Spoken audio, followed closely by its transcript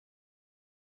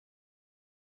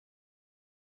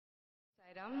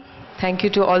Ram. Thank you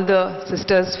to all the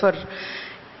sisters for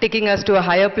taking us to a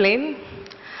higher plane.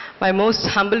 My most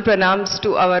humble pranams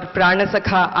to our Prana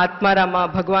Sakha Atma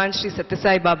Rama Bhagwan Sri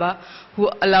Satyasai Baba, who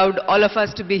allowed all of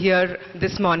us to be here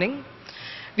this morning.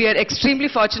 We are extremely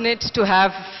fortunate to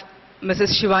have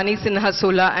Mrs. Shivani Sinha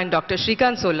Sola and Dr.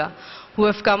 Shrikant Sola, who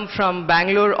have come from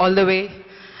Bangalore all the way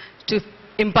to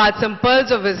impart some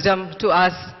pearls of wisdom to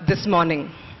us this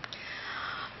morning.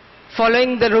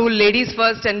 Following the rule ladies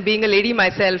first, and being a lady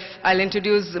myself, I'll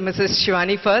introduce Mrs.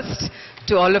 Shivani first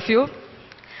to all of you.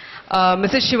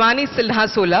 Mrs. Shivani Sinha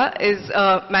Sola is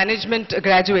a management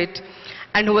graduate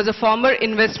and who was a former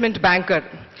investment banker.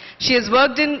 She has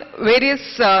worked in various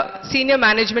senior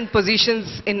management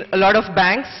positions in a lot of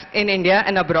banks in India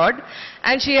and abroad,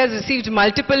 and she has received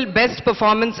multiple Best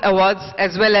Performance Awards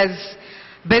as well as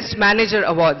Best Manager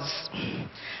Awards.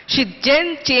 She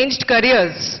then changed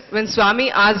careers when Swami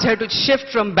asked her to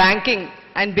shift from banking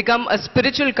and become a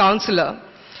spiritual counselor,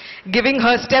 giving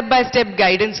her step-by-step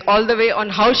guidance all the way on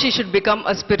how she should become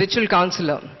a spiritual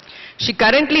counselor. She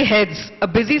currently heads a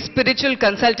busy spiritual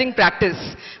consulting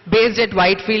practice based at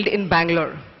Whitefield in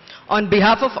Bangalore. On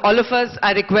behalf of all of us,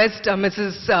 I request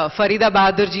Mrs. Farida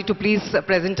Bahadurji to please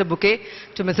present a bouquet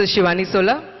to Mrs. Shivani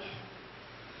Sola.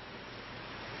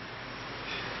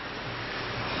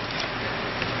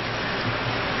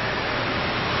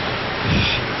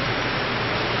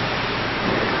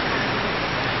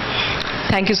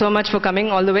 Thank you so much for coming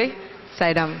all the way.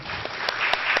 Sai Ram.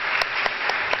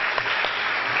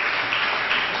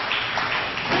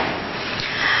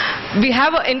 We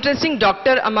have an interesting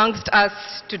doctor amongst us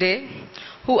today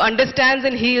who understands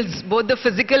and heals both the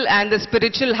physical and the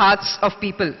spiritual hearts of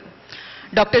people.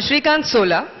 Dr. Shrikant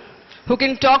Sola, who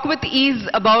can talk with ease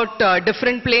about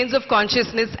different planes of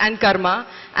consciousness and karma,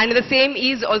 and in the same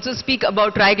ease also speak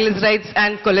about triglycerides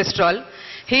and cholesterol.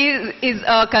 He is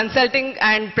a consulting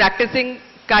and practicing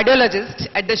cardiologist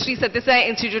at the Sri Satyasai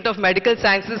Institute of Medical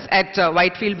Sciences at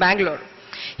Whitefield, Bangalore.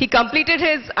 He completed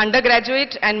his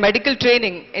undergraduate and medical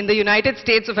training in the United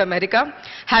States of America,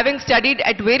 having studied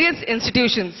at various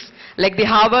institutions like the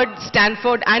Harvard,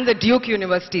 Stanford, and the Duke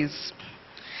universities.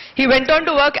 He went on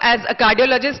to work as a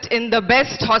cardiologist in the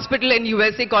best hospital in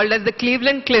USA called as the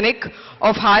Cleveland Clinic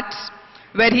of Heart,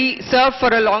 where he served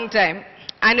for a long time,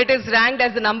 and it is ranked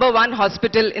as the #1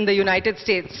 hospital in the United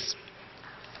States.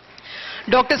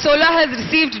 Dr. Sola has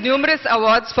received numerous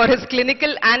awards for his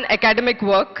clinical and academic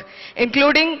work,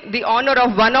 including the honor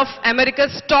of one of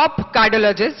America's top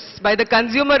cardiologists by the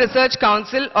Consumer Research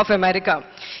Council of America.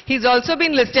 He's also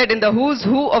been listed in the Who's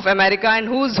Who of America and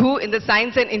Who's Who in the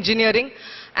science and engineering,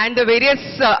 and the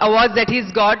various awards that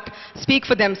he's got speak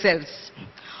for themselves.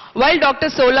 While Dr.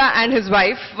 Sola and his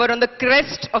wife were on the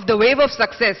crest of the wave of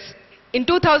success, in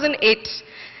 2008,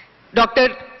 Dr.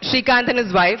 Shrikant and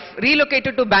his wife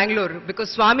relocated to Bangalore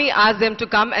because Swami asked them to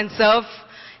come and serve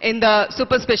in the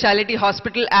super specialty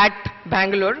hospital at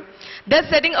Bangalore, thus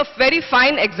setting a very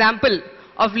fine example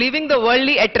of leaving the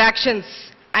worldly attractions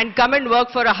and come and work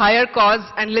for a higher cause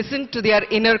and listen to their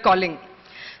inner calling.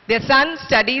 Their son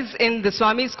studies in the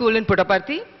Swami school in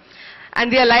Puttaparthi,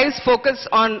 and their lives focus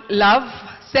on love,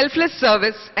 selfless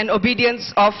service, and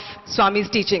obedience of Swami's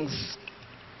teachings.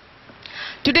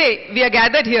 Today, we are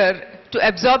gathered here to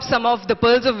absorb some of the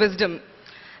pearls of wisdom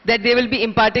that they will be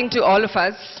imparting to all of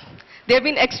us. They have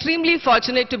been extremely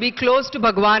fortunate to be close to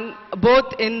Bhagwan,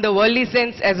 both in the worldly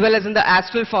sense as well as in the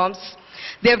astral forms.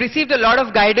 They have received a lot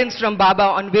of guidance from Baba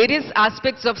on various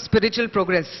aspects of spiritual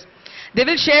progress. They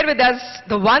will share with us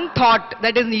the one thought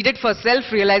that is needed for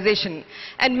self-realization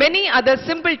and many other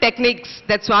simple techniques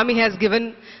that Swami has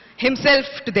given himself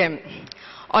to them.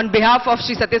 On behalf of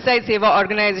Sri Satyasai Seva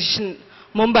Organization,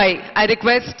 Mumbai, I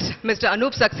request Mr.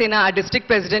 Anup Saxena, our District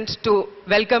President, to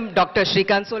welcome Dr.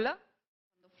 Shrikant Sola. On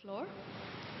the floor.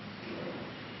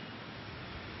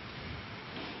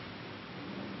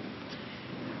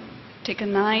 Take a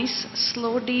nice,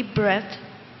 slow, deep breath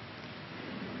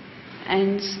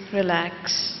and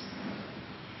relax.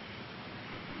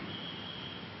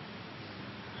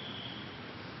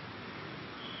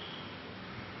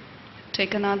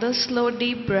 Take another slow,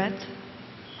 deep breath.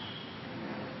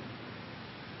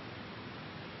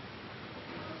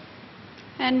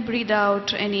 And breathe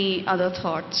out any other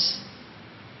thoughts.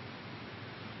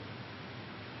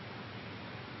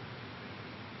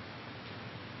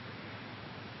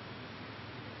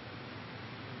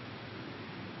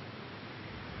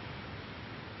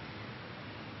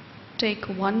 Take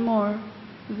one more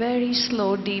very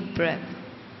slow, deep breath.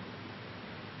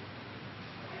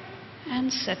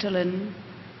 And settle in.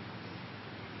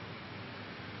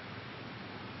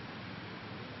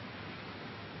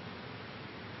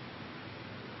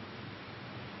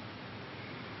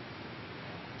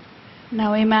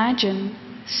 Now imagine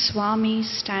Swami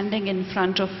standing in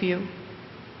front of you.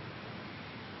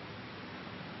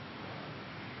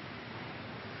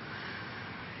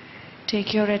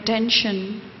 Take your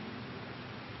attention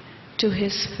to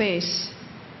his face,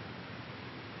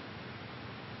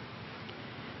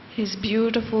 his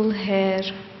beautiful hair,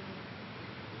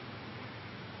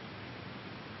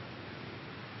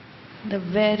 the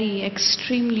very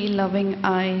extremely loving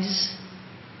eyes,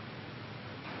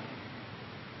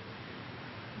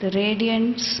 the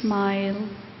radiant smile,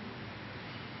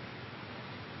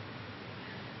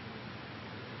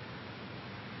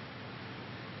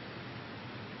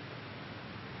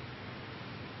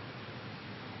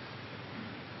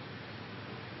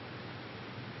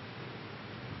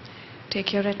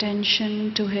 take your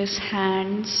attention to his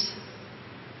hands,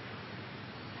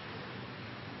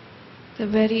 the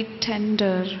very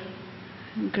tender,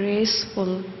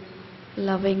 graceful,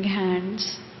 loving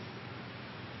hands.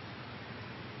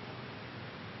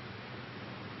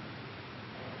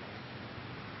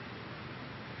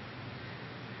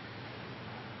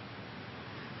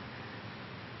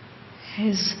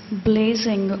 His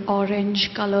blazing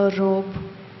orange color robe.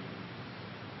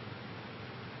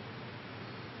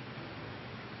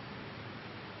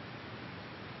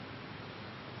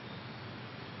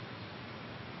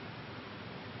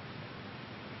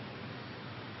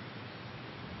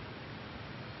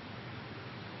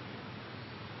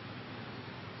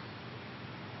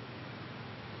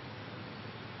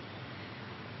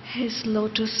 His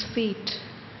lotus feet.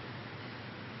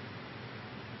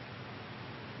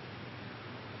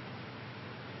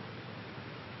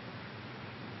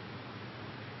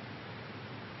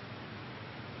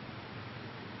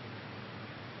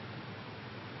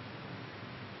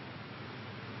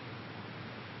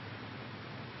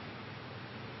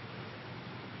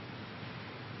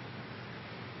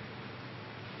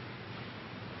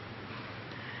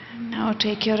 Now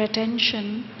take your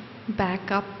attention back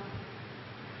up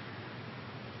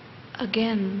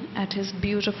again at his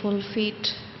beautiful feet.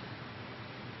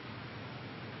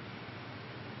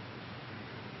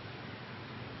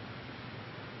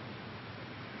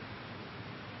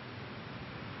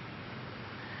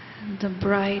 The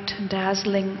bright,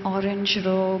 dazzling orange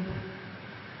robe.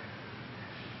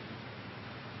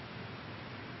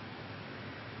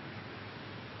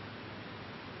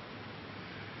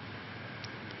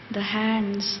 The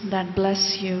hands that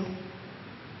bless you.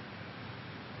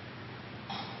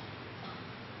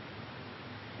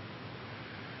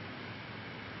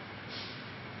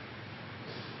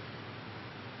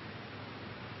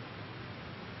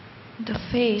 The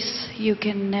face you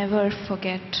can never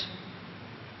forget.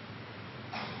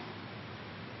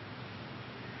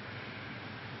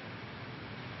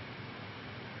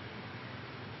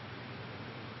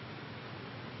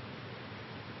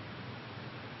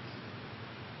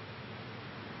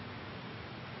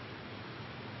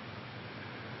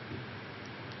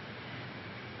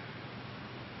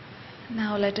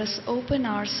 Now let us open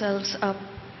ourselves up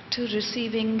to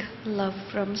receiving love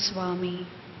from Swami.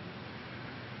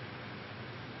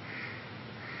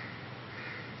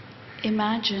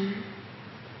 Imagine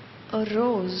a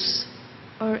rose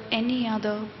or any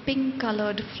other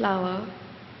pink-colored flower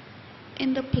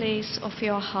in the place of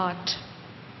your heart.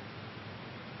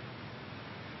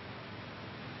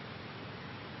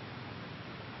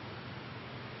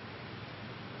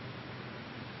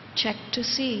 Check to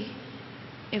see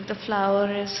if the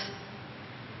flower is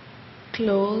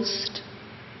closed,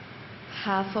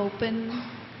 half open,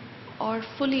 or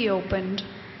fully opened.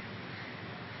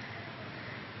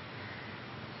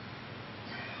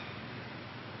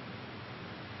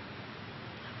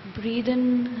 Breathe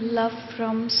in love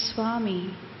from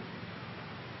Swami,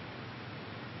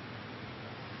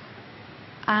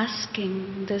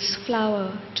 asking this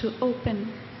flower to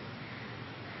open.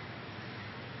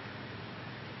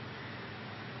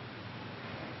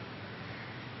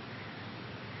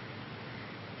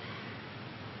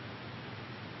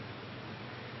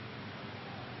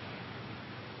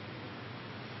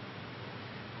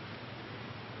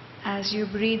 As you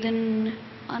breathe in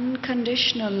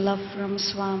unconditional love from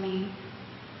Swami,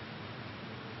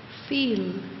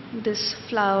 feel this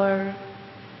flower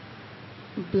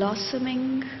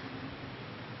blossoming,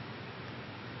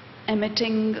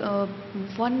 emitting a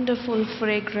wonderful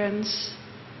fragrance.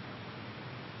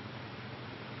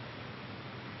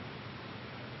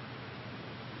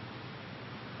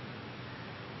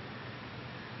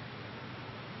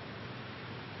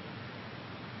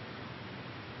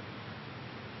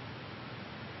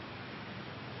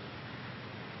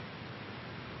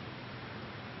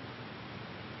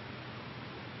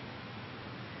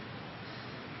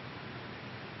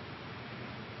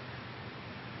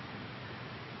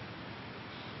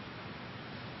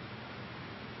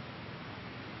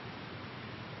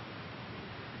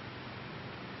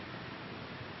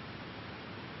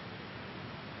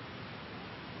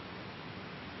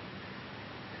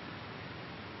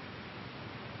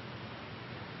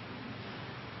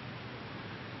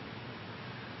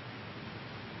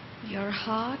 Your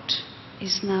heart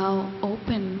is now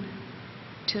open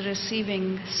to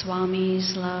receiving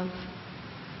Swami's love.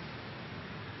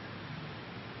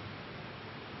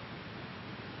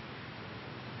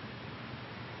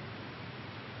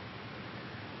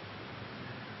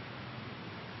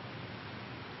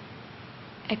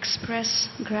 Express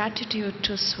gratitude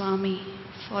to Swami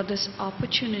for this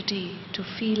opportunity to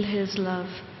feel his love.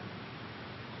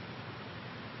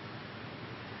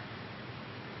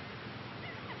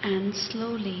 And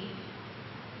slowly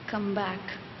come back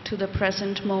to the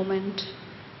present moment.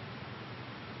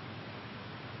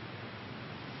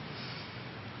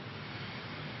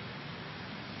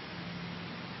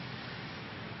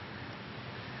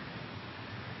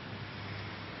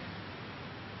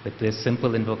 With this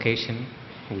simple invocation,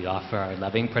 we offer our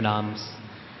loving pranams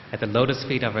at the lotus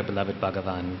feet of our beloved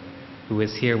Bhagavan, who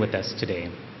is here with us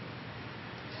today.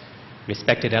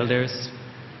 Respected elders,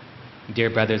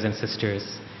 dear brothers and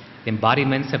sisters,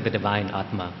 embodiments of the divine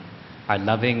Atma, our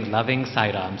loving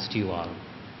Sai Rams to you all.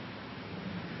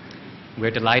 We're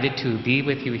delighted to be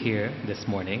with you here this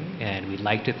morning, and we'd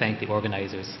like to thank the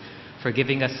organizers for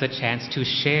giving us a chance to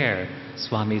share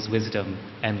Swami's wisdom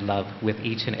and love with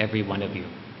each and every one of you.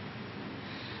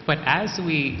 But as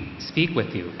we speak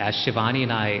with you, as Shivani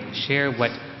and I share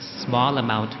what small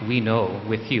amount we know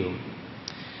with you,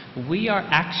 we are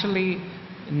actually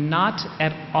not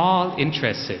at all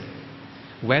interested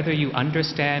whether you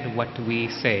understand what we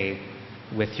say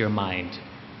with your mind,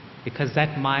 because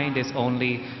that mind is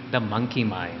only the monkey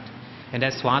mind. And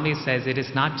as Swami says, it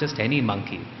is not just any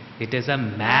monkey, it is a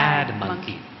mad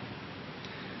monkey.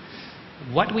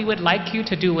 What we would like you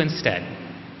to do instead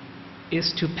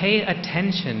is to pay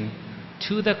attention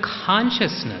to the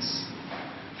consciousness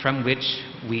from which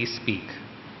we speak.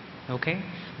 Okay?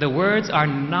 The words are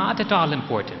not at all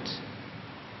important.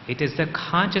 It is the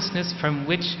consciousness from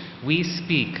which we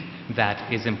speak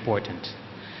that is important.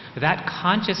 That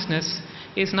consciousness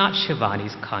is not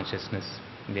Shivani's consciousness.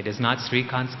 It is not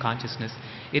Srikant's consciousness.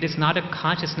 It is not a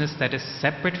consciousness that is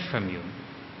separate from you.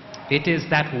 It is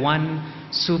that one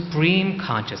supreme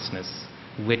consciousness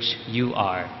which you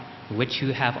are, which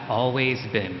you have always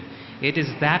been. It is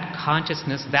that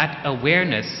consciousness, that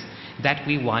awareness that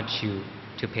we want you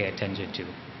to pay attention to.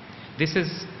 This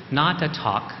is not a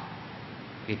talk.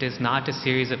 It is not a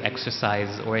series of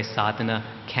exercises or a sadhana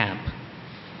camp.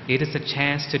 It is a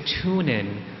chance to tune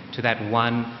in to that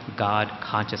one God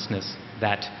consciousness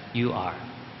that you are.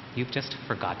 You've just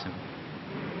forgotten.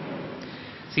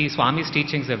 See, Swami's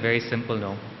teachings are very simple,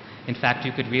 no? In fact,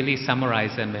 you could really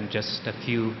summarize them in just a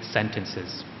few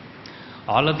sentences.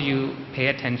 All of you pay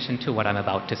attention to what I'm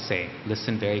about to say.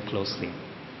 Listen very closely.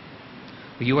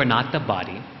 You are not the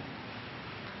body.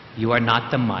 You are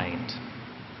not the mind.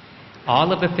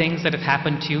 All of the things that have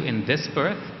happened to you in this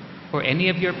birth or any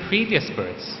of your previous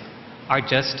births are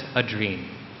just a dream.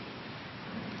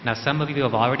 Now, some of you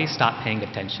have already stopped paying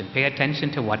attention. Pay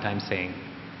attention to what I'm saying.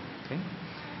 Okay?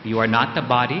 You are not the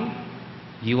body.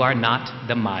 You are not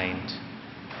the mind.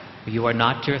 You are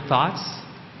not your thoughts.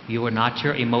 You are not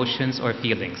your emotions or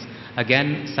feelings.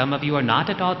 Again, some of you are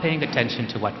not at all paying attention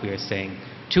to what we are saying.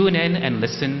 Tune in and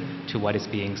listen to what is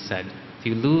being said. If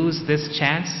you lose this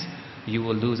chance, you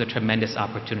will lose a tremendous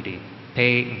opportunity.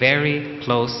 Pay very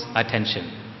close attention.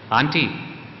 Auntie,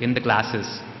 in the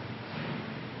glasses.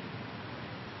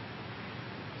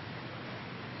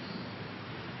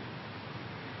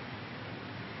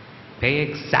 Pay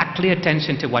exactly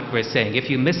attention to what we're saying.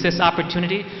 If you miss this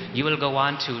opportunity, you will go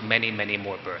on to many, many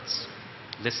more births.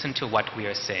 Listen to what we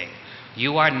are saying.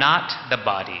 You are not the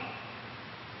body.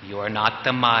 You are not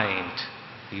the mind.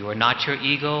 You are not your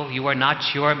ego. You are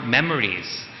not your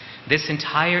memories. This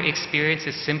entire experience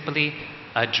is simply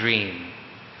a dream.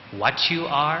 What you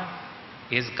are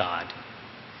is God.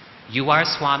 You are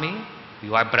Swami.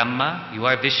 You are Brahma. You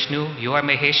are Vishnu. You are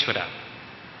Maheshwara.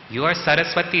 You are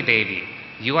Saraswati Devi.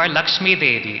 You are Lakshmi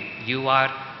Devi. You are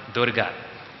Durga.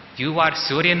 You are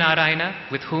Surya Narayana,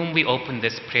 with whom we open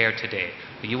this prayer today.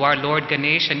 You are Lord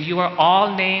Ganesh, and you are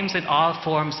all names and all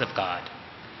forms of God.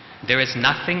 There is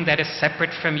nothing that is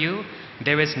separate from you.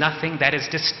 There is nothing that is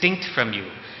distinct from you.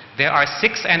 There are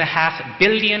 6.5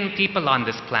 billion people on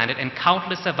this planet and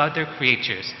countless of other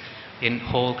creatures in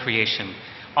whole creation.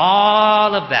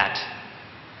 All of that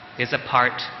is a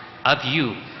part of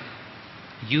you.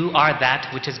 You are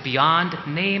that which is beyond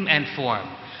name and form.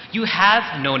 You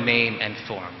have no name and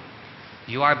form.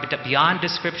 You are beyond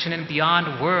description and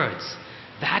beyond words.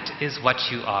 That is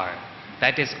what you are.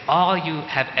 That is all you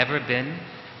have ever been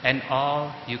and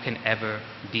all you can ever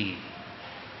be.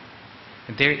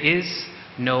 There is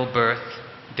no birth.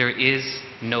 There is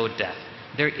no death.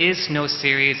 There is no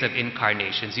series of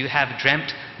incarnations. You have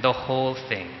dreamt the whole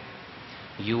thing.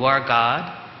 You are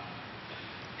God,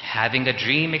 having a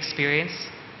dream experience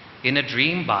in a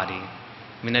dream body,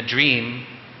 in a dream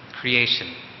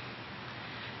creation.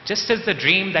 Just as the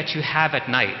dream that you have at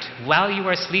night while you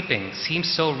are sleeping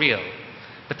seems so real,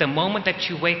 but the moment that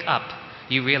you wake up,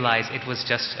 you realize it was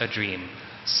just a dream.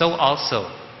 So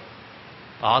also,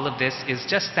 all of this is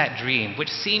just that dream which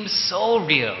seems so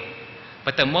real,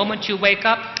 but the moment you wake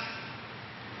up,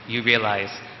 you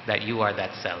realize that you are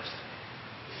that self.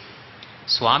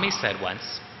 Swami said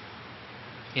once,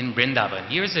 in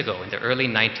Vrindavan, years ago, in the early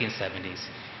 1970s,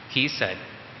 he said,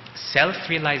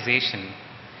 self-realization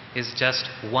is just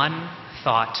one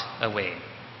thought away.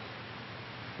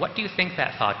 What do you think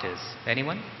that thought is?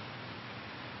 Anyone?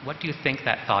 What do you think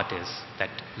that thought is that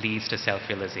leads to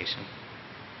self-realization?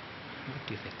 What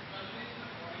do you think?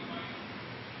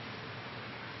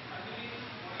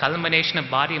 Culmination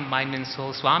of body, mind and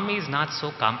soul. Swami is not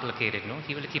so complicated, no?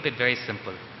 He will keep it very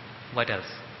simple. What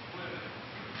else?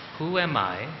 Who am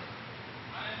I?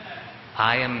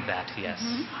 I am that, yes.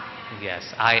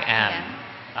 Yes, I am.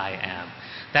 I am.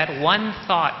 That one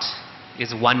thought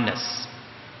is oneness.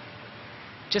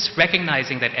 Just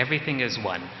recognizing that everything is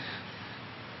one.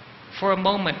 For a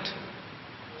moment,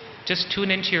 just tune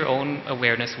into your own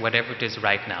awareness, whatever it is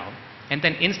right now, and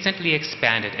then instantly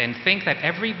expand it and think that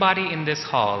everybody in this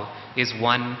hall is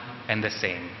one and the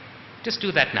same. Just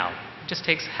do that now. It just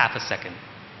takes half a second.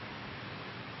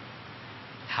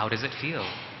 How does it feel?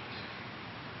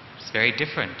 It's very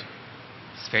different.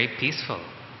 It's very peaceful.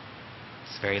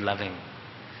 It's very loving.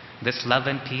 This love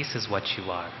and peace is what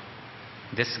you are.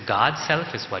 This God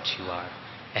self is what you are.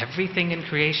 Everything in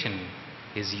creation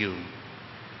is you.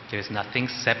 There is nothing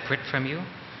separate from you.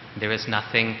 There is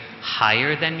nothing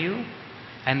higher than you.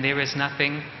 And there is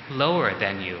nothing lower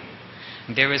than you.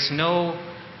 There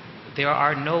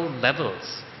are no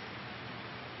levels.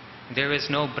 There is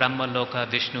no Brahma Loka,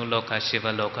 Vishnu Loka,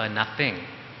 Shiva Loka, nothing.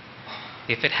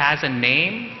 If it has a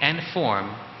name and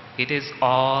form, it is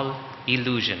all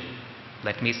illusion.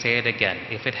 Let me say it again.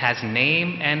 If it has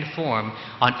name and form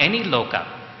on any loka,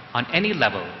 on any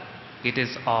level, it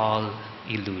is all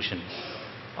illusion.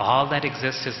 All that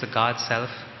exists is the God self,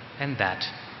 and that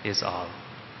is all.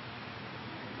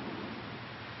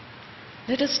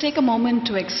 Let us take a moment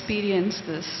to experience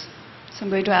this. So I'm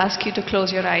going to ask you to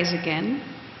close your eyes again.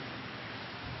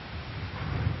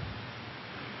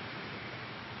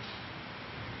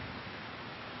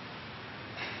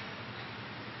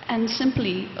 And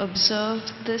simply observe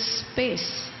this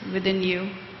space within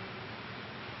you.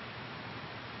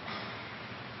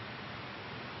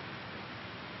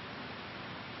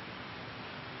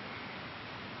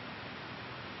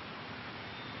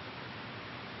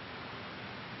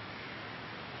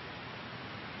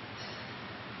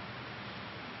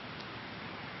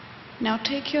 Now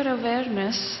take your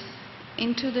awareness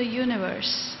into the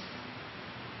universe.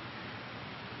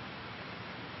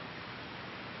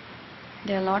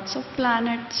 There are lots of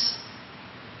planets,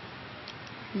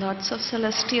 lots of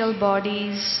celestial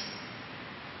bodies,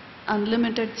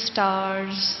 unlimited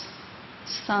stars,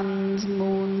 suns,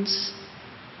 moons,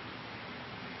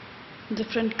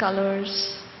 different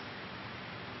colors.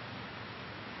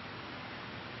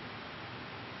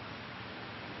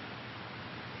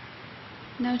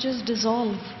 Now just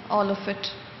dissolve all of it.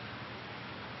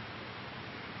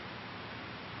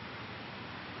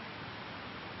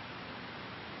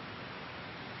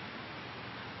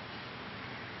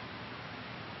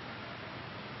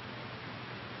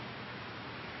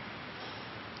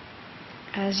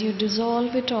 As you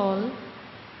dissolve it all,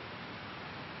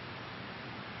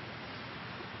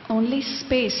 only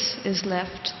space is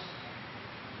left.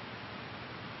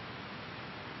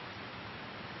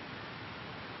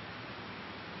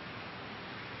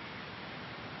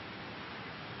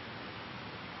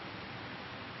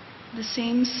 The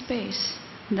same space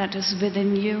that is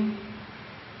within you.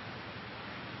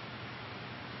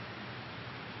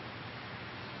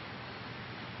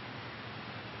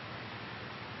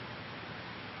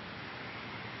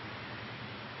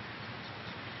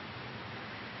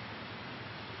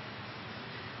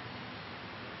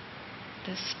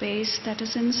 The space that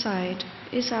is inside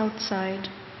is outside,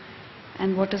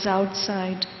 and what is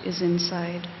outside is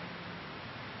inside.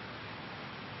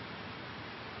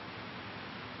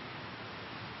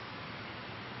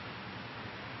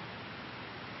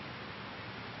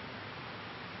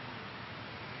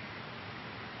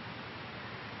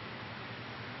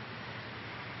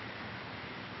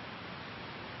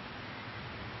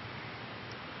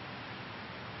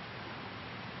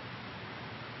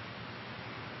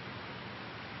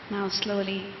 Now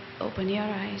slowly open your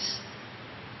eyes.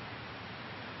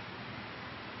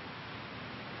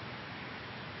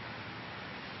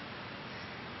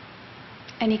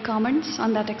 Any comments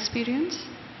on that experience?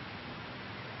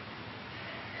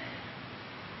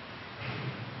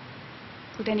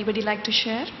 Would anybody like to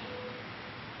share?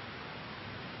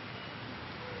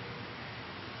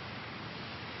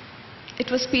 It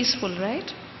was peaceful,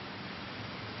 right?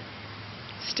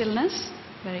 Stillness?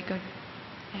 Very good.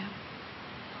 Yeah.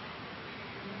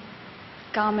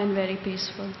 Calm and very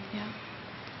peaceful. Yeah.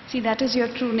 See, that is your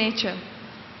true nature.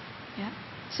 Yeah.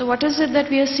 So what is it that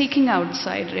we are seeking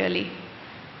outside really?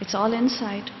 It's all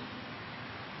inside.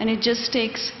 And it just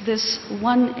takes this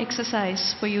one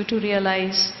exercise for you to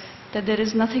realize that there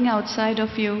is nothing outside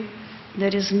of you,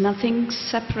 there is nothing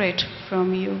separate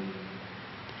from you.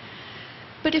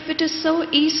 But if it is so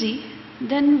easy,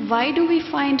 then why do we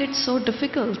find it so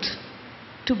difficult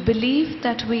to believe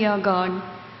that we are God,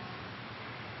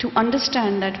 to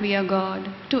understand that we are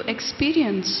God, to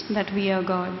experience that we are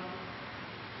God?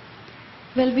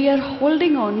 Well, we are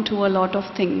holding on to a lot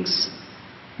of things,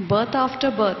 birth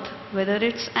after birth, whether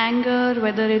it's anger,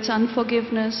 whether it's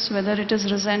unforgiveness, whether it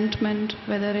is resentment,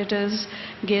 whether it is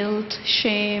guilt,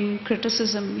 shame,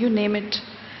 criticism, you name it.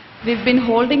 We've been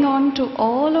holding on to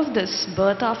all of this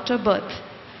birth after birth,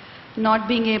 not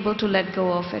being able to let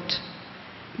go of it.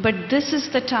 But this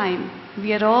is the time.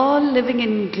 We are all living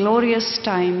in glorious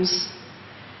times.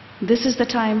 This is the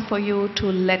time for you to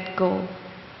let go,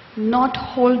 not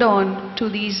hold on to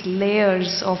these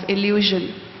layers of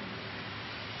illusion.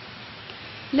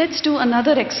 Let's do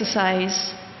another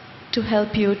exercise to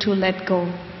help you to let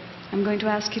go. I'm going to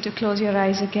ask you to close your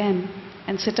eyes again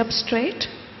and sit up straight.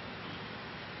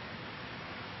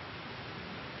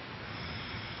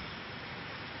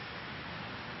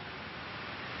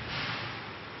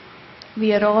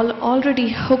 We are all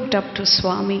already hooked up to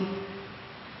Swami.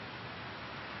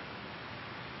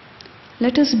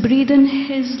 Let us breathe in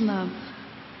His love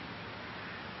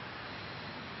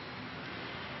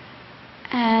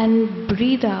and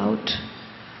breathe out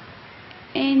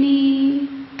any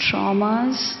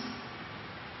traumas,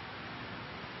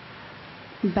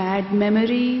 bad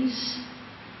memories,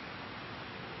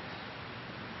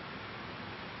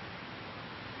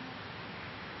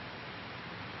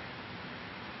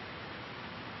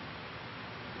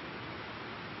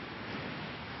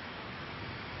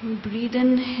 breathe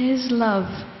in His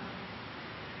love,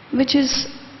 which is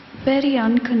very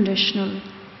unconditional,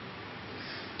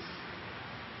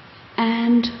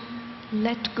 and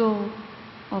let go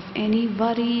of any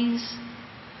worries,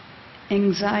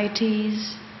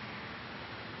 anxieties,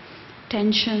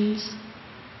 tensions.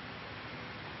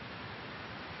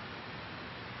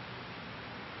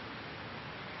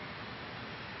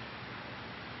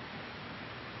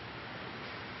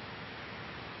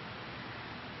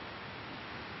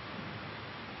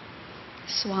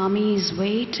 Swami is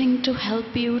waiting to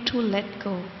help you to let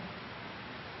go.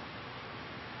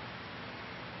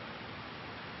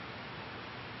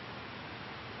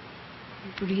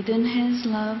 Breathe in His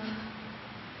love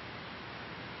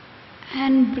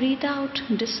and breathe out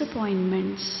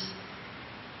disappointments.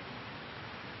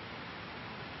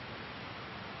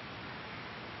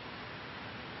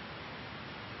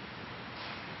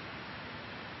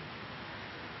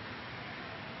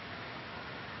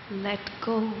 Let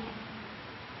go.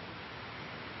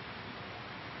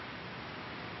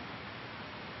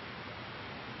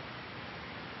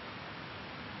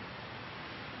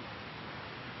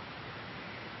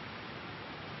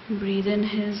 Breathe in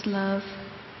His love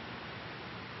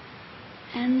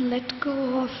and let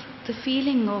go of the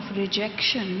feeling of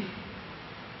rejection.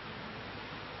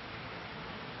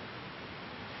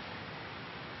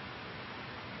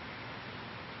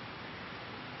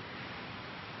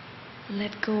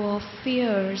 Let go of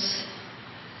fears.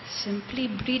 Simply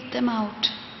breathe them out.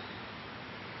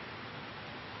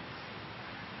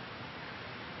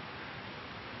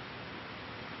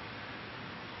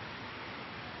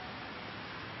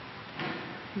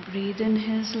 Breathe in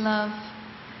His love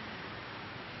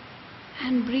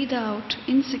and breathe out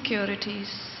insecurities.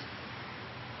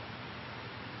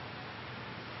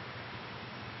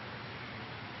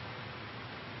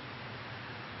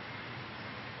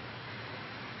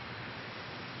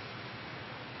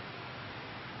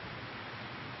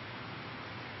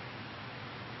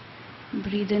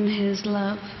 Breathe in His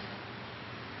love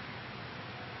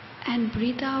and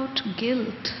breathe out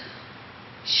guilt,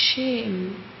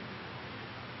 shame.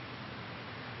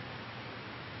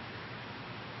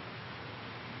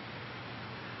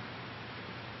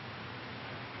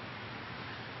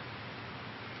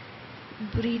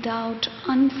 Breathe out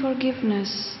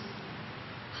unforgiveness.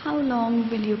 How long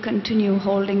will you continue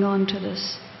holding on to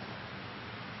this?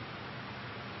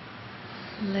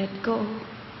 Let go.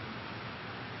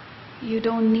 You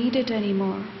don't need it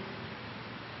anymore.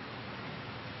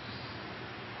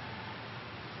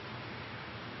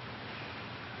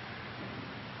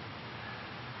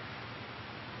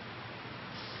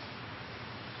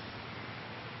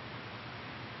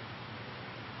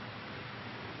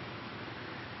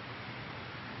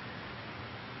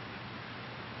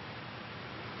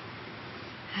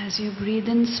 As you breathe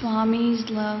in Swami's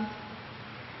love,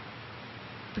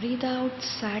 breathe out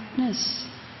sadness.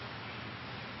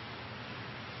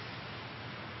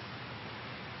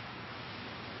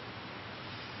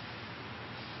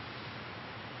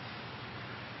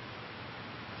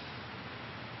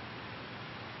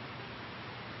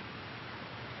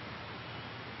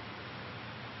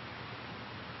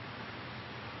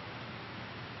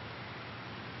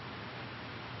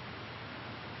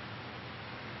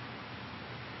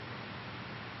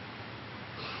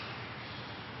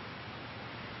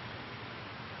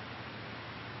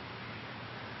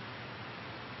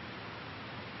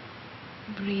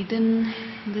 Breathe in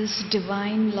this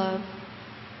divine love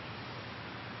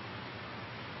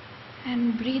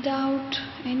and breathe out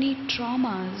any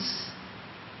traumas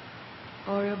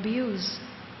or abuse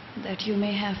that you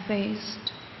may have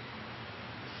faced.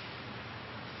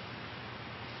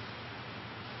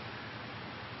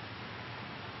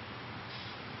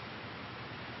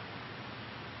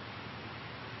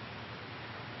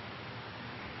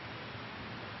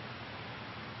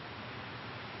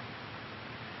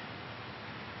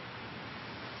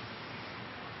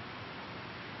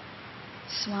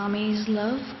 Swami's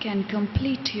love can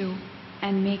complete you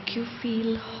and make you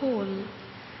feel whole.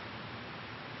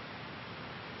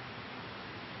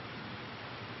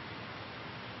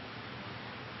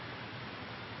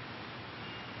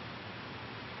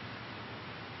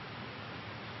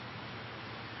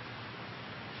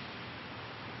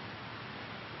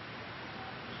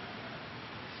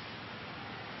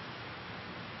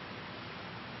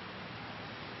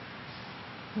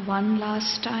 One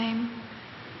last time.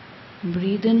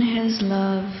 Breathe in His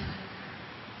love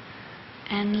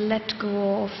and let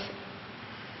go of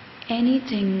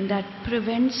anything that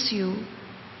prevents you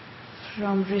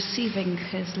from receiving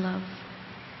His love.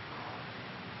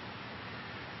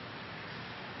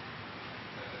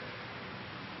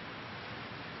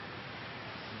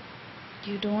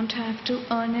 You don't have to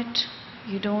earn it,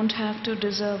 you don't have to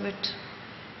deserve it.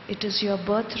 It is your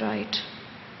birthright.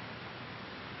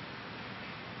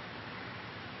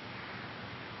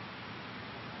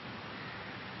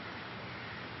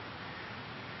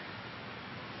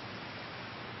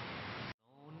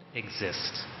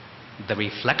 Exist. The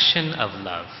reflection of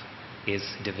love is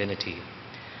divinity.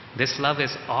 This love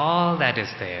is all that is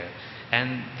there.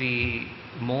 And the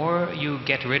more you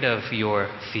get rid of your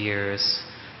fears,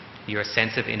 your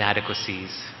sense of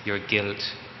inadequacies, your guilt,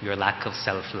 your lack of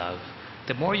self-love,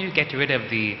 the more you get rid of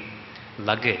the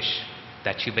luggage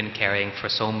that you've been carrying for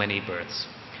so many births,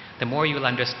 the more you'll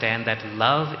understand that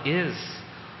love is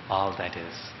all that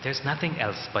is. There's nothing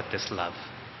else but this love.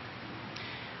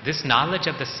 This knowledge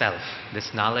of the self,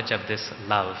 this knowledge of this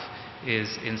love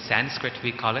is, in Sanskrit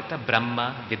we call it the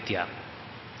Brahma Vidya.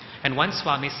 And one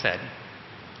Swami said,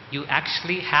 you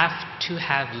actually have to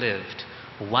have lived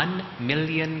 1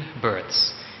 million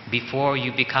births before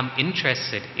you become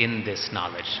interested in this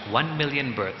knowledge. 1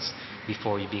 million births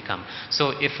before you become. So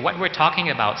if what we're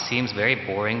talking about seems very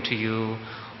boring to you,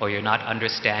 or you're not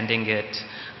understanding it,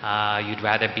 you'd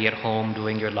rather be at home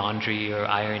doing your laundry or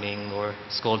ironing or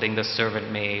scolding the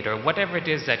servant maid or whatever it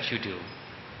is that you do,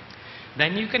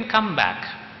 then you can come back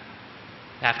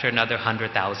after another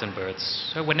 100,000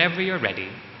 births or whenever you're ready,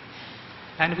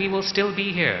 and we will still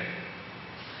be here.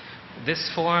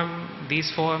 This form,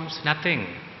 these forms, nothing.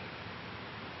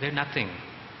 They're nothing.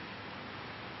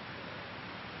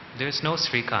 There's no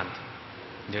Srikant.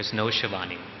 There's no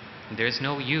Shivani. There's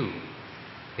no you.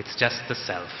 It's just the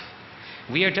self.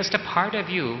 We are just a part of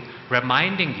you,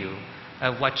 reminding you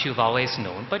of what you've always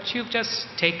known, but you've just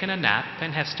taken a nap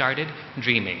and have started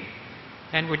dreaming.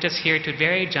 And we're just here to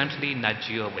very gently nudge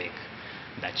you awake,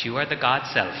 that you are the God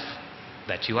self,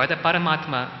 that you are the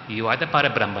Paramatma, you are the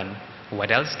Parabrahman. What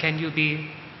else can you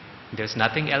be? There's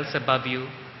nothing else above you,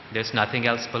 there's nothing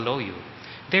else below you.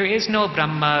 There is no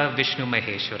Brahma, Vishnu,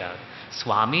 Maheshwara.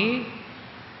 Swami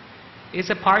is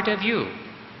a part of you.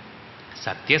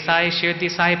 Satya Sai, Shirdi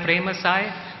Sai, Prema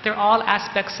Sai, they're all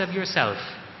aspects of yourself.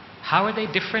 How are they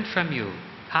different from you?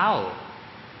 How?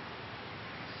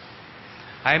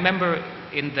 I remember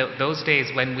in those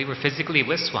days when we were physically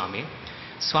with Swami,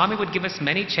 Swami would give us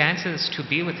many chances to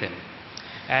be with him.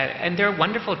 And there are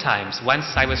wonderful times. Once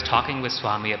I was talking with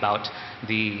Swami about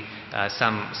the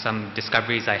some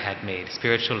discoveries I had made,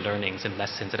 spiritual learnings and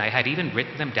lessons, and I had even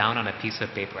written them down on a piece of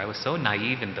paper. I was so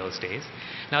naive in those days.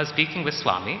 And I was speaking with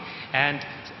Swami, and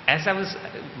as I was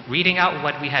reading out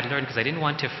what we had learned, because I didn't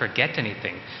want to forget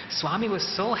anything, Swami was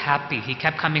so happy. He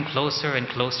kept coming closer and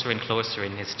closer and closer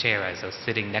in his chair as I was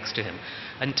sitting next to him,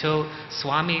 until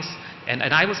Swami's, and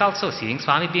I was also seeing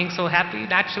Swami being so happy.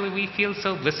 Naturally, we feel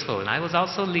so blissful, and I was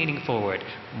also leaning forward,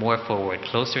 more forward,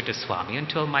 closer to Swami,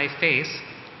 until my face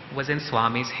was in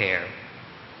Swami's hair.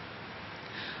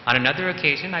 On another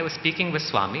occasion, I was speaking with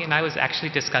Swami, and I was actually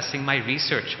discussing my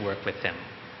research work with him.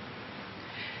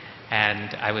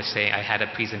 And I was saying, I had a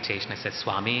presentation. I said,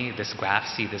 Swami, this graph,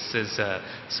 see, this is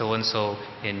so-and-so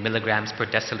in milligrams per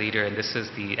deciliter, and this is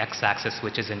the x-axis,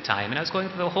 which is in time. And I was going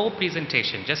through the whole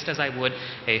presentation, just as I would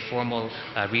a formal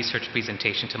research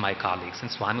presentation to my colleagues.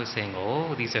 And Swami was saying,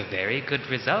 oh, these are very good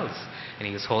results. And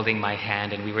he was holding my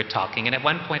hand, and we were talking. And at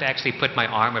one point, I actually put my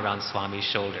arm around Swami's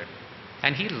shoulder.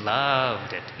 And he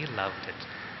loved it. He loved it.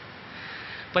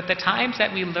 But the times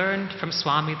that we learned from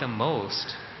Swami the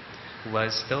most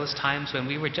was those times when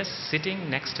we were just sitting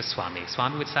next to Swami.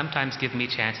 Swami would sometimes give me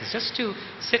chances just to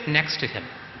sit next to him.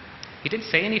 He didn't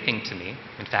say anything to me.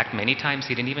 In fact, many times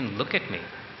he didn't even look at me.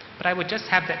 But I would just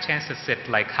have that chance to sit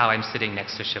like how I'm sitting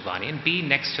next to Shivani and be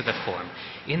next to the form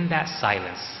in that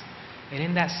silence. And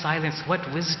in that silence,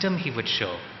 what wisdom he would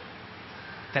show.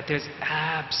 That there's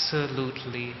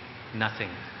absolutely nothing.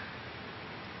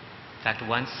 In fact,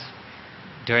 once,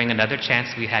 during another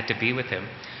chance we had to be with him,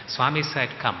 Swami said,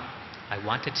 come, I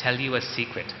want to tell you a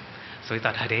secret. So we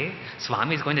thought, Hare,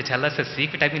 Swami is going to tell us a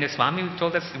secret. I mean, if Swami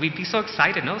told us, we'd be so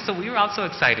excited, no? So we were also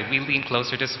excited. We leaned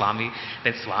closer to Swami,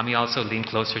 then Swami also leaned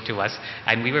closer to us,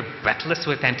 and we were breathless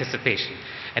with anticipation.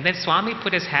 And then Swami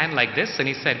put his hand like this, and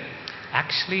he said,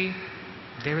 actually,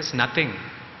 there is nothing.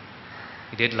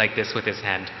 He did like this with his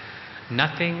hand.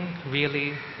 Nothing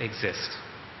really exists.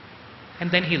 And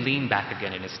then he leaned back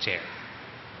again in his chair.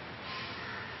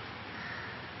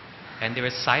 And there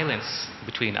was silence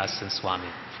between us and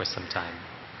Swami for some time.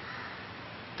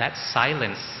 That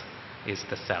silence is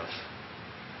the self.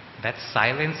 That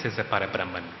silence is a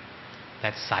Parabrahman.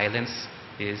 That silence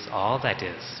is all that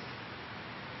is.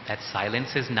 That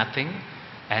silence is nothing,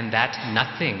 and that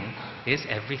nothing is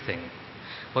everything.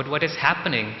 But what is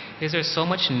happening is there's so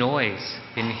much noise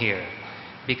in here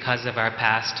because of our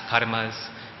past karmas,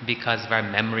 because of our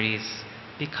memories,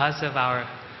 because of our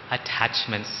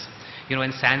attachments. You know,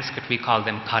 in Sanskrit we call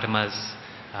them karmas,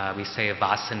 we say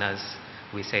vasanas,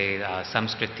 we say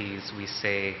samskritis, we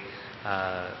say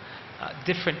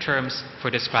different terms for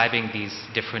describing these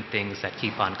different things that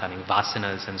keep on coming,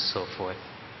 vasanas and so forth.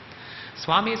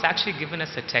 Swami has actually given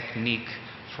us a technique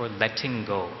for letting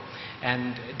go.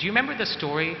 And do you remember the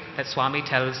story that Swami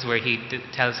tells where he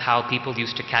tells how people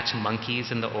used to catch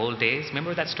monkeys in the old days?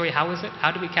 Remember that story? How is it?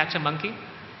 How do we catch a monkey?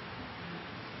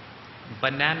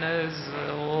 Bananas,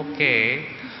 okay.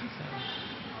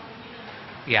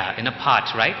 Yeah, in a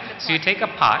pot, right? So you take a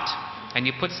pot and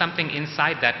you put something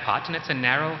inside that pot, and it's a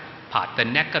narrow pot. The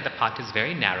neck of the pot is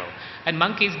very narrow. And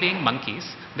monkeys being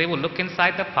monkeys, they will look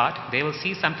inside the pot, they will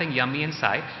see something yummy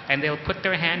inside, and they'll put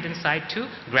their hand inside to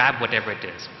grab whatever it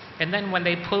is. And then when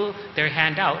they pull their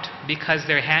hand out, because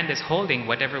their hand is holding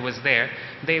whatever was there,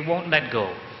 they won't let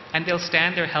go. And they'll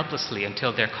stand there helplessly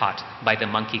until they're caught by the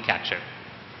monkey catcher.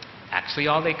 Actually,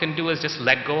 all they can do is just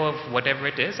let go of whatever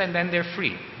it is, and then they're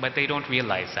free. But they don't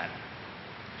realize that.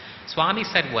 Swami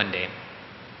said one day,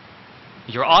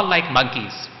 you're all like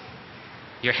monkeys.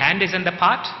 Your hand is in the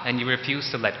pot, and you refuse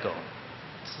to let go.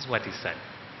 This is what he said.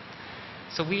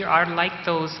 So we are like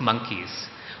those monkeys.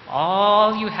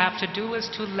 All you have to do is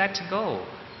to let go.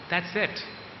 That's it.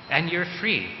 And you're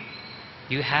free.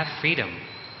 You have freedom.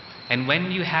 And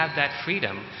when you have that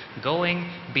freedom, going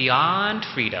beyond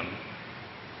freedom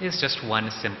is just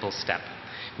one simple step.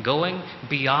 Going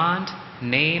beyond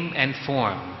name and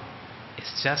form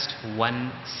is just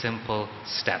one simple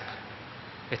step.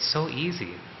 It's so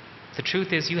easy. The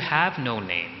truth is, you have no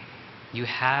name. You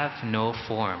have no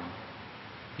form.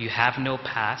 You have no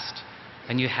past,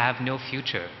 and you have no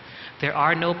future. There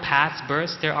are no past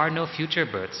births, there are no future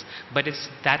births, but it's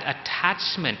that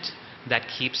attachment that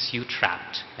keeps you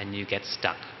trapped and you get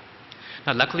stuck.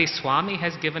 Now, luckily, Swami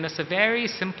has given us a very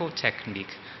simple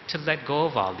technique to let go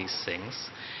of all these things.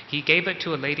 He gave it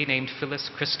to a lady named Phyllis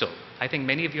Crystal. I think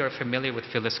many of you are familiar with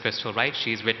Phyllis Crystal, right?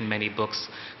 She's written many books,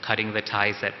 Cutting the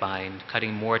Ties That Bind,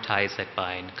 Cutting More Ties That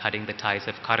Bind, Cutting the Ties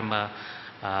of Karma,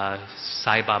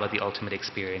 Sai Baba, The Ultimate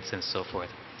Experience, and so forth.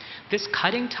 This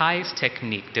cutting ties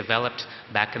technique developed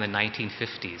back in the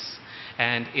 1950s.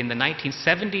 And in the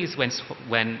 1970s,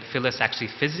 when Phyllis actually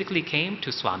physically came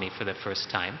to Swami for the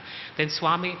first time, then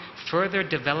Swami further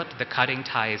developed the Cutting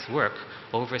Ties work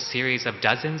over a series of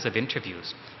dozens of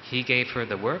interviews. He gave her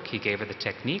the work, he gave her the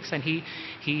techniques, and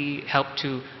he helped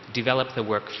to develop the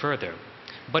work further.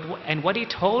 And what he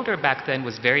told her back then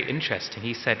was very interesting.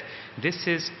 He said, this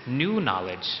is new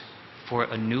knowledge for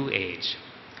a new age.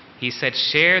 He said,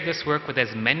 share this work with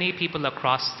as many people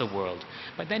across the world.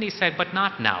 But then he said, but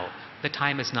not now. The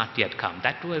time has not yet come.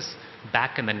 That was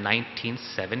back in the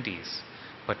 1970s.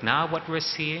 But now what we're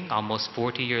seeing, almost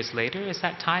 40 years later, is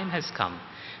that time has come.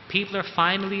 People are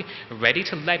finally ready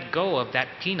to let go of that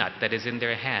peanut that is in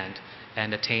their hand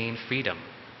and attain freedom.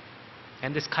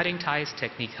 And this Cutting Ties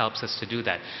technique helps us to do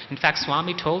that. In fact,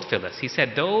 Swami told Phyllis, he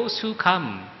said, those who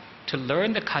come to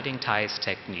learn the Cutting Ties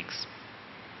techniques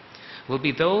will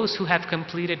be those who have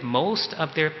completed most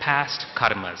of their past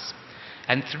karmas.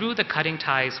 And through the Cutting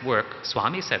Ties work,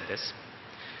 Swami said this,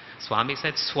 Swami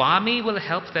said, Swami will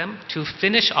help them to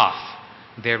finish off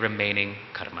their remaining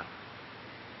karma.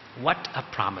 What a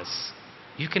promise.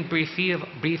 You can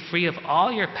be free of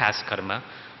all your past karma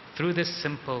through this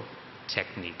simple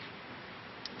technique.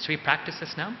 Should we practice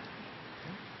this now?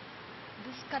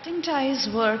 This Cutting Ties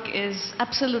work is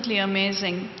absolutely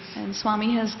amazing, and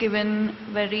Swami has given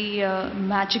very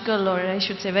magical, or I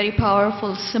should say very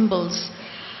powerful symbols.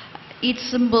 Each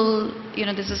symbol,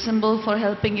 there's a symbol for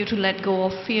helping you to let go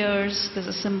of fears, there's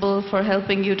a symbol for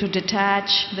helping you to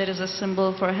detach, there is a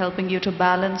symbol for helping you to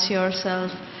balance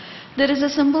yourself, there is a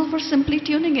symbol for simply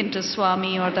tuning into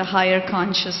Swami or the higher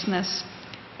consciousness.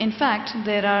 In fact,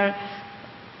 there are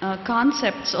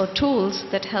concepts or tools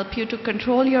that help you to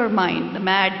control your mind, the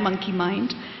mad monkey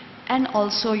mind, and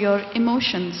also your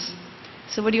emotions.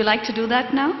 So would you like to do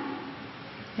that now?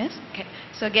 Yes? Okay.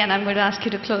 So again, I'm going to ask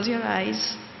you to close your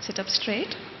eyes, sit up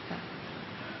straight.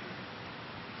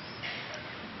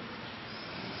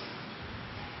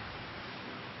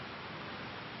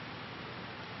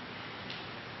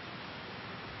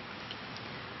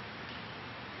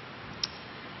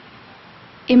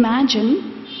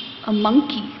 Imagine a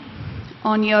monkey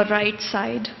on your right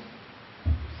side.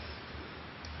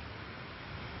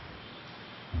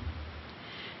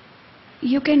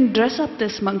 You can dress up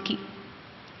this monkey.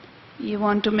 You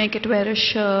want to make it wear a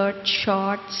shirt,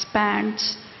 shorts,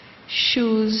 pants,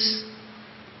 shoes,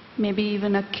 maybe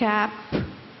even a cap.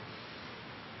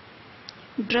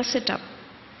 Dress it up.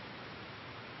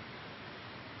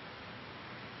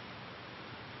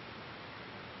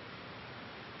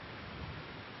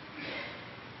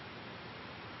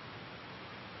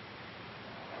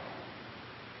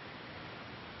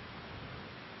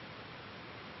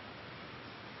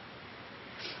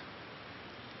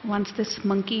 Once this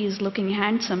monkey is looking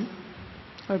handsome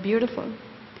or beautiful,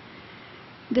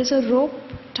 there's a rope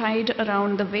tied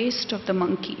around the waist of the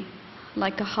monkey,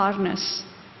 like a harness.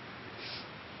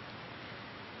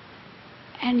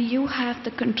 And you have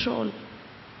the control.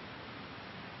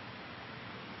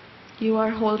 You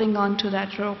are holding on to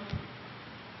that rope.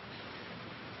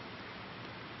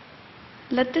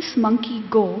 Let this monkey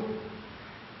go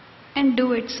and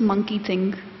do its monkey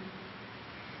thing.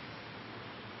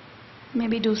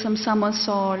 Maybe do some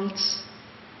somersaults,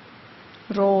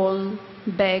 roll,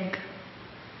 beg.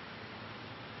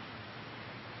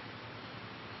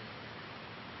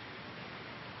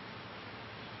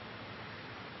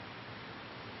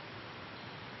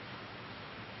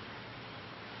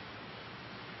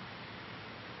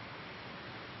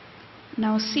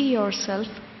 Now see yourself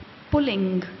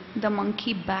pulling the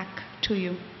monkey back to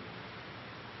you.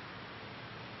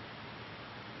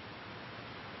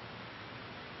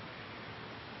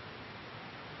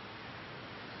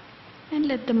 And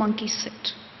let the monkey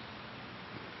sit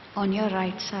on your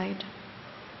right side.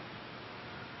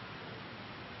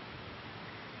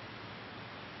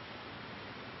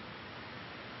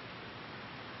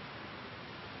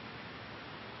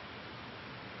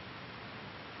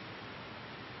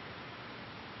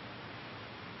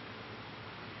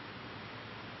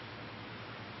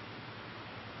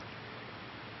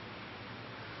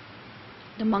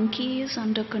 The monkey is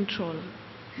under control,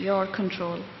 your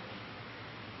control.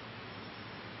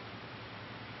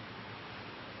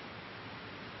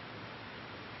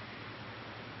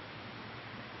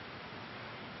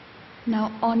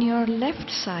 Now on your left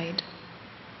side,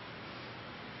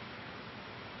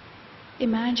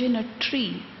 imagine a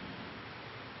tree.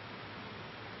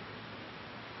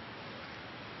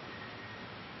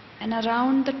 And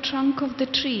around the trunk of the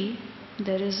tree,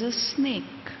 there is a snake.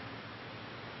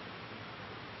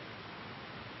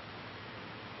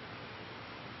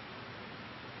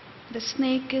 The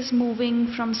snake is moving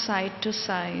from side to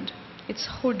side. Its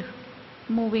hood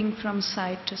moving from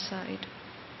side to side.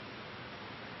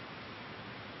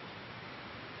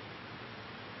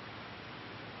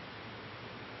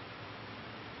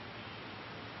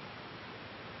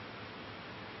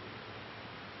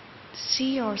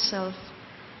 See yourself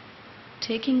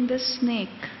taking this snake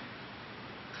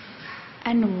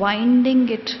and winding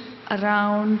it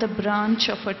around the branch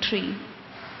of a tree.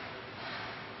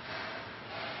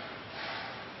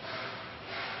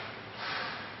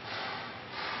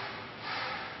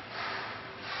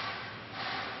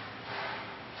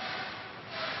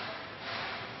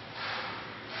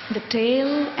 The tail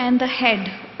and the head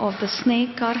of the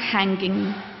snake are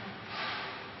hanging.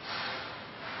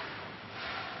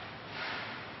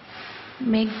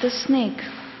 Make the snake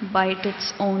bite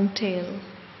its own tail,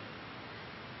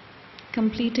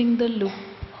 completing the loop.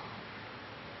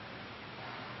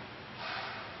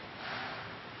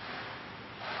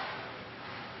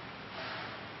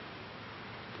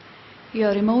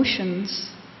 Your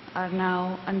emotions are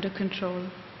now under control.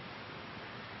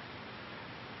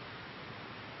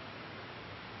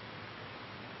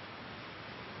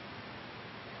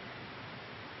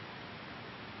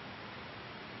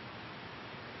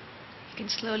 You can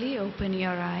slowly open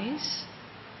your eyes.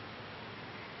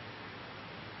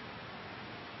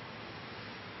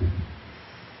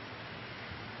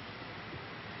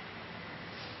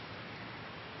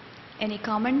 Any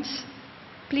comments?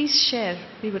 Please share.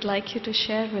 We would like you to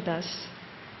share with us.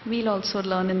 We'll also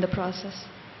learn in the process.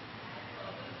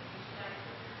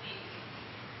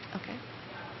 Okay.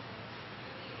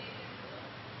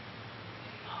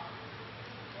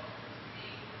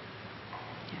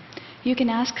 You can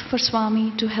ask for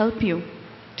Swami to help you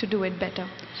to do it better.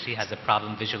 She has a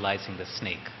problem visualizing the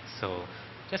snake. So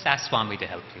just ask Swami to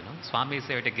help you. Swami is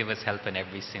there to give us help in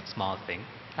every small thing.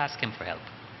 Ask him for help.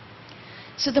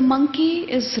 So the monkey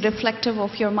is reflective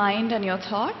of your mind and your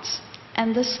thoughts,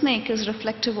 and the snake is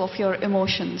reflective of your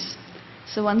emotions.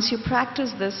 So once you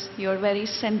practice this, you're very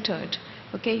centered.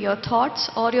 Okay, your thoughts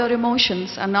or your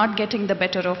emotions are not getting the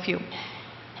better of you.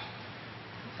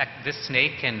 In fact, this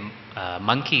snake and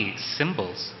monkey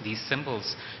symbols, these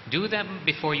symbols, do them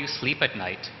before you sleep at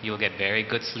night. You'll get very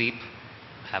good sleep,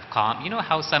 have calm. You know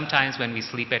how sometimes when we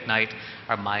sleep at night,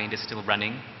 our mind is still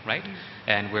running, right?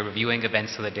 And we're reviewing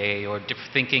events of the day or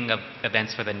thinking of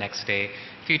events for the next day.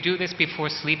 If you do this before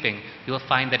sleeping, you'll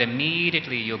find that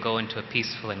immediately you'll go into a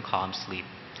peaceful and calm sleep.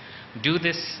 Do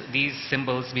these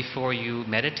symbols before you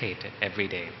meditate every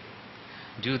day.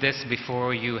 Do this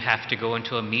before you have to go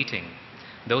into a meeting.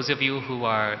 Those of you who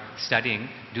are studying,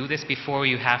 do this before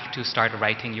you have to start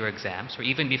writing your exams, or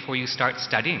even before you start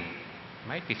studying,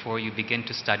 right? Before you begin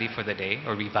to study for the day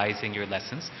or revising your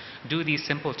lessons, do these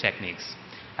simple techniques.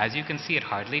 As you can see, it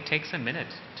hardly takes a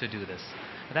minute to do this.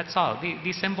 That's all.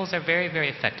 These symbols are very, very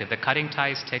effective. The cutting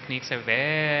ties techniques are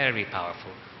very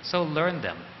powerful. So learn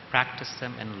them, practice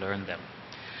them, and learn them.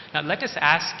 Now let us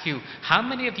ask you, how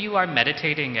many of you are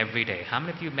meditating every day? How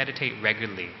many of you meditate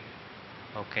regularly?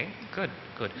 Okay, good,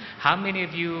 good. How many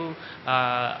of you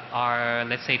are,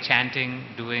 let's say, chanting,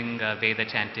 doing Veda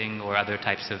chanting or other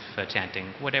types of chanting,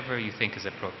 whatever you think is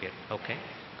appropriate? Okay,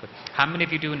 good. How many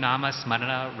of you do nama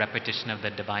smarana, repetition of the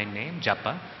divine name,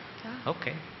 japa?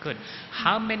 Okay, good.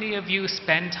 How many of you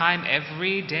spend time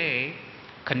every day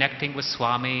connecting with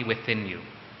Swami within you?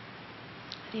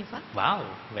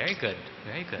 Wow, very good,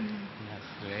 very good. Yes,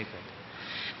 very good.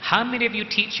 How many of you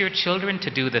teach your children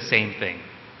to do the same thing?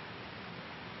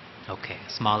 Okay, a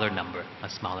smaller number.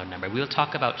 We'll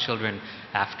talk about children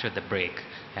after the break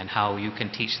and how you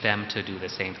can teach them to do the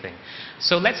same thing.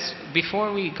 So let's,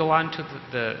 before we go on to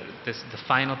the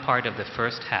final part of the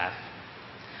first half,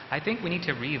 I think we need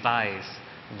to revise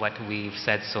what we've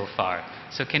said so far.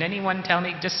 So can anyone tell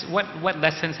me just what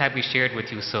lessons have we shared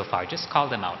with you so far? Just call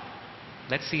them out.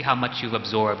 Let's see how much you've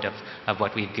absorbed of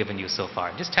what we've given you so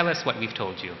far. Just tell us what we've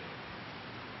told you.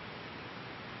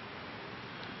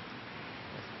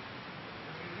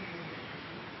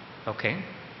 Okay.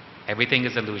 Everything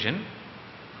is illusion.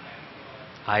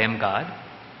 I am God.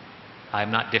 I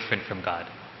am not different from God.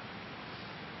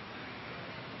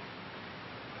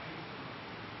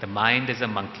 The mind is a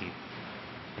monkey.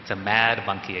 It's a mad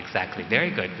monkey, exactly. Very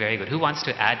good, very good. Who wants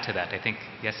to add to that? I think,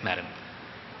 yes, madam.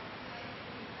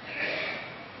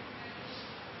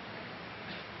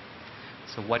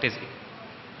 So what is it?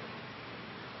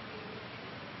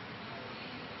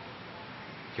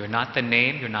 You're not the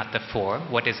name, you're not the form.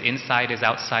 What is inside is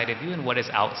outside of you, and what is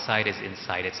outside is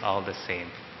inside. It's all the same.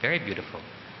 Very beautiful.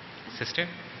 Sister?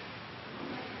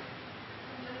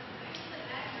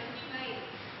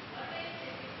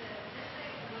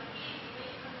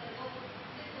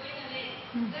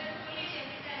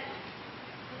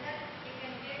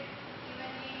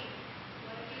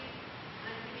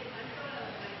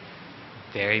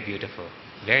 Very beautiful.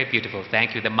 Very beautiful.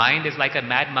 Thank you. The mind is like a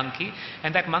mad monkey,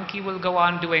 and that monkey will go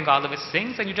on doing all of its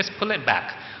things, and you just pull it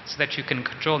back so that you can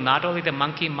control not only the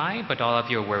monkey mind, but all of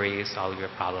your worries, all of your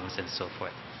problems, and so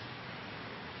forth.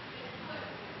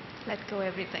 Let go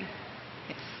everything.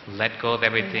 Yes. Let go of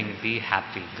everything. Be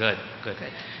happy. Good. Good.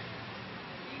 Good.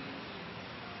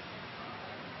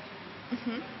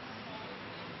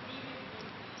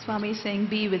 Swami is saying,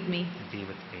 be with me. Be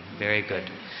with me. Very good.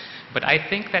 But I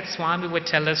think that Swami would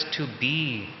tell us to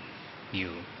be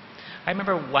you. I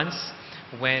remember once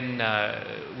when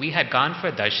we had gone for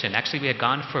a darshan, actually we had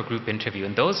gone for a group interview.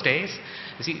 In those days,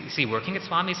 you see, working at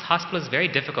Swami's hospital is very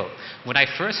difficult. When I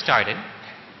first started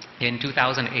in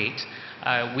 2008,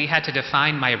 we had to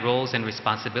define my roles and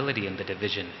responsibility in the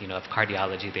division, of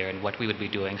cardiology there and what we would be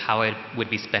doing, how I would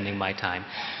be spending my time.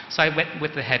 So I went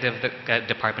with the head of the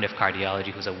Department of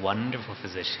Cardiology, who's a wonderful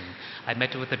physician. I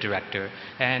met with the director,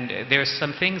 and there's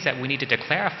some things that we needed to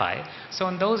clarify. So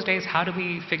in those days, how do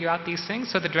we figure out these things?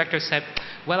 So the director said,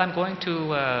 well, I'm going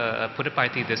to put a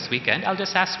party this weekend. I'll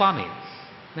just ask Swami.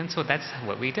 And so that's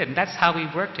what we did. And that's how we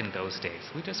worked in those days.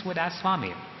 We just would ask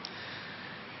Swami.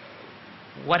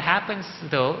 What happens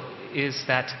though is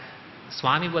that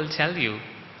Swami will tell you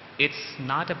it's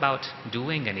not about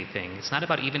doing anything. It's not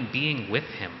about even being with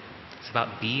him. It's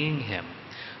about being him.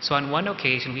 So on one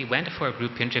occasion we went for a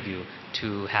group interview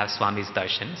to have Swami's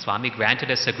darshan. Swami granted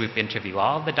us a group interview.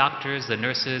 All the doctors, the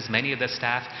nurses, many of the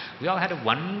staff, we all had a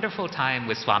wonderful time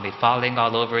with Swami, falling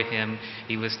all over him.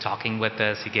 He was talking with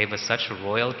us. He gave us such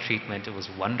royal treatment. It was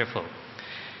wonderful.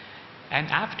 And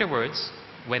afterwards,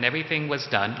 when everything was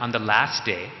done, on the last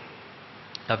day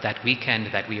of that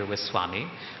weekend that we were with Swami,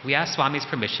 we asked Swami's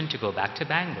permission to go back to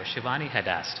Bangalore. Shivani had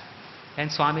asked.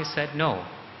 And Swami said, no,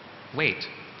 wait.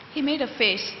 He made a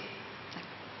face.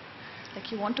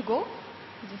 Like you want to go?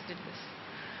 He just did this.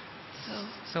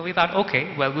 So we thought,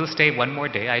 okay, well, we'll stay one more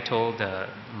day. I told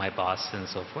my boss and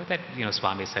so forth that,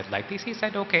 Swami said like this. He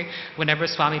said, okay, whenever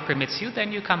Swami permits you,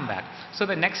 then you come back. So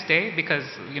the next day, because,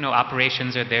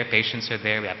 operations are there, patients are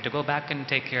there, we have to go back and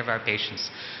take care of our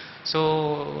patients.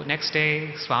 So next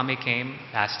day, Swami came,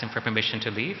 asked him for permission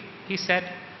to leave. He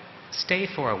said, stay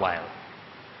for a while.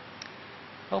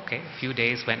 Okay, a few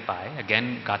days went by.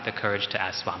 Again, got the courage to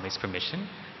ask Swami's permission.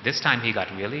 This time he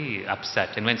got really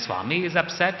upset. And when Swami is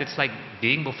upset, it's like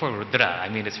being before Rudra. I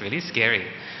mean, it's really scary.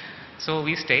 So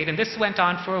we stayed, and this went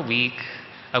on for a week.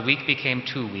 A week became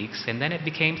 2 weeks, and then it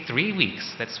became 3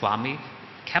 weeks that Swami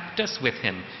kept us with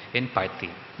him in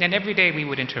Parthi. And every day we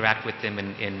would interact with him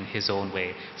in his own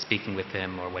way, speaking with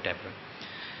him or whatever.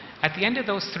 At the end of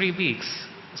those 3 weeks,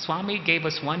 Swami gave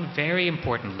us one very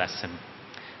important lesson.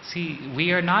 See,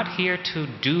 we are not here to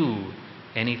do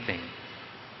anything.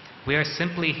 We are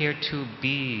simply here to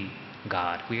be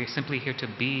God. We are simply here to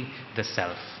be the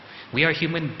self. We are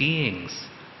human beings,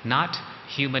 not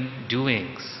human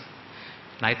doings.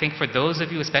 And I think for those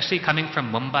of you, especially coming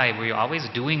from Mumbai, where you're always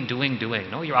doing.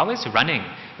 No, you're always running,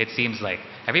 it seems like.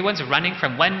 Everyone's running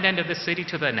from one end of the city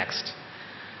to the next.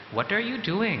 What are you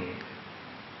doing?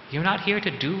 You're not here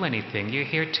to do anything. You're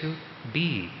here to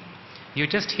be. You're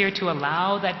just here to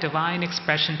allow that divine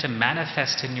expression to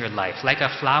manifest in your life, like a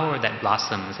flower that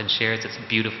blossoms and shares its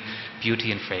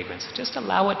beauty and fragrance. Just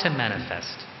allow it to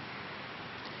manifest.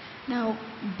 Now,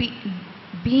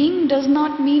 being does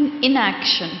not mean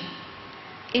inaction.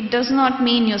 It does not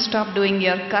mean you stop doing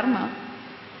your karma.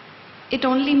 It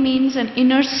only means an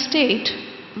inner state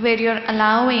where you're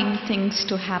allowing things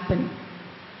to happen.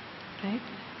 Right?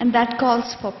 And that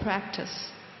calls for practice.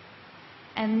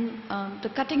 And the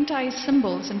cutting tie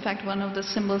symbols, in fact one of the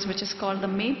symbols which is called the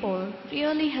maypole,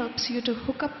 really helps you to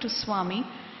hook up to Swami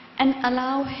and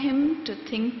allow him to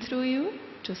think through you,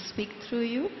 to speak through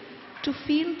you, to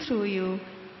feel through you,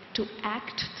 to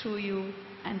act through you,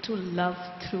 and to love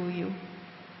through you.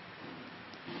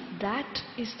 That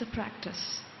is the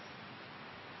practice.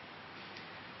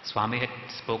 Swami had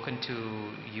spoken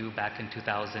to you back in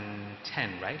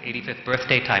 2010, right? 85th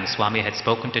birthday time. Swami had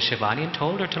spoken to Shivani and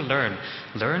told her to learn.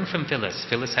 Learn from Phyllis.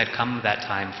 Phyllis had come that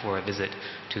time for a visit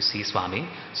to see Swami.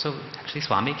 So actually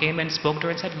Swami came and spoke to her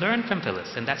and said, learn from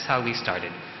Phyllis. And that's how we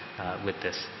started with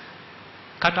this.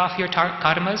 Cut off your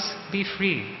karmas, be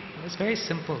free. It was very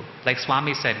simple. Like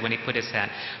Swami said when he put his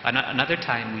hand. Another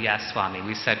time we asked Swami,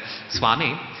 we said,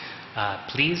 Swami,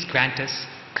 please grant us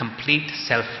complete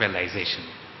self-realization.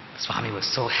 Swami was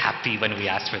so happy when we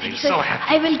asked for this. He was so happy.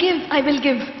 I will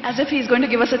give, as if he's going to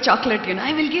give us a chocolate,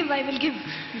 I will give.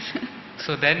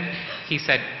 So then he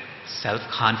said,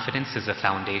 self-confidence is the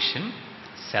foundation,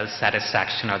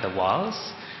 self-satisfaction are the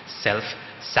walls,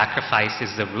 self-sacrifice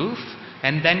is the roof,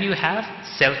 and then you have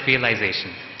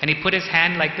self-realization. And he put his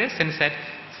hand like this and said,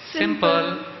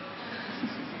 simple.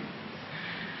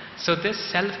 So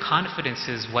this self-confidence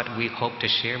is what we hope to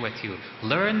share with you.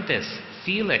 Learn this,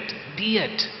 feel it, be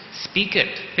it, speak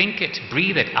it, think it,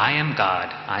 breathe it. I am God.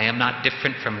 I am not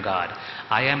different from God.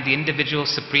 I am the individual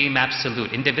supreme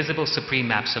absolute, indivisible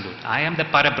supreme absolute. I am the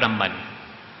Parabrahman.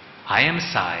 I am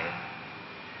Sai.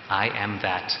 I am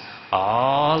that.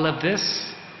 All of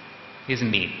this is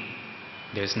me.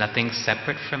 There's nothing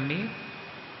separate from me.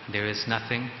 There is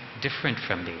nothing different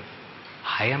from me.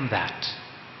 I am that.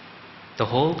 The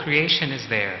whole creation is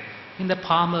there in the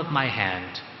palm of my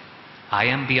hand. I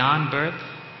am beyond birth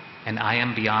and I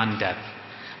am beyond death.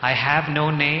 I have no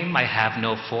name, I have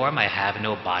no form, I have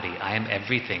no body. I am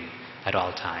everything at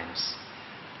all times.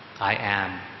 I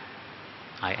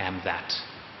am that.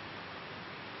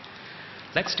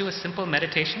 Let's do a simple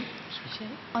meditation.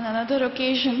 On another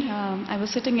occasion, I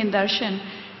was sitting in darshan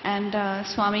and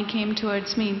Swami came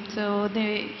towards me. So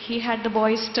he had the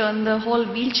boys turn the whole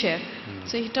wheelchair.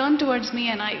 So he turned towards me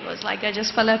and I was like, I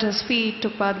just fell at his feet,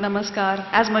 took Pad Namaskar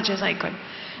as much as I could.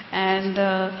 And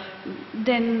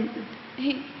then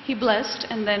he blessed,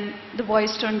 and then the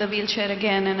boys turned the wheelchair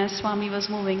again, and as Swami was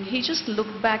moving, he just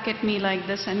looked back at me like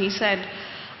this and he said,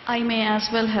 I may as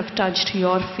well have touched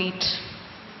your feet.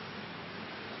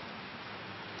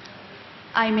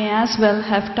 I may as well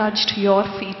have touched your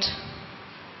feet.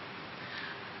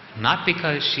 Not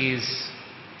because she's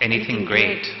anything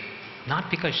great.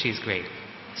 Not because she's great.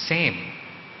 Same.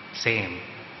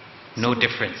 No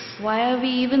difference. Why are we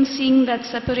even seeing that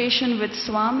separation with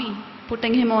Swami,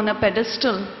 putting him on a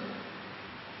pedestal?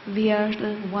 We are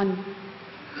the one.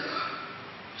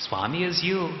 Swami is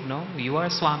you. No, you are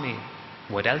Swami.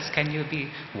 What else can you be?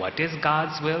 What is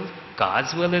God's will?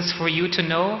 God's will is for you to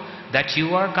know that you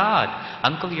are God.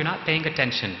 Uncle, you're not paying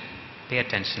attention. Pay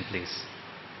attention, please.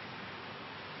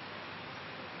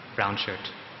 Brown shirt.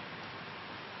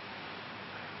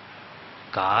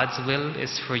 God's will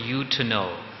is for you to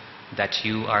know that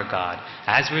you are God.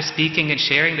 As we're speaking and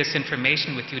sharing this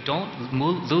information with you, don't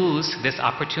lose this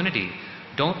opportunity.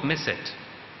 Don't miss it.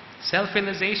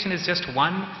 Self-realization is just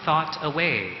one thought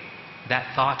away.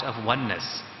 That thought of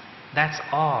oneness. That's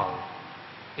all.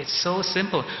 It's so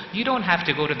simple. You don't have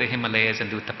to go to the Himalayas and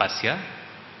do tapasya.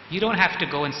 You don't have to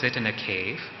go and sit in a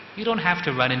cave. You don't have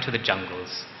to run into the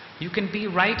jungles. You can be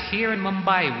right here in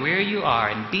Mumbai where you are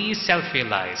and be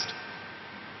self-realized.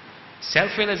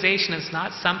 Self-realization is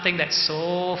not something that's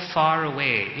so far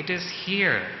away. It is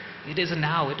here. It is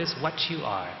now. It is what you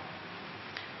are.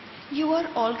 You are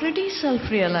already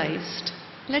self-realized.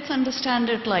 Let's understand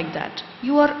it like that.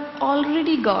 You are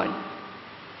already God.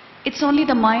 It's only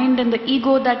the mind and the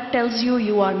ego that tells you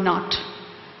you are not.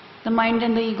 The mind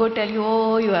and the ego tell you,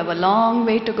 oh, you have a long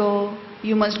way to go.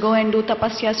 You must go and do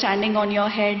tapasya standing on your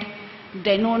head.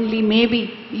 Then only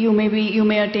maybe you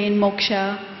may attain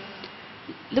moksha.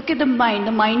 Look at the mind.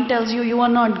 The mind tells you you are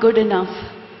not good enough.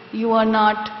 You are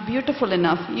not beautiful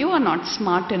enough. You are not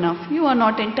smart enough. You are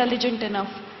not intelligent enough.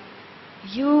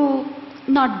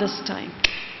 Not this time.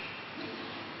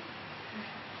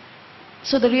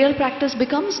 So the real practice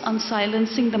becomes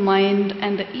unsilencing the mind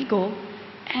and the ego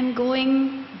and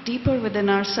going deeper within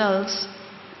ourselves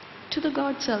to the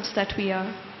God selves that we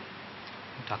are.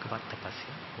 Talk about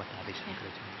tapasya. What Adi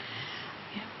Shankaraji.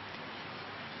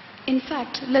 In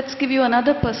fact, let's give you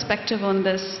another perspective on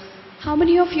this. How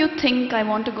many of you think I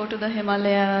want to go to the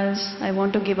Himalayas, I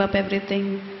want to give up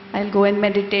everything, I'll go and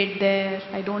meditate there,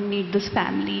 I don't need this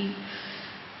family,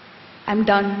 I'm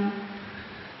done?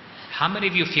 How many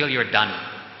of you feel you're done?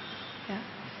 Yeah.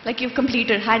 Like you've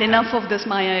completed, had enough of this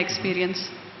Maya experience.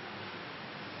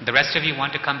 The rest of you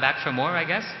want to come back for more, I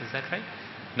guess? Is that right?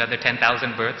 Another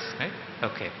 10,000 births, right?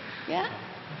 Okay. Yeah?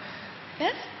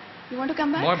 Yes? You want to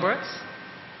come back? More births?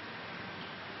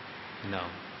 No.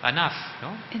 Enough,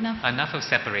 no? Enough. Enough of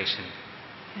separation.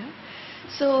 Yeah.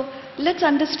 So let's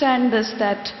understand this,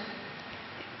 that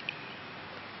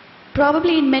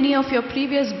probably in many of your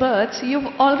previous births, you've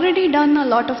already done a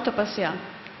lot of tapasya.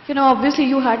 Obviously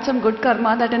you had some good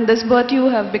karma that in this birth you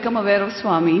have become aware of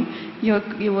Swami.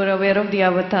 You were aware of the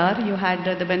avatar. You had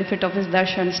the benefit of his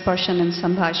darshan, sparshan and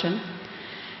sambhashan.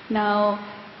 Now,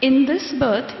 in this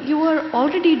birth, you were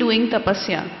already doing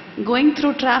tapasya. Going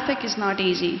through traffic is not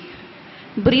easy.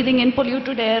 Breathing in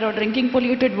polluted air or drinking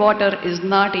polluted water is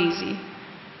not easy,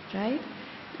 right?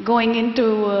 Going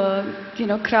into,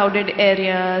 crowded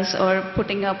areas or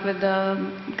putting up with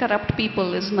corrupt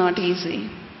people is not easy.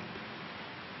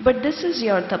 But this is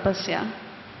your tapasya.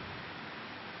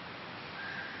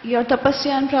 Your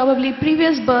tapasya in probably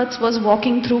previous births was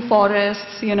walking through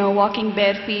forests, walking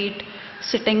bare feet,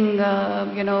 sitting,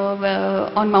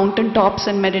 on mountain tops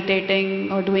and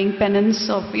meditating, or doing penance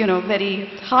of, very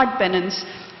hard penance,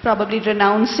 probably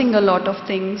renouncing a lot of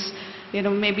things,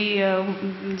 maybe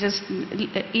just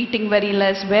eating very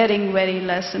less, wearing very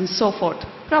less, and so forth.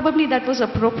 Probably that was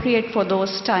appropriate for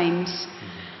those times.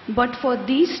 But for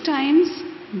these times,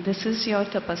 this is your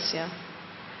tapasya.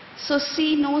 So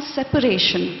see no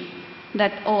separation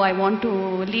that, oh, I want to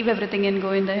leave everything and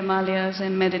go in the Himalayas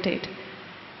and meditate.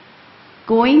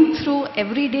 Going through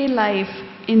everyday life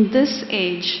in this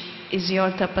age is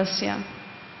your tapasya.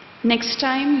 Next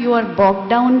time you are bogged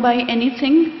down by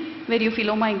anything where you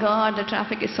feel, oh my God, the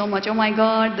traffic is so much, oh my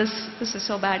God, this is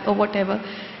so bad, or whatever.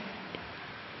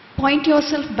 Point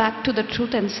yourself back to the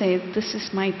truth and say, this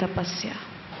is my tapasya.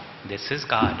 This is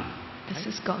God. This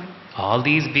is God. All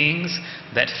these beings,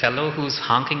 that fellow who's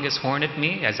honking his horn at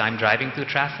me as I'm driving through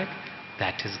traffic,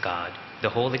 that is God. The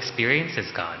whole experience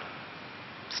is God.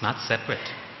 It's not separate.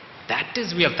 That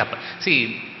is real tapa.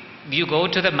 See, you go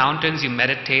to the mountains, you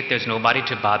meditate, there's nobody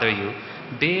to bother you.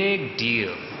 Big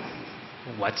deal.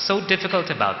 What's so difficult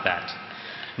about that?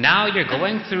 Now you're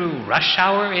going through rush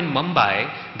hour in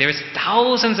Mumbai, there's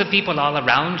thousands of people all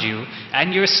around you,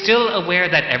 and you're still aware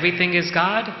that everything is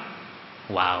God?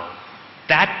 Wow.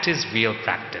 That is real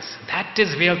practice. That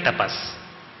is real tapas.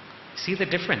 See the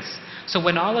difference? So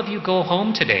when all of you go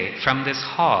home today from this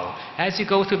hall, as you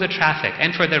go through the traffic,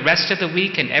 and for the rest of the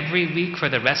week and every week for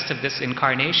the rest of this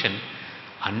incarnation,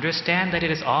 understand that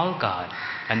it is all God.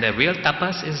 And the real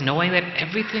tapas is knowing that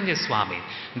everything is Swami.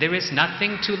 There is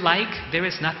nothing to like, there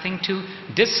is nothing to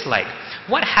dislike.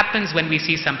 What happens when we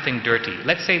see something dirty?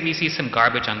 Let's say we see some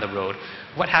garbage on the road.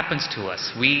 What happens to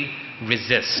us? We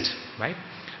resist, right?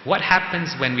 What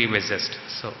happens when we resist?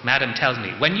 So, Madam tells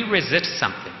me, when you resist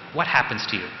something, what happens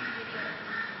to you?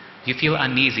 You feel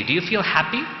uneasy. Do you feel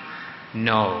happy?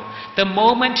 No. The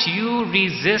moment you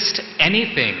resist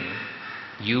anything,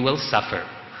 you will suffer.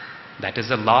 That is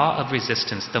the law of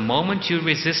resistance. The moment you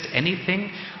resist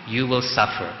anything, you will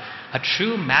suffer. A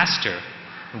true master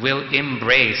will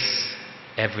embrace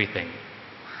everything.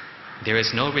 There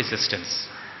is no resistance.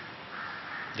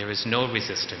 There is no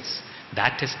resistance.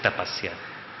 That is tapasya.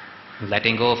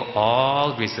 Letting go of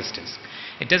all resistance.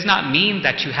 It does not mean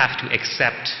that you have to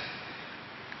accept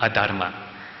a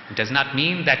dharma. It does not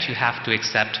mean that you have to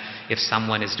accept if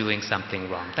someone is doing something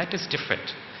wrong. That is different.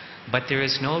 But there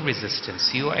is no resistance.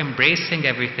 You are embracing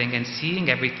everything and seeing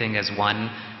everything as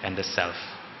one and the self.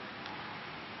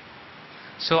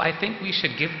 So I think we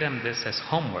should give them this as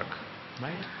homework,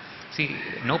 right? See,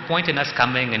 no point in us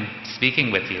coming and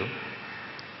speaking with you.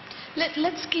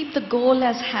 Let's keep the goal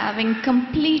as having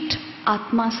complete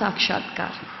Atma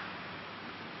Sakshatkar.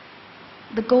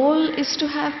 The goal is to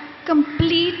have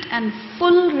complete and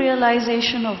full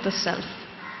realization of the self.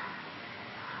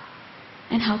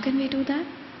 And how can we do that?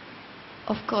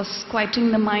 Of course,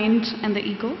 quieting the mind and the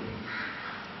ego.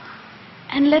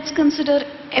 And let's consider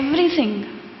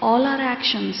everything, all our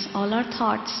actions, all our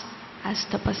thoughts as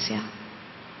tapasya.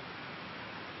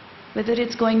 Whether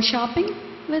it's going shopping,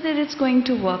 whether it's going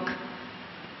to work,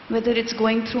 whether it's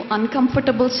going through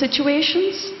uncomfortable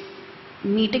situations,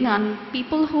 meeting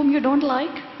people whom you don't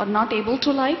like or not able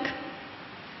to like,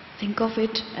 think of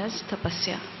it as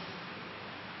tapasya.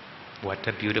 What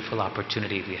a beautiful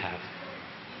opportunity we have.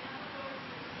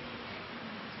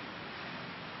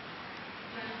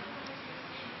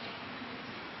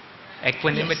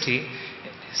 Equanimity.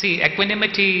 Yes. See,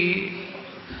 equanimity,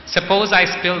 suppose I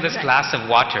spill this glass of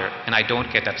water and I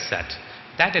don't get upset.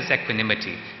 That is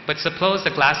equanimity. But suppose the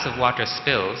glass of water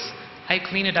spills, I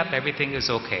clean it up, everything is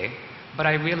okay, but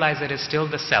I realize that it's still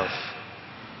the self.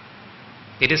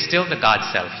 It is still the God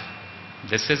self.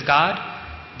 This is God,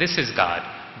 this is God.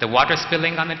 The water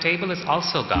spilling on the table is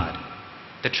also God.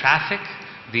 The traffic,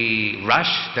 the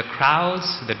rush, the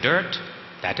crowds, the dirt,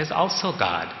 that is also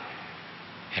God.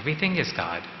 Everything is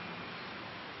God.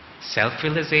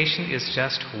 Self-realization is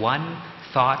just one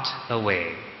thought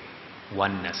away.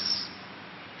 Oneness.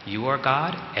 You are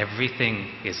God, everything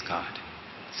is God.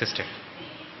 Sister.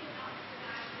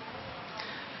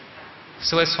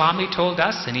 So as Swami told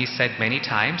us, and he said many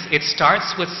times, it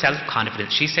starts with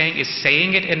self-confidence. She's saying, is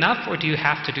saying it enough or do you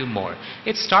have to do more?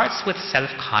 It starts with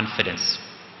self-confidence.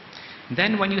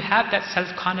 Then when you have that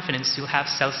self-confidence, you have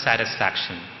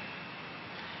self-satisfaction.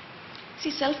 See,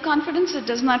 self-confidence, it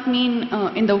does not mean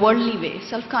in the worldly way.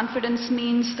 Self-confidence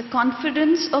means the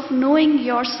confidence of knowing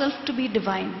yourself to be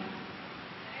divine.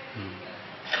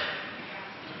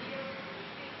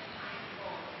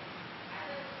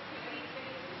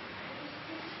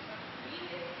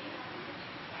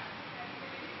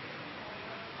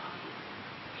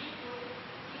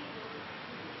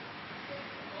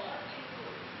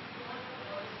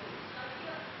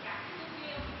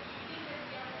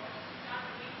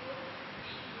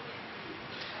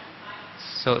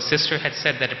 So Sister had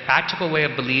said that a practical way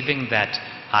of believing that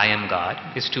I am God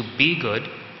is to be good,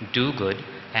 do good,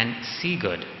 and see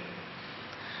good.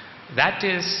 That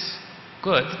is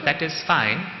good, that is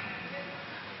fine,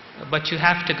 but you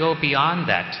have to go beyond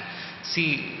that.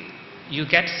 See, you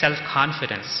get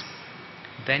self-confidence,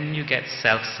 then you get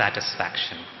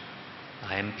self-satisfaction.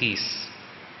 I am peace,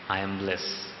 I am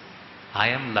bliss, I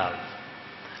am love.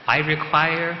 I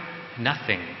require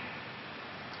nothing.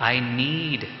 I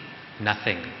need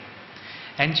nothing.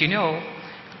 And you know,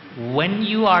 when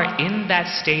you are in that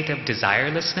state of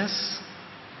desirelessness,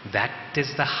 that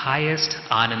is the highest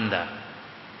ananda.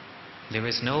 There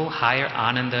is no higher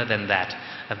ananda than that,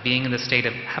 of being in the state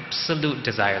of absolute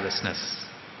desirelessness.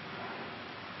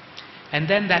 And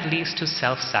then that leads to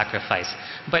self-sacrifice.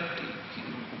 But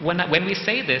when we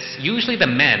say this, usually the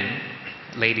men,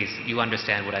 ladies, you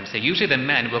understand what I'm saying, usually the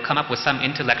men will come up with some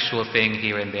intellectual thing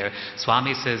here and there.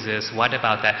 Swami says this, what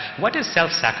about that? What is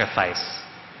self-sacrifice,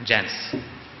 gents?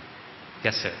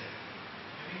 Yes, sir.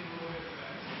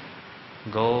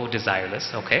 Go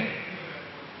desireless, okay.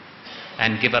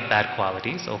 And give up bad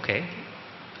qualities, okay.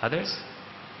 Others?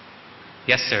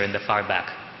 Yes, sir, in the far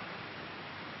back.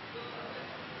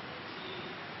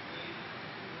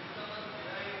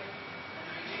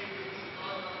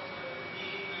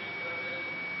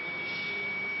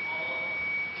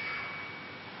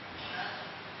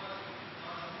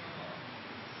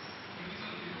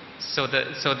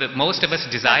 So the most of us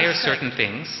desire certain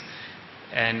things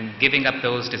and giving up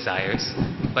those desires,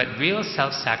 but real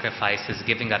self-sacrifice is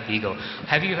giving up ego.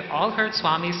 Have you all heard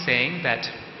Swami saying that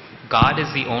God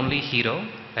is the only hero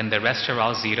and the rest are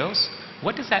all zeros?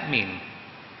 What does that mean?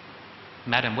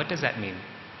 Madam, what does that mean?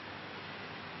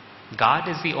 God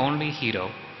is the only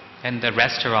hero and the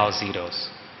rest are all zeros.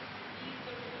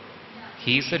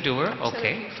 He's the doer?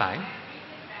 Okay, fine.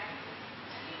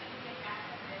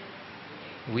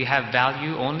 We have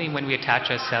value only when we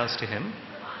attach ourselves to Him.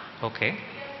 Okay.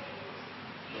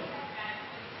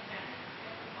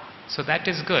 So that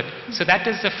is good. So that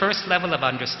is the first level of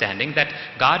understanding, that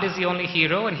God is the only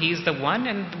hero and He's the one,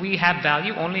 and we have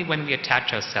value only when we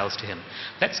attach ourselves to Him.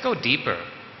 Let's go deeper.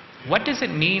 What does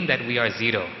it mean that we are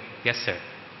zero? Yes, sir.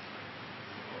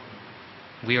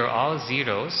 We are all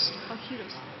zeros.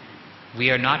 Heroes. We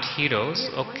are not heroes.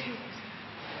 Okay.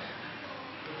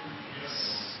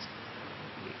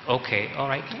 Okay, all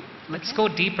right. Let's go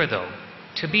deeper though.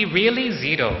 To be really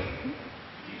zero.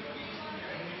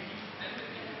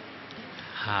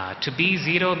 To be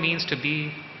zero means to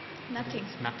be Nothing.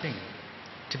 nothing.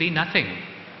 To be nothing.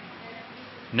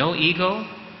 No ego,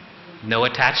 no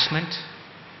attachment,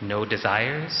 no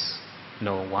desires,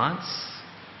 no wants,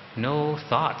 no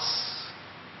thoughts.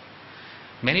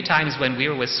 Many times when we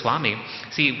were with Swami,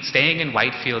 see, staying in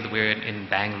Whitefield, we're in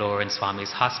Bangalore in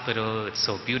Swami's hospital, it's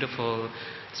so beautiful.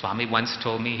 Swami once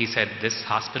told me, he said, this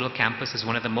hospital campus is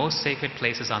one of the most sacred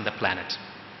places on the planet,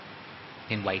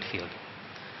 in Whitefield.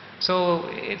 So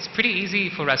it's pretty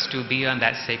easy for us to be on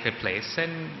that sacred place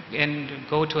and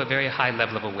go to a very high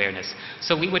level of awareness.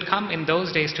 So we would come in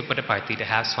those days to Puttaparthi to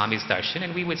have Swami's darshan,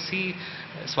 and we would see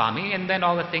Swami and then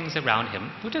all the things around him,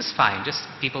 which is fine, just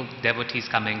people, devotees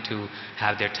coming to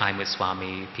have their time with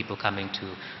Swami, people coming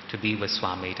to be with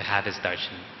Swami, to have his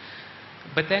darshan.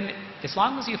 But then, as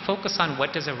long as you focus on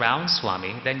what is around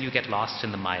Swami, then you get lost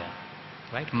in the Maya.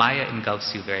 Right? Maya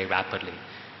engulfs you very rapidly.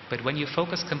 But when you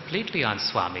focus completely on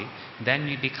Swami, then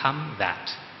you become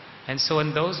that. And so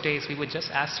in those days, we would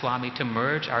just ask Swami to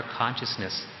merge our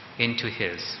consciousness into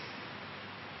His.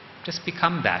 Just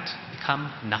become that.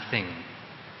 Become nothing.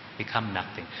 Become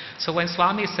nothing. So when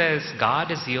Swami says,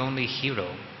 God is the only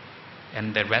hero,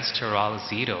 and the rest are all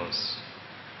zeros,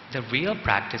 the real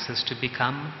practice is to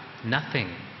become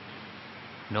nothing.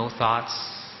 No thoughts,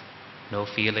 no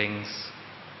feelings,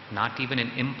 not even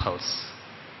an impulse.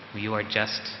 You are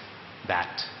just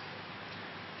that.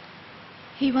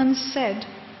 He once said,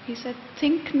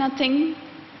 think nothing,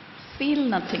 feel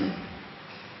nothing.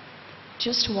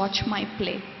 Just watch my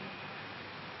play.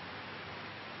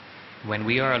 When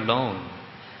we are alone,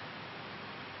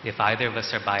 if either of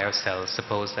us are by ourselves,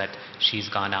 suppose that she's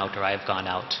gone out or I've gone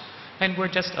out, and we're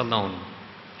just alone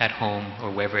at home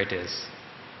or wherever it is,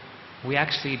 we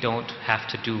actually don't have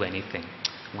to do anything.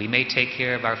 We may take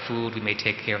care of our food, we may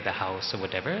take care of the house or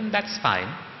whatever, and that's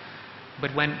fine.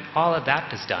 But when all of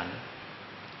that is done,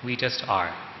 we just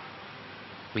are.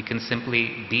 We can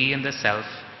simply be in the self,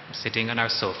 sitting on our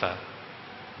sofa,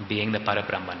 being the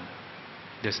Parabrahman.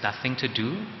 There's nothing to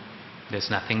do, there's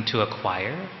nothing to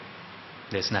acquire,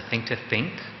 there's nothing to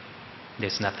think,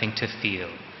 there's nothing to feel.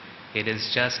 It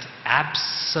is just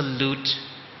absolute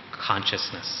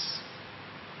consciousness.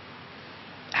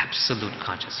 absolute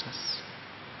consciousness.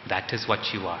 That is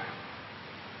what you are.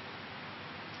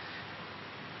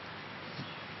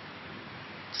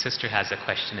 Sister has a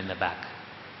question in the back.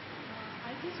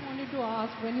 I just wanted to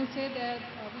ask, when you say that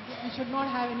we should not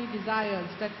have any desires,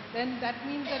 then that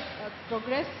means that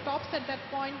progress stops at that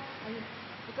point? I mean,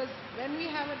 because when we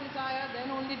have a desire,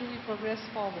 then only do we progress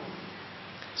forward.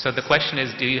 So the question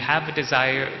is, do you have a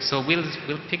desire? So we'll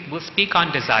speak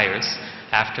on desires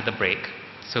after the break.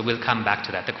 So we'll come back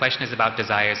to that. The question is about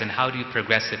desires and how do you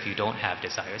progress if you don't have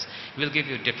desires. We'll give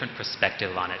you a different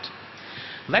perspective on it.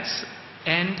 Let's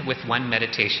end with one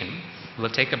meditation. We'll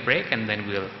take a break and then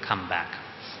we'll come back.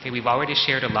 Okay, we've already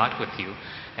shared a lot with you,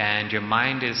 and your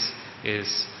mind is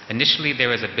initially there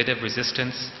was a bit of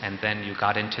resistance, and then you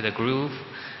got into the groove,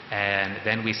 and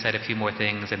then we said a few more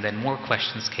things, and then more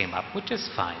questions came up, which is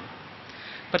fine.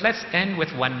 But let's end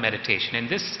with one meditation, and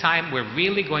this time we're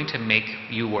really going to make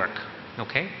you work.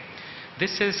 Okay?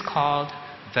 This is called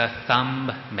the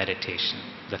thumb meditation.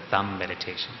 The thumb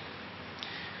meditation.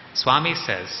 Swami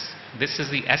says this is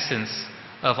the essence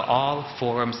of all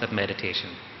forms of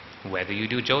meditation. Whether you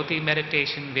do Jyoti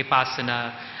meditation,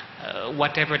 Vipassana,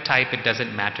 whatever type, it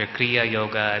doesn't matter, Kriya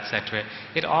Yoga, etc.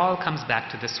 It all comes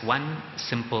back to this one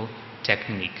simple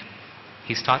technique.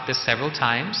 He's taught this several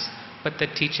times, but the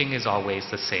teaching is always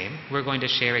the same. We're going to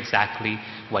share exactly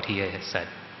what he has said.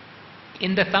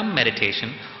 In the thumb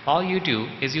meditation, all you do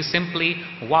is you simply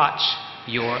watch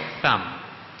your thumb.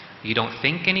 You don't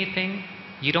think anything,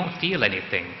 you don't feel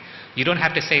anything. You don't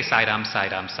have to say Sai-Ram,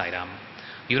 Sai-Ram, Sai-Ram.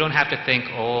 You don't have to think,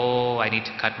 oh, I need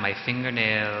to cut my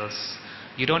fingernails.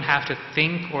 You don't have to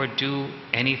think or do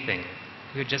anything.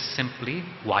 You're just simply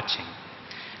watching.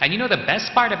 And you know the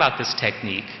best part about this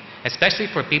technique, especially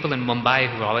for people in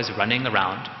Mumbai who are always running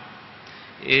around,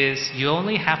 is you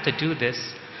only have to do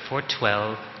this for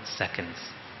 12 seconds.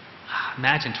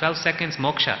 Imagine 12 seconds,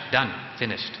 moksha, done,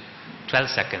 finished. 12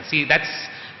 seconds. See, that's,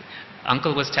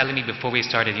 Uncle was telling me before we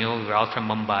started, you know, we're all from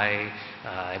Mumbai,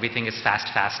 everything is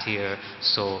fast here,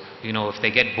 so, you know, if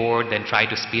they get bored, then try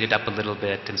to speed it up a little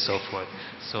bit and so forth.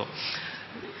 So,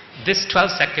 this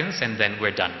 12 seconds and then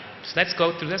we're done. So let's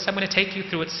go through this. I'm going to take you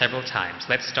through it several times.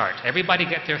 Let's start. Everybody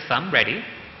get their thumb ready.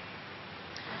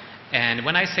 And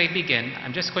when I say begin,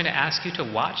 I'm just going to ask you to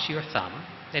watch your thumb.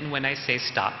 Then when I say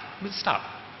stop, we'll stop.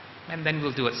 And then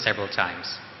we'll do it several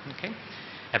times. Okay?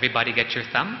 Everybody get your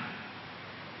thumb.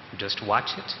 Just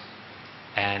watch it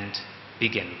and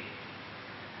begin.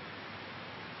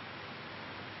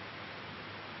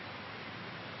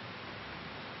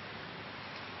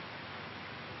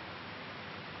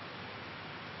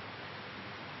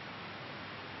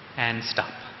 And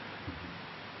stop.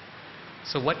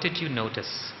 So what did you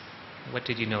notice? What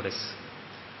did you notice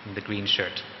in the green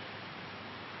shirt?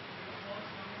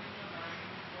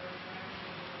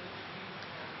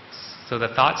 So the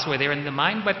thoughts were there in the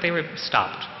mind, but they were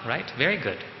stopped, right? Very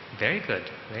good, very good,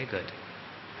 very good.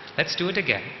 Let's do it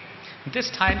again.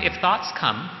 This time, if thoughts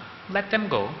come, let them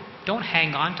go. Don't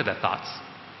hang on to the thoughts.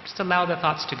 Just allow the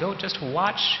thoughts to go. Just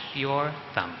watch your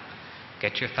thumb.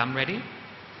 Get your thumb ready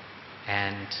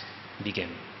and begin.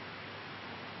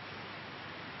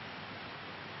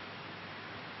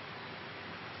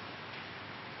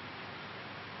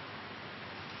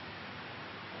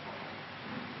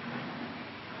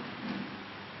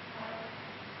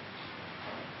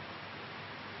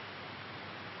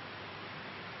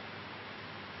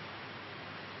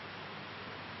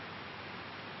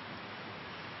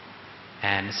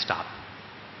 And stop.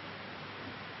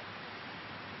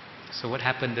 So what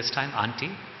happened this time?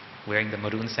 Auntie, wearing the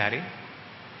maroon sari.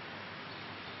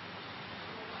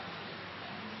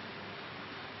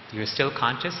 You're still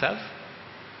conscious of?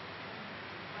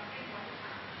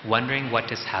 Wondering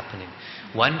what is happening.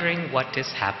 Wondering what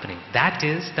is happening. That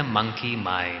is the monkey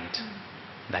mind.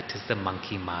 That is the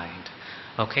monkey mind.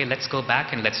 Okay, let's go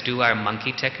back and let's do our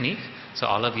monkey technique. So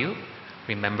all of you,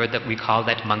 remember that we call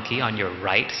that monkey on your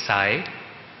right side.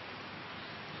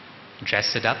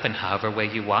 Dress it up in however way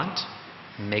you want.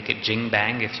 Make it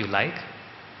jing-bang if you like.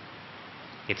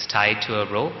 It's tied to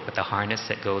a rope with a harness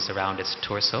that goes around its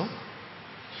torso.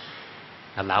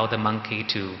 Allow the monkey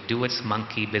to do its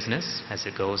monkey business as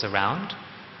it goes around.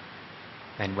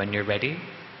 And when you're ready,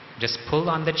 just pull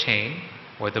on the chain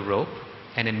or the rope,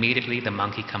 and immediately the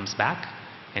monkey comes back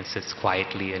and sits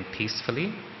quietly and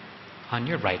peacefully on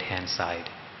your right-hand side.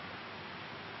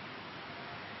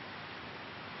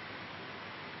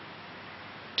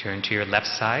 Turn to your left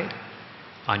side.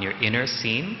 On your inner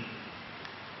scene,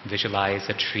 visualize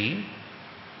a tree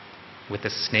with a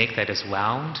snake that is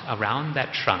wound around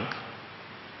that trunk.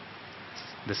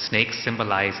 The snake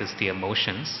symbolizes the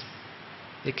emotions.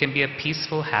 It can be a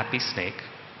peaceful, happy snake,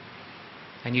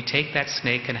 And you take that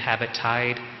snake and have it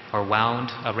tied or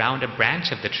wound around a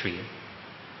branch of the tree.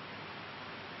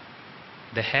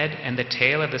 The head and the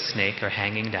tail of the snake are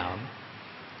hanging down,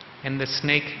 and the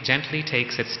snake gently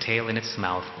takes its tail in its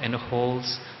mouth and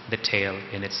holds the tail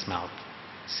in its mouth.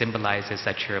 Symbolizes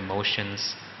that your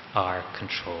emotions are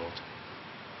controlled.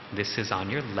 This is on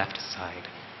your left side.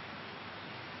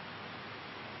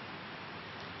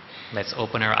 Let's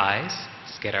open our eyes.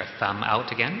 Let's get our thumb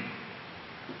out again.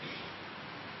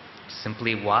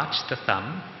 Simply watch the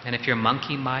thumb, and if your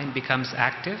monkey mind becomes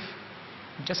active,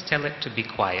 just tell it to be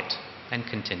quiet and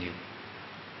continue.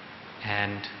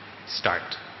 And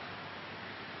start.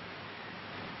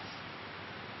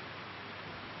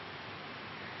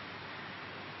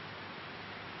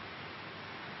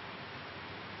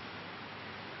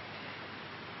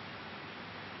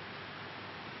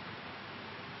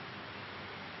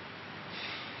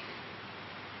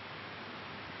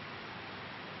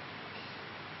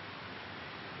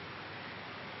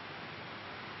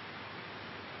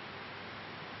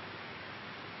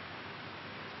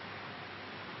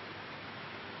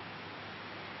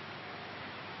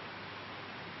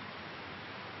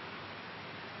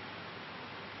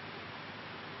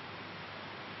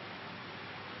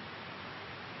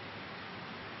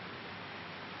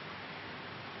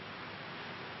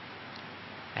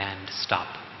 And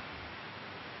stop.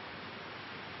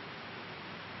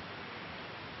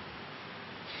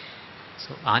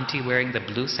 So auntie wearing the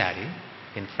blue sari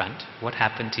in front, what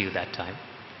happened to you that time?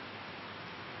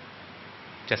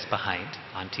 Just behind,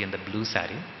 auntie in the blue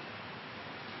sari.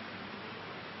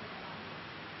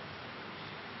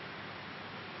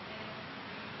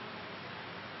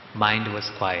 Mind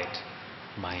was quiet.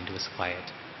 Mind was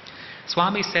quiet.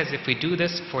 Swami says if we do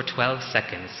this for 12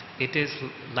 seconds, it is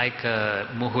like a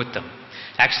muhurtam.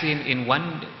 Actually, in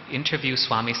one interview,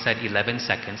 Swami said 11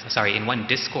 seconds. Sorry, in one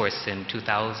discourse in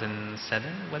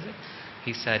 2007, was it?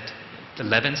 He said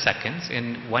 11 seconds.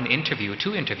 In one interview,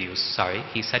 two interviews, sorry,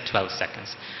 he said 12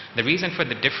 seconds. The reason for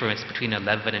the difference between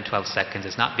 11 and 12 seconds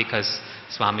is not because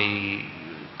Swami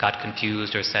got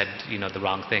confused or said, the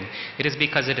wrong thing. It is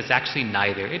because it is actually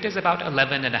neither. It is about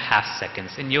 11 and a half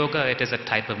seconds. In yoga, it is a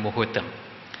type of muhurtam.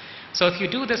 So if you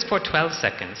do this for 12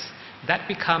 seconds, that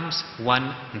becomes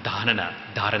one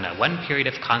dharana, one period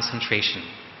of concentration.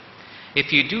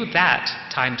 If you do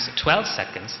that times 12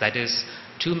 seconds, that is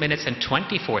 2 minutes and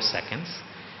 24 seconds,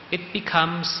 it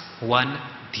becomes one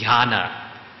dhyana,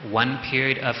 one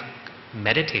period of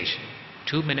meditation.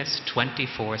 2 minutes,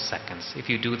 24 seconds, if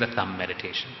you do the thumb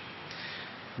meditation.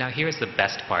 Now here's the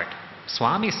best part.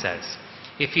 Swami says,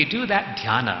 if you do that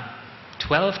dhyana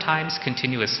 12 times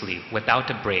continuously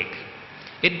without a break,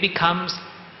 it becomes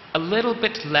a little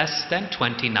bit less than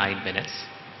 29 minutes.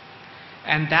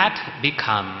 And that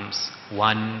becomes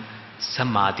one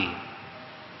samadhi.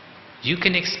 You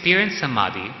can experience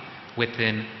samadhi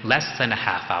within less than a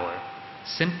half hour,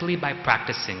 simply by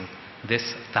practicing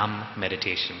this thumb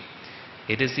meditation.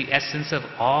 It is the essence of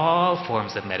all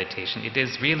forms of meditation. It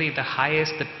is really the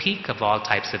highest, the peak of all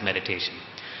types of meditation.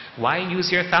 Why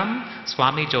use your thumb?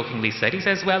 Swami jokingly said, he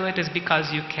says, well, it is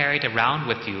because you carry it around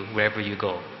with you wherever you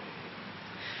go.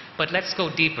 But let's go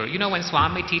deeper. When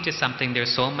Swami teaches something,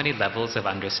 there's so many levels of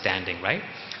understanding, right?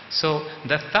 So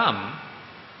the thumb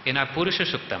in our Purusha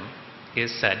Suktam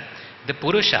is said, the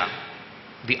Purusha,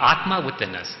 the Atma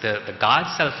within us, the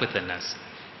God self within us,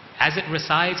 as it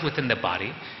resides within the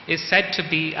body, is said to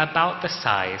be about the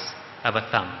size of a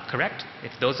thumb, correct?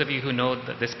 If those of you who know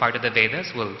this part of the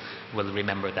Vedas will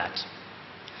remember that.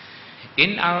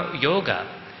 In our yoga,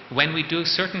 when we do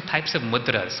certain types of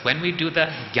mudras, when we do the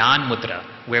Gyan mudra,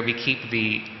 where we keep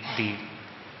the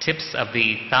tips of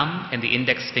the thumb and the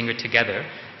index finger together,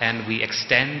 and we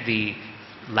extend the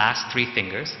last three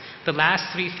fingers, the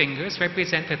last three fingers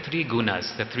represent the three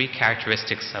gunas, the three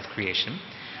characteristics of creation.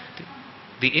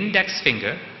 The index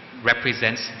finger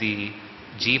represents the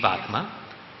Jivatma,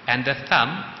 and the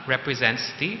thumb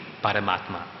represents the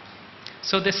Paramatma.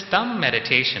 So this thumb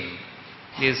meditation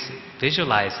is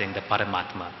visualizing the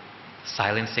Paramatma,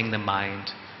 silencing the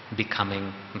mind,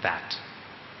 becoming that.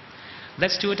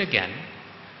 Let's do it again,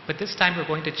 but this time we're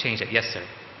going to change it. Yes, sir.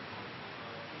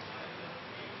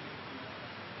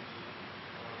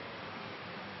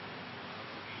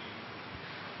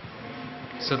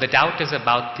 So the doubt is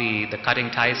about the cutting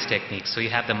ties technique. So you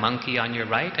have the monkey on your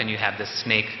right and you have the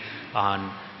snake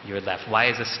on your left. Why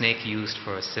is a snake used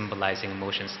for symbolizing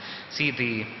emotions? See,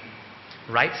 the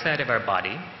right side of our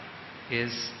body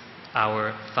is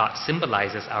our thought,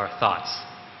 symbolizes our thoughts.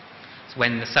 So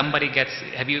when somebody gets,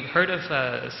 have you heard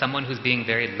of someone who's being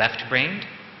very left-brained,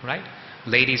 right?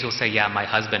 Ladies will say, yeah, my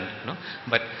husband. No?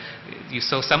 But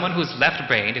so someone who's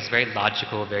left-brained is very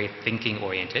logical, very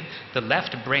thinking-oriented. The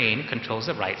left brain controls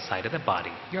the right side of the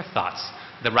body, your thoughts.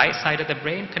 The right side of the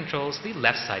brain controls the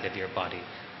left side of your body.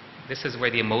 This is where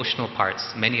the emotional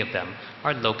parts, many of them,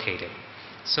 are located.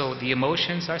 So the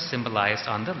emotions are symbolized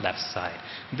on the left side.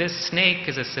 This snake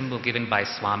is a symbol given by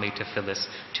Swami to Phyllis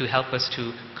to help us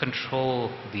to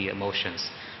control the emotions.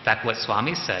 In fact, what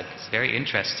Swami said is very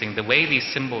interesting. The way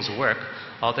these symbols work,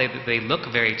 although they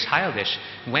look very childish,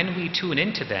 when we tune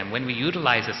into them, when we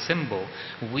utilize a symbol,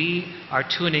 we are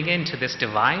tuning into this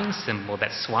divine symbol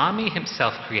that Swami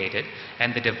himself created,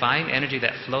 and the divine energy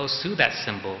that flows through that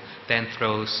symbol then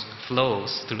flows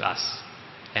through us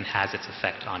and has its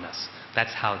effect on us.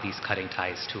 That's how these cutting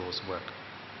ties tools work.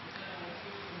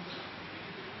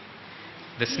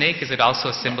 The snake, is it also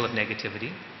a symbol of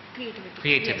negativity?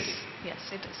 Creativity.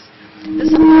 Yes, it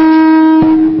is.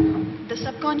 The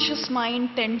subconscious mind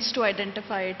tends to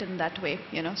identify it in that way,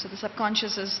 So the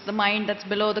subconscious is the mind that's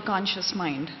below the conscious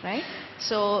mind, right?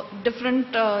 So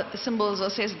different symbols, or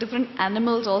says different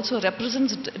animals, also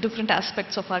represents different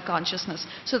aspects of our consciousness.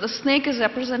 So the snake is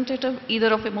representative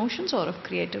either of emotions or of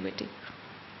creativity.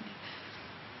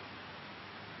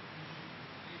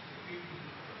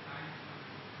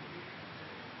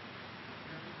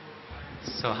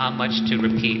 So how much to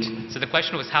repeat? So the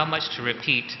question was how much to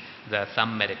repeat the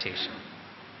thumb meditation.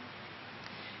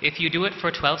 If you do it for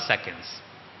 12 seconds,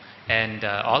 and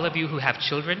all of you who have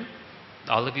children,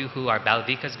 all of you who are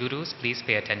Balvikas gurus, please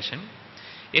pay attention.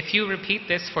 If you repeat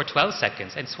this for 12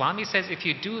 seconds, and Swami says if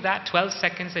you do that 12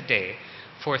 seconds a day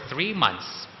for 3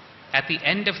 months, at the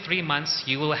end of 3 months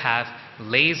you will have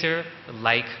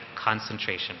laser-like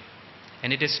concentration.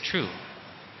 And it is true.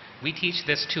 We teach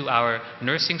this to our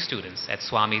nursing students at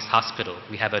Swami's hospital.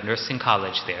 We have a nursing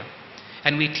college there.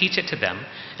 And we teach it to them.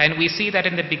 And we see that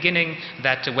in the beginning,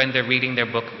 that when they're reading their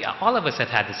book, yeah, all of us have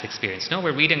had this experience. No,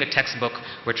 we're reading a textbook,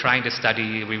 we're trying to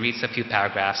study, we read a few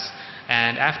paragraphs,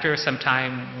 and after some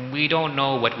time, we don't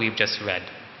know what we've just read.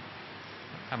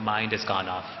 Our mind has gone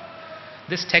off.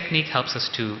 This technique helps us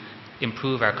to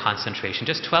improve our concentration.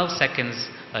 Just 12 seconds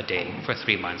a day for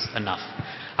 3 months, enough.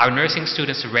 Our nursing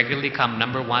students regularly come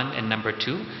number 1 and number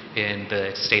 2 in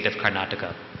the state of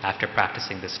Karnataka after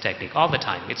practicing this technique all the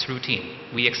time. It's routine.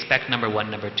 We expect number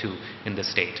 1, number 2 in the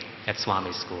state at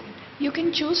Swami's school. You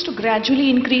can choose to gradually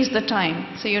increase the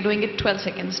time. So you're doing it 12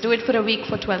 seconds. Do it for a week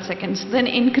for 12 seconds. Then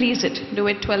increase it. Do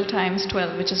it 12 times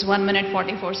 12, which is 1 minute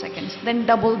 44 seconds. Then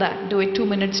double that. Do it 2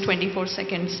 minutes 24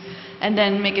 seconds. And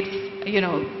then make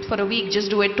it, for a week,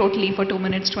 just do it totally for 2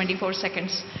 minutes 24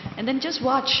 seconds. And then just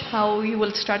watch how you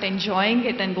will start enjoying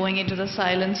it and going into the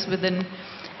silence within.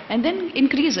 And then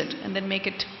increase it. And then make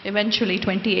it eventually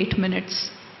 28 minutes.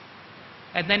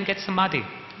 And then get samadhi.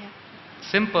 Yeah.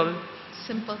 Simple.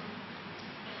 Simple.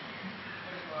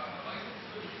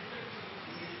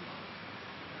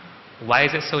 Why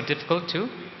is it so difficult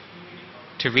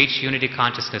to reach unity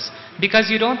consciousness?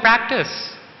 Because you don't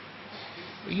practice.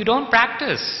 You don't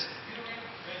practice.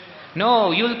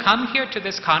 No, you'll come here to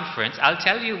this conference. I'll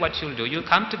tell you what you'll do. You'll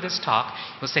come to this talk.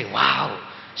 You'll say, wow,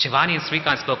 Shivani and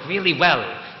Srikant spoke really well.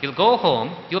 You'll go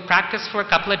home. You'll practice for a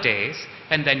couple of days.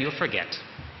 And then you'll forget.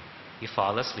 You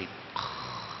fall asleep.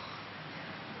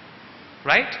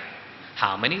 Right?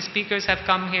 How many speakers have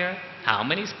come here? How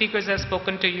many speakers have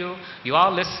spoken to you? You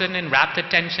all listen in rapt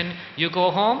attention. You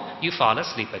go home, you fall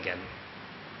asleep again.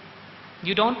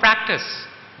 You don't practice.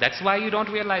 That's why you don't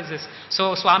realize this.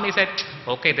 So Swami said,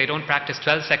 okay, they don't practice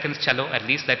 12 seconds, chalo, at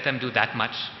least let them do that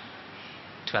much.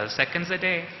 12 seconds a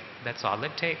day, that's all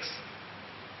it takes.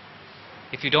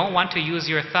 If you don't want to use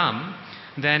your thumb,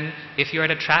 then if you're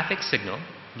at a traffic signal,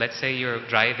 let's say you're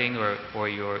driving or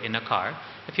you're in a car,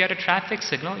 if you're at a traffic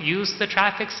signal, use the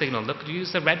traffic signal.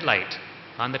 Use the red light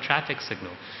on the traffic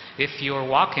signal. If you're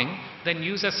walking, then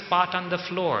use a spot on the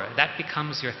floor. That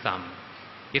becomes your thumb.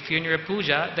 If you're in your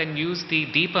puja, then use the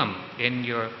deepam in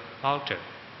your altar.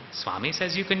 Swami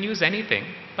says you can use anything,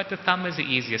 but the thumb is the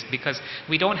easiest because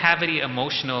we don't have any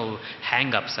emotional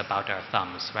hang-ups about our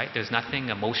thumbs, right? There's nothing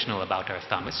emotional about our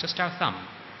thumb. It's just our thumb.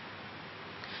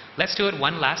 Let's do it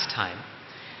one last time.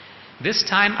 This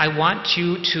time I want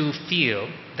you to feel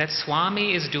that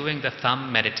Swami is doing the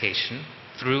thumb meditation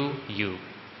through you.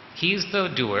 He's the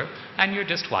doer and you're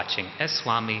just watching as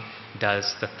Swami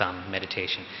does the thumb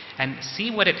meditation. And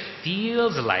see what it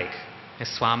feels like as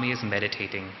Swami is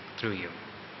meditating through you.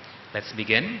 Let's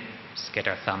begin. Let's get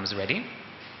our thumbs ready.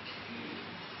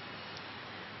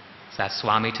 Let's ask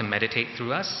Swami to meditate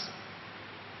through us.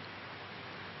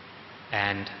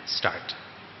 And start.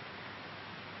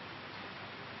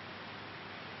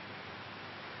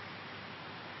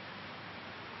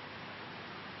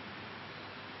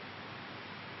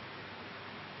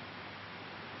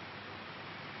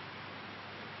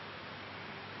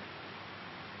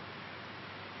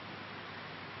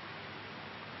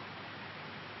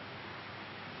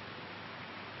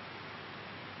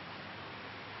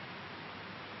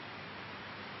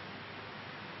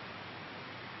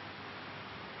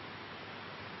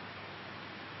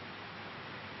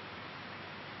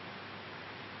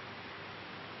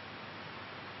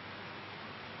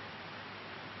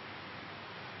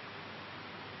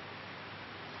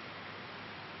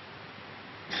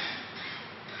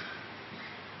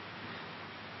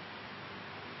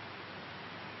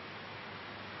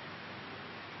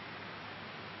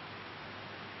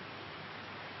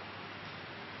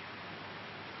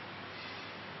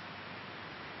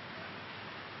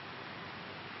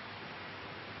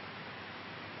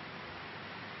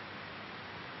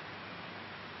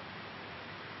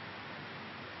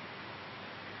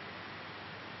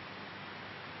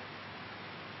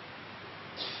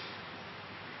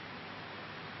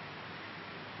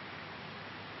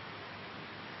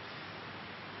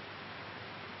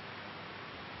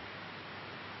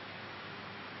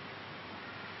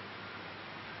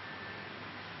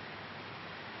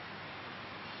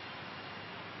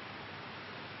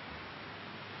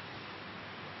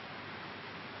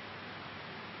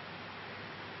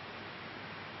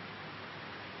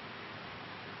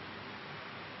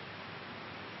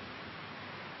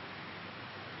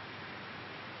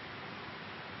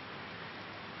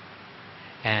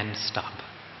 and stop.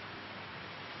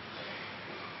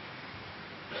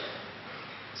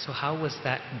 So how was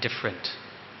that different?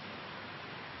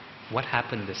 What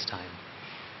happened this time?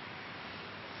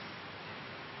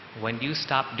 When you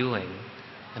stop doing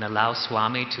and allow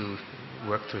Swami to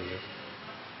work through you,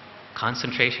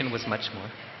 concentration was much more.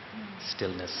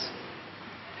 Stillness.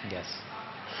 Yes.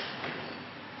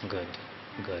 Good.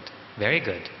 Good. Very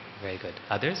good. Very good.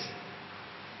 Others?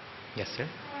 Yes, sir?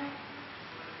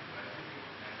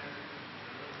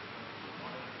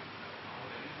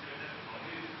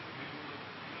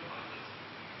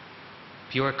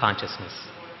 Pure consciousness.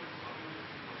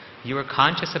 You were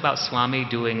conscious about Swami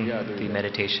doing the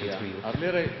meditation through you.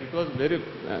 Earlier, it was very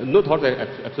no thought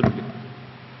absolutely.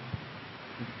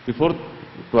 Before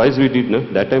twice we did,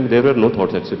 no? That time there were no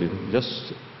thoughts actually,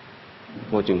 just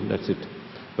watching. That's it.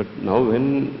 But now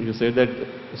when you say that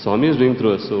Swami is doing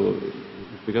through us, so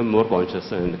it become more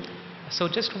conscious and. So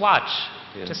just watch.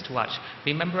 Yeah. Just watch.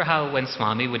 Remember how when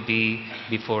Swami would be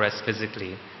before us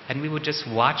physically, and we would just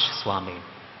watch Swami.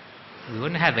 We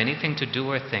wouldn't have anything to do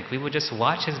or think. We would just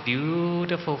watch his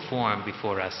beautiful form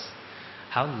before us.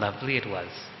 How lovely it was.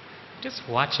 Just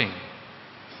watching.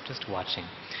 Just watching.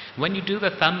 When you do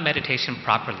the thumb meditation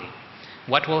properly,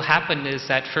 what will happen is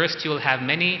that first you will have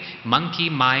many monkey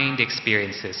mind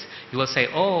experiences. You will say,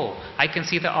 oh, I can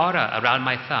see the aura around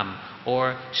my thumb.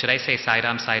 Or should I say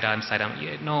Sairam, Sairam,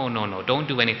 Sairam? No, no, no. Don't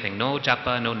do anything. No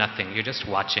japa, no nothing. You're just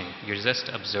watching. You're just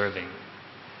observing.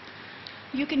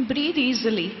 You can breathe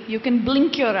easily. You can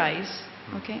blink your eyes.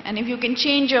 Okay? And if you can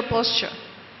change your posture,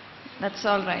 that's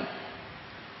all right.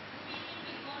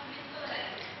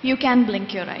 You can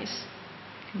blink your eyes.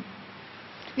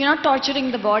 You're not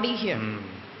torturing the body here.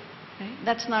 Right?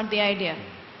 That's not the idea.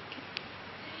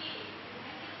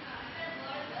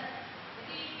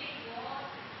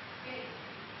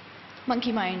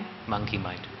 Monkey mind. Monkey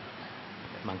mind.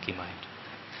 Monkey mind.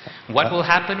 What will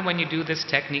happen when you do this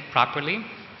technique properly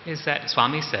is that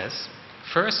Swami says,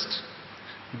 first,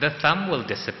 the thumb will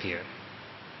disappear.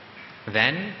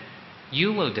 Then,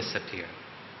 you will disappear.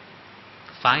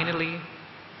 Finally,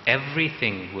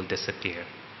 everything will disappear.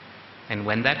 And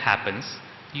when that happens,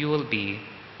 you will be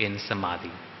in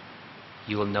samadhi.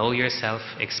 You will know yourself,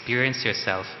 experience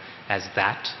yourself as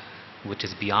that which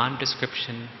is beyond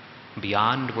description,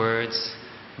 beyond words,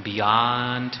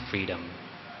 beyond freedom.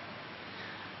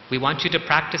 We want you to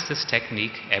practice this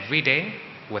technique every day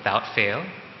without fail.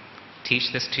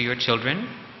 Teach this to your children.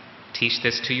 Teach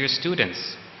this to your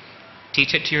students.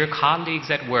 Teach it to your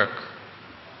colleagues at work.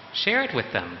 Share it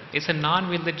with them. It's a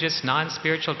non-religious,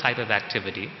 non-spiritual type of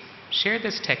activity. Share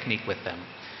this technique with them.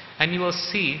 And you will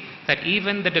see that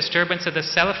even the disturbance of the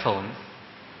cell phone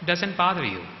doesn't bother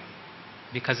you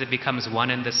because it becomes one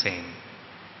and the same.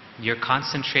 Your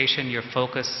concentration, your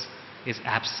focus is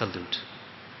absolute.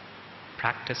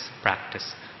 Practice,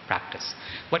 practice, practice.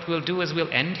 What we'll do is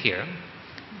we'll end here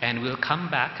and we'll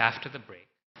come back after the break.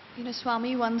 You know,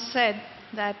 Swami once said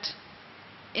that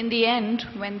in the end,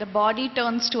 when the body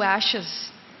turns to ashes,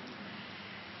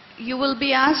 you will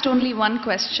be asked only one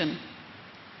question.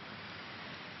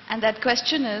 And that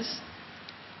question is,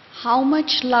 how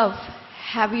much love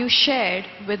have you shared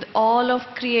with all of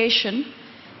creation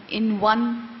in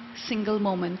one single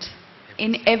moment,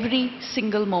 in every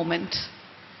single moment?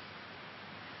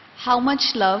 How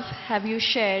much love have you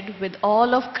shared with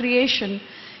all of creation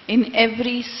in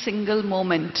every single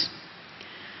moment?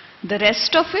 The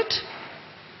rest of it,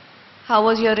 how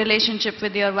was your relationship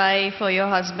with your wife or your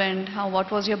husband?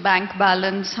 What was your bank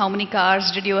balance? How many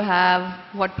cars did you have?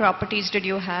 What properties did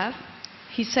you have?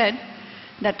 He said,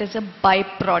 that is a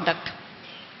byproduct.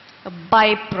 A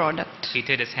byproduct. He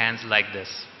did his hands like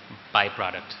this.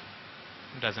 Byproduct.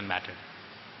 It doesn't matter.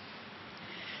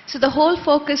 So the whole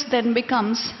focus then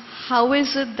becomes, how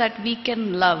is it that we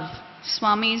can love?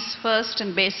 Swami's first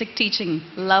and basic teaching,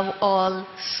 love all,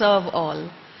 serve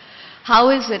all. How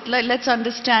is it? Let's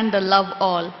understand the love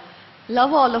all.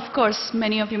 Love all, of course,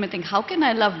 many of you may think, how can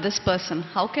I love this person?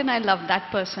 How can I love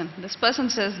that person? This person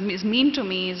is mean to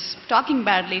me, is talking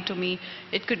badly to me.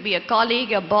 It could be a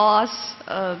colleague, a boss,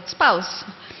 a spouse.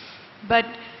 But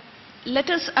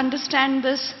let us understand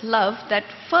this love, that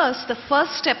first, the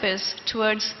first step is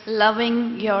towards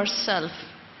loving yourself.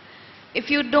 If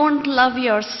you don't love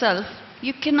yourself,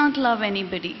 you cannot love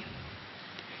anybody.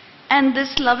 And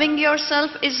this loving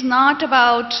yourself is not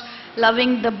about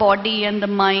loving the body and the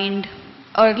mind,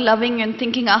 or loving and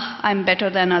thinking, I'm better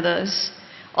than others.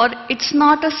 Or it's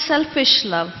not a selfish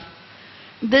love.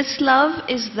 This love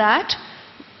is that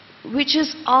which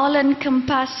is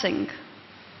all-encompassing.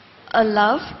 A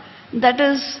love that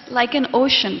is like an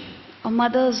ocean, a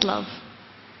mother's love.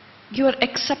 You are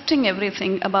accepting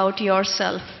everything about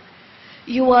yourself.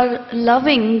 You are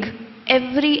loving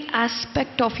every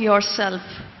aspect of yourself.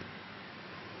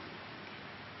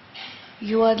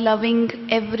 You are loving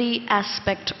every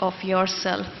aspect of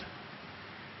yourself.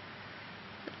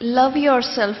 Love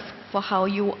yourself for how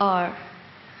you are.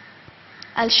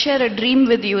 I'll share a dream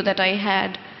with you that I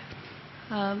had.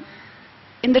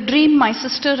 In the dream, my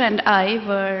sister and I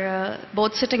were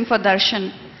both sitting for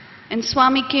darshan. And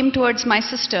Swami came towards my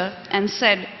sister and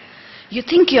said, "You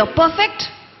think you're perfect?"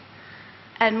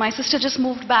 And my sister just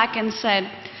moved back and said,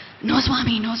 no,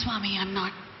 Swami, I'm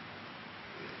not."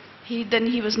 Then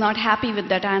he was not happy with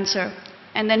that answer.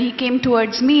 And then he came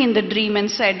towards me in the dream and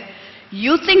said,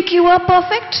 "You think you are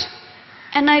perfect?"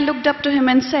 And I looked up to him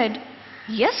and said,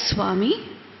 "Yes, Swami,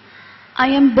 I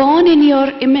am born in your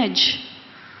image.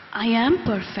 I am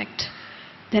perfect."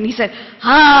 Then he said,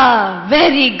 "Ah,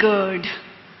 very good."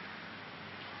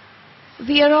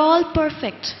 We are all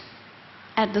perfect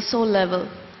at the soul level.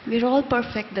 We are all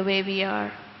perfect the way we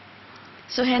are.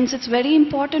 So hence it's very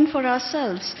important for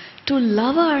ourselves to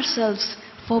love ourselves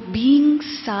for being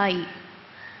Sai.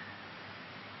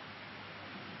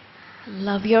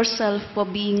 Love yourself for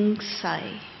being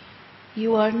Sai.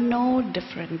 You are no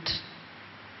different.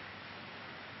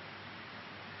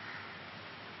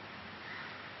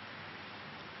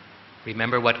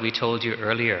 Remember what we told you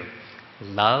earlier.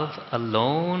 Love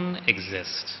alone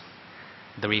exists.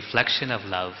 The reflection of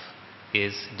love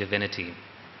is divinity.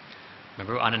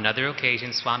 Remember on another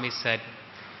occasion, Swami said,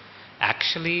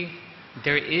 actually,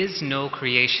 there is no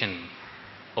creation,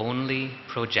 only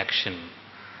projection.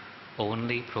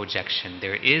 Only projection.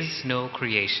 There is no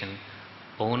creation,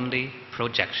 only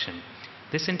projection.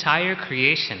 This entire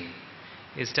creation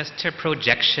is just a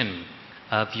projection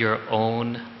of your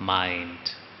own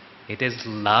mind. It is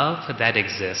love that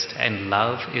exists, and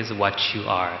love is what you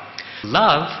are.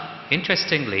 Love,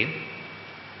 interestingly,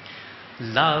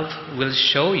 love will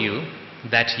show you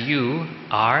that you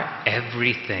are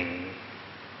everything.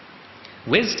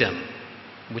 Wisdom,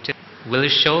 will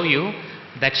show you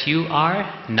that you are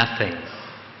nothing.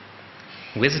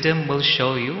 Wisdom will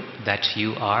show you that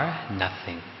you are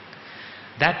nothing.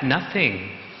 That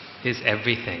nothing is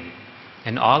everything.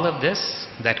 And all of this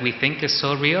that we think is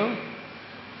so real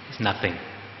is nothing.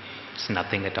 It's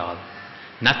nothing at all.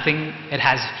 Nothing, it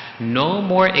has no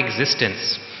more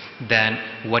existence than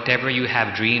whatever you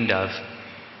have dreamed of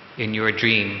in your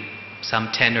dream some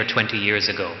 10 or 20 years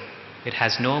ago. It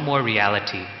has no more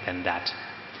reality than that.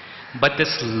 But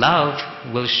this love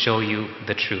will show you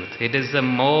the truth. It is the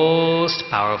most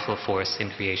powerful force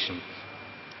in creation.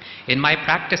 In my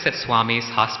practice at Swami's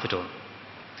hospital,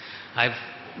 I've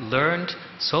learned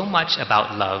so much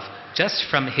about love just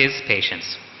from his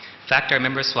patients. In fact, I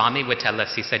remember Swami would tell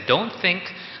us, he said, don't think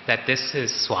that this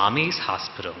is Swami's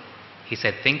hospital. He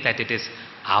said, think that it is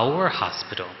our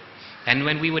hospital. And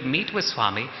when we would meet with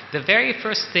Swami, the very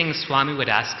first thing Swami would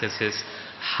ask us is,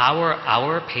 how are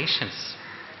our patients?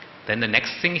 Then the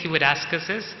next thing he would ask us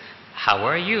is, how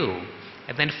are you?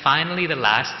 And then finally the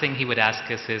last thing he would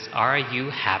ask us is, are you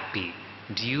happy?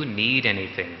 Do you need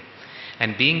anything?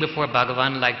 And being before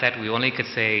Bhagavan like that, we only could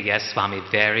say, yes, Swami,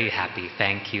 very happy,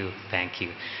 thank you, thank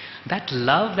you. That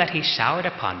love that he showered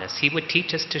upon us, he would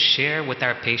teach us to share with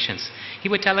our patients. He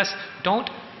would tell us, don't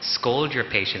scold your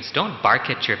patients, don't bark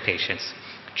at your patients.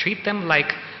 Treat them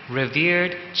like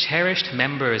revered, cherished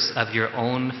members of your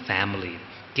own family.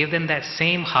 Give them that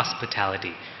same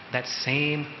hospitality, that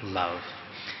same love.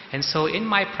 And so in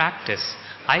my practice,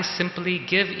 I simply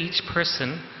give each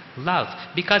person love.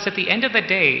 Because at the end of the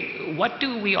day, what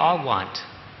do we all want?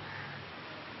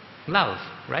 Love,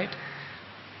 right?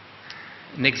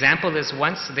 An example is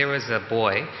once there was a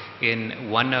boy in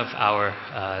one of our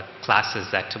classes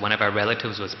that one of our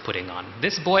relatives was putting on.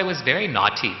 This boy was very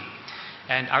naughty.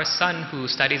 And our son, who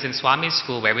studies in Swami's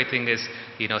school where everything is,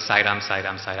 Sairam,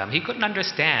 Sairam, Sairam, he couldn't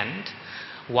understand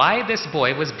why this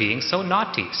boy was being so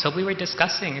naughty. So we were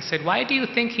discussing. He said, why do you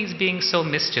think he's being so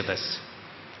mischievous?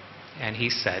 And he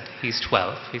said, he's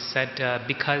 12. He said,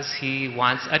 because he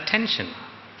wants attention.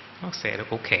 I said,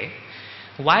 okay.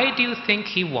 Why do you think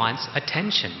he wants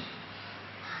attention?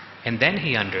 And then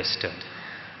he understood.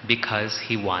 Because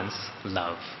he wants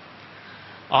love.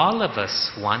 All of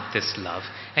us want this love.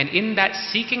 And in that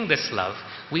seeking this love,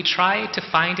 we try to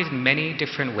find it in many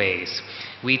different ways.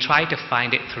 We try to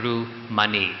find it through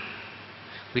money.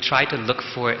 We try to look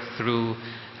for it through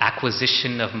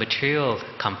acquisition of material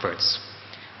comforts.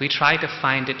 We try to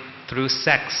find it through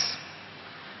sex.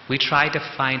 We try to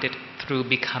find it through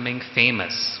becoming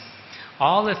famous.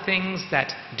 All the things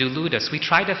that delude us, we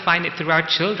try to find it through our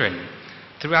children,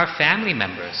 through our family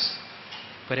members.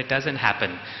 But it doesn't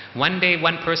happen. One day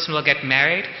one person will get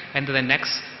married, and then the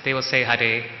next they will say,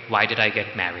 Hare, why did I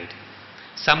get married?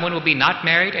 Someone will be not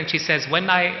married, and she says, when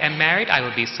I am married, I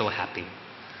will be so happy.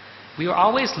 We are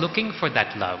always looking for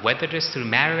that love, whether it is through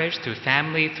marriage, through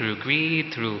family, through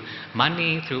greed, through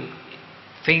money, through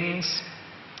things.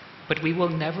 But we will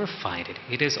never find it.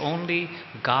 It is only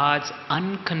God's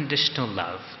unconditional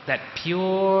love, that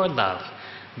pure love,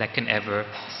 that can ever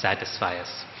satisfy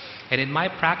us. And in my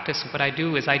practice, what I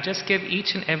do is I just give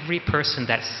each and every person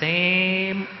that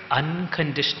same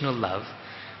unconditional love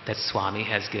that Swami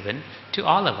has given to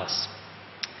all of us.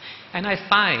 And I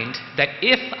find that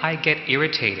if I get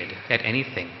irritated at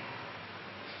anything,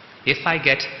 if I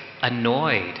get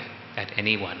annoyed at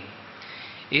anyone,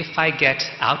 if I get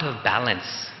out of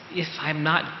balance, if I'm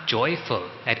not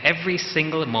joyful at every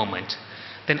single moment,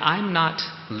 then I'm not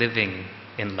living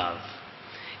in love.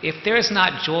 If there is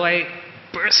not joy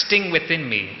bursting within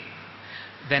me,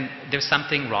 then there's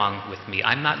something wrong with me.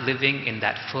 I'm not living in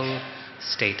that full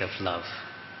state of love.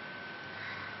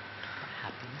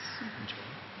 Happiness and joy.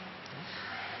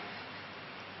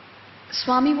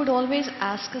 Swami would always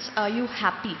ask us, are you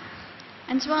happy?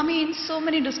 And Swami in so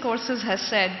many discourses has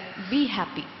said, be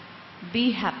happy,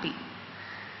 be happy.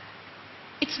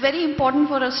 It's very important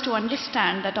for us to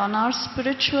understand that on our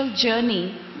spiritual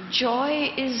journey,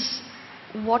 joy is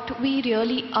what we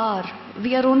really are.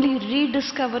 We are only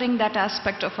rediscovering that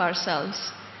aspect of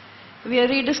ourselves. We are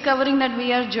rediscovering that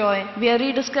we are joy. We are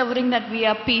rediscovering that we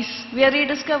are peace. We are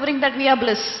rediscovering that we are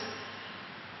bliss.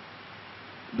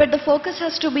 But the focus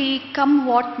has to be, come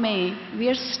what may, we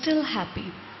are still happy.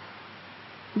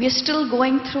 We are still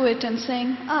going through it and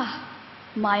saying,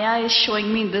 Maya is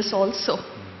showing me this also.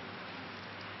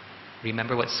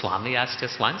 Remember what Swami asked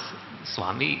us once?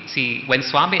 When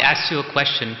Swami asks you a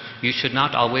question, you should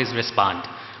not always respond.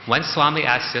 Once Swami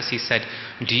asked us, he said,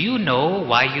 do you know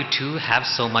why you two have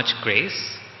so much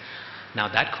grace? Now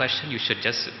that question, you should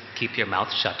just keep your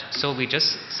mouth shut. So we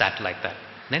just sat like that.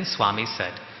 Then Swami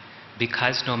said,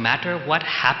 because no matter what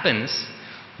happens,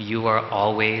 you are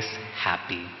always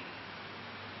happy.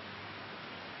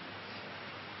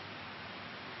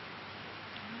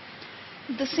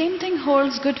 The same thing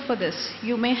holds good for this.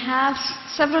 You may have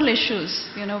several issues,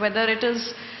 whether it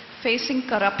is facing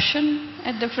corruption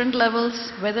at different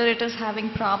levels, whether it is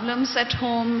having problems at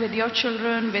home with your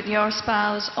children, with your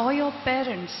spouse, or your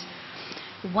parents.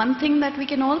 One thing that we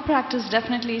can all practice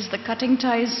definitely is the cutting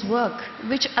ties work,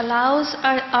 which allows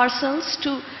us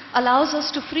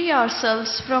to free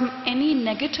ourselves from any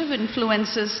negative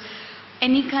influences,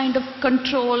 any kind of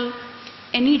control,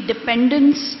 any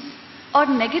dependence, or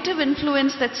negative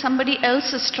influence that somebody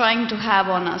else is trying to have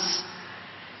on us.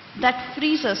 That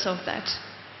frees us of that.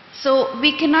 So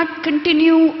we cannot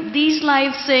continue these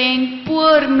lives saying,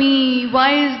 poor me,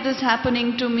 why is this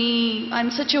happening to me?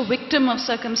 I'm such a victim of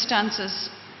circumstances.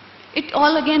 It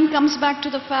all again comes back to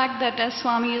the fact that, as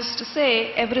Swami used to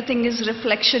say, everything is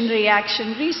reflection,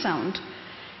 reaction, resound.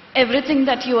 Everything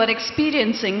that you are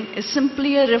experiencing is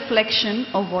simply a reflection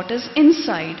of what is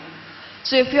inside.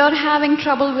 So if you're having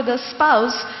trouble with a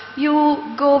spouse, you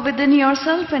go within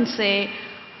yourself and say,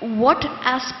 what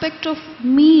aspect of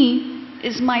me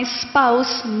is my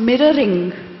spouse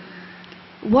mirroring?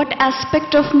 What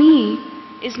aspect of me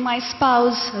is my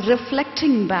spouse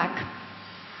reflecting back?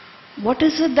 What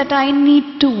is it that I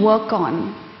need to work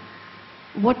on?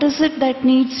 What is it that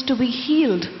needs to be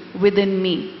healed within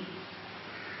me?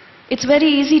 It's very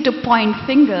easy to point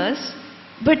fingers,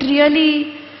 but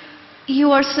really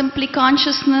you are simply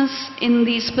consciousness in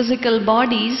these physical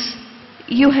bodies.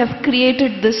 You have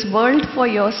created this world for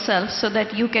yourself so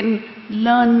that you can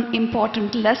learn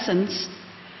important lessons.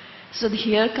 So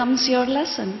here comes your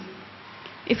lesson.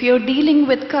 If you're dealing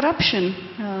with corruption,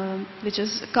 which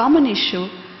is a common issue,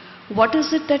 what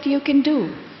is it that you can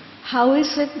do? How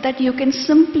is it that you can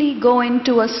simply go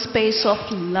into a space of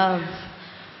love?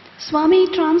 Swami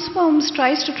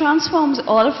tries to transform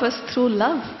all of us through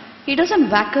love. He doesn't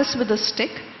whack us with a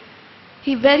stick.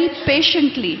 He very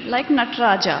patiently, like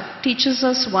Nataraja, teaches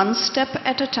us one step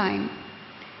at a time.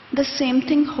 The same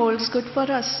thing holds good for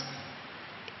us.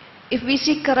 If we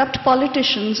see corrupt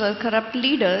politicians or corrupt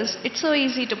leaders, it's so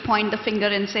easy to point the finger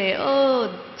and say, oh,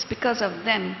 it's because of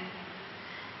them.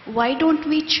 Why don't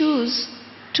we choose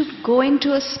to go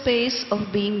into a space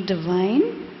of being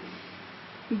divine,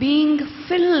 being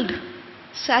filled,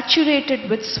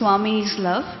 saturated with Swami's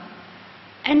love,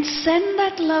 and send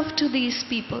that love to these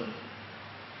people?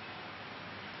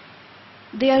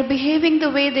 They are behaving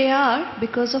the way they are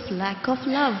because of lack of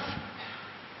love.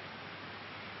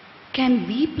 Can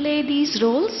we play these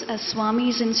roles as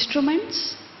Swami's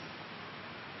instruments?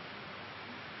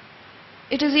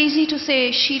 It is easy to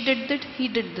say, she did that, he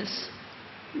did this.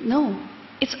 No,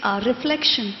 it's our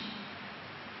reflection.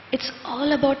 It's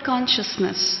all about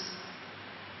consciousness.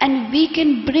 And we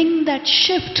can bring that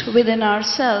shift within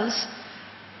ourselves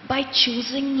by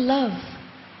choosing love.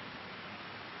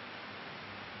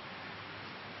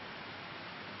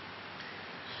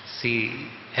 See,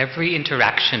 every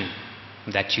interaction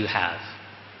that you have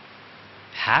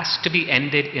has to be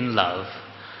ended in love,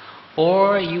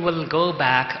 or you will go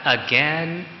back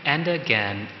again and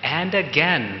again and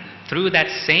again through that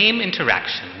same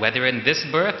interaction, whether in this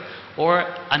birth or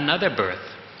another birth,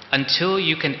 until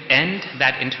you can end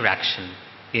that interaction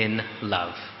in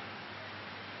love.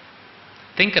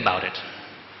 Think about it.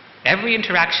 Every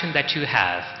interaction that you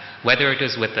have, whether it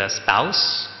is with a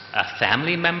spouse, a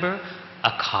family member,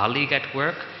 a colleague at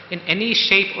work, in any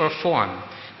shape or form,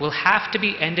 will have to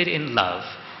be ended in love,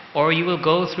 or you will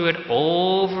go through it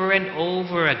over and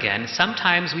over again.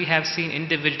 Sometimes we have seen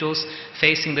individuals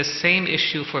facing the same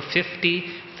issue for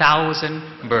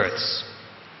 50,000 births.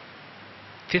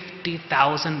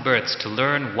 50,000 births to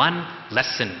learn one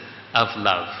lesson of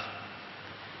love.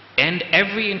 End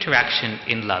every interaction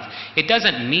in love. It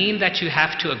doesn't mean that you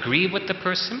have to agree with the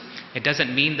person. It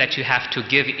doesn't mean that you have to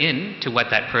give in to what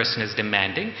that person is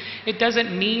demanding. It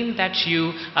doesn't mean that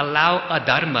you allow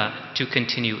adharma to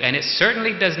continue. And it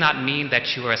certainly does not mean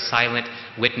that you are a silent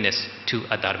witness to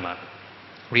adharma.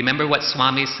 Remember what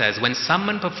Swami says, when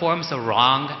someone performs a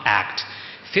wrong act,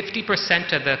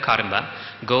 50% of the karma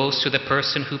goes to the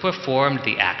person who performed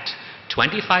the act.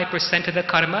 25% of the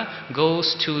karma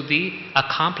goes to the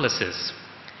accomplices.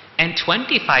 And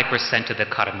 25% of the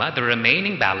karma, the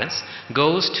remaining balance,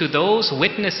 goes to those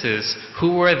witnesses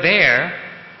who were there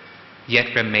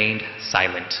yet remained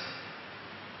silent.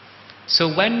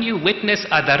 So when you witness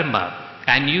adharma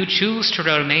and you choose to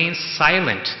remain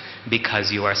silent because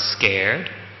you are scared,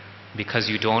 because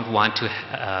you don't want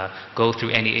to go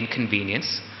through any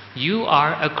inconvenience, you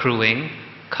are accruing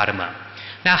karma.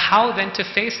 Now how then to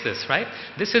face this, right?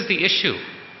 This is the issue.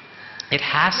 It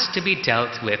has to be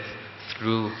dealt with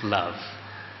through love.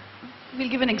 We'll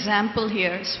give an example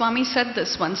here. Swami said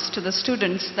this once to the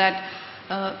students that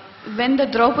when the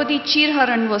Draupadi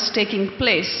Chirharan was taking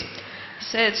place,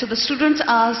 so the students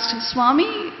asked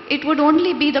Swami, it would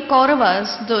only be the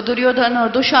Kauravas, the Duryodhana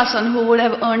or Dushasan, who would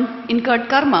have incurred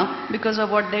karma because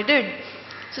of what they did.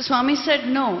 So Swami said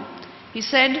no. He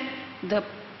said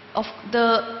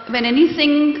when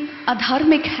anything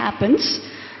adharmic happens,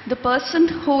 the person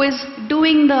who is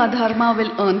doing the adharma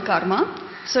will earn karma.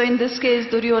 So in this case,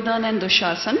 Duryodhana and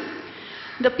Dushasan.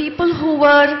 The people who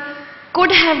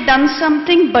could have done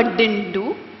something but didn't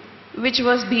do, which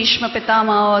was Bhishma,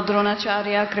 Pitama,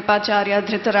 Dronacharya, Kripacharya,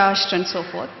 Dhritarashtra and so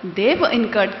forth, they were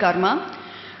incurred karma.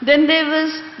 Then there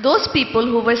was those people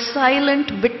who were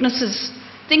silent witnesses,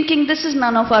 thinking this is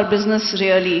none of our business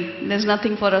really, there's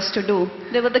nothing for us to do.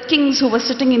 There were the kings who were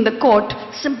sitting in the court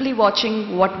simply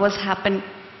watching what was happening.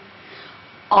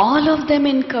 All of them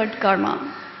incurred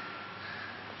karma.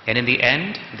 And in the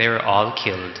end, they were all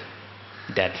killed,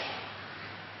 dead,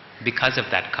 because of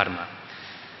that karma.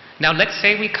 Now let's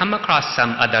say we come across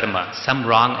some adharma, some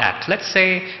wrong act. Let's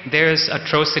say there's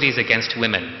atrocities against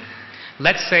women.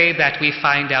 Let's say that we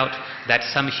find out that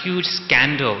some huge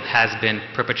scandal has been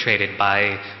perpetrated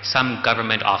by some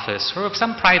government office or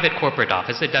some private corporate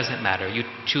office. It doesn't matter. You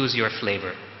choose your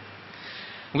flavor.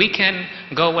 We can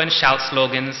go and shout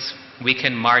slogans. We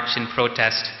can march and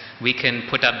protest. We can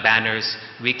put up banners.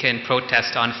 We can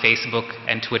protest on Facebook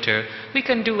and Twitter. We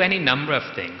can do any number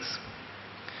of things.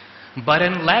 But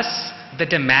unless the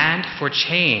demand for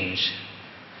change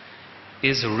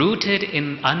is rooted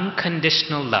in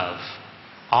unconditional love,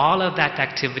 all of that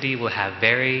activity will have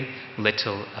very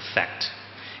little effect.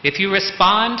 If you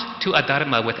respond to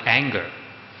adharma with anger,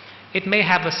 it may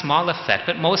have a small effect,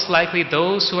 but most likely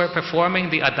those who are performing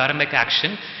the adharmic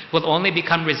action will only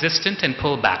become resistant and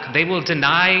pull back. They will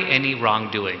deny any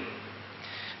wrongdoing.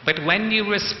 But when you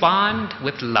respond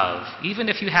with love, even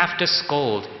if you have to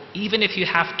scold, even if you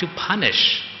have to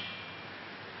punish,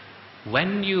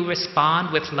 when you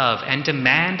respond with love and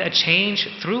demand a change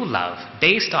through love,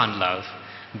 based on love,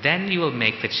 then you will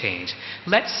make the change.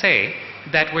 Let's say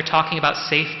that we're talking about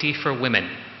safety for women,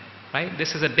 right?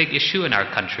 This is a big issue in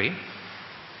our country.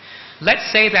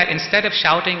 Let's say that instead of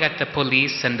shouting at the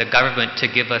police and the government to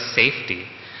give us safety,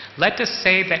 let us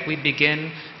say that we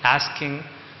begin asking,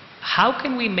 how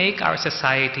can we make our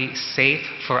society safe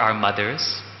for our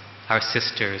mothers, our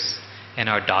sisters, and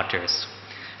our daughters?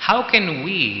 How can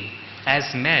we,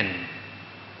 as men,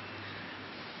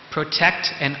 protect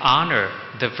and honor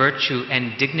the virtue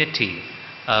and dignity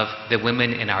of the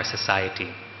women in our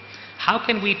society? How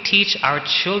can we teach our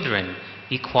children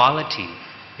equality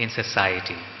in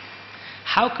society?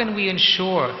 How can we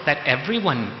ensure that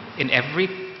everyone in every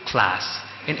class,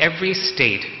 in every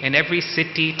state, in every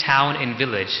city, town, and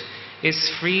village is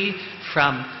free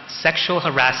from sexual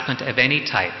harassment of any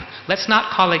type? Let's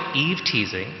not call it Eve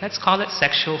teasing. Let's call it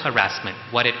sexual harassment,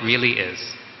 what it really is.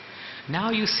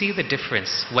 Now you see the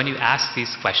difference when you ask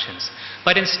these questions.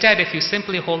 But instead, if you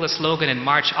simply hold a slogan and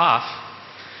march off,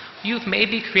 you've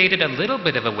maybe created a little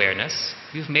bit of awareness,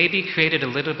 you've maybe created a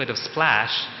little bit of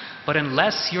splash, but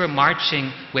unless you're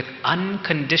marching with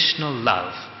unconditional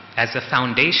love as the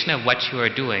foundation of what you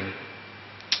are doing,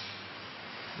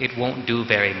 it won't do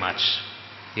very much.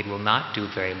 It will not do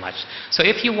very much. So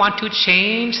if you want to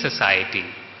change society,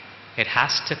 it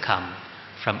has to come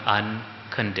from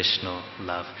unconditional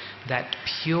love. That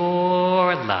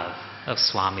pure love of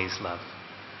Swami's love.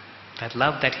 That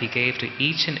love that he gave to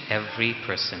each and every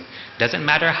person. Doesn't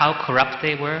matter how corrupt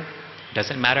they were,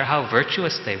 doesn't matter how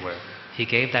virtuous they were. He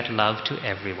gave that love to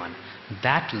everyone.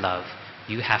 That love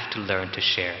you have to learn to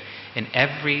share in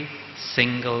every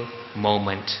single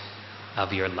moment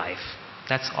of your life.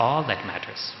 That's all that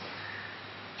matters.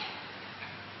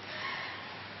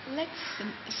 Let's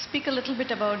speak a little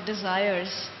bit about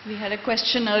desires. We had a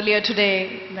question earlier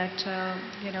today that,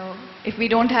 if we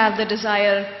don't have the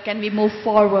desire, can we move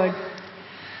forward?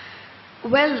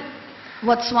 Well,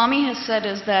 what Swami has said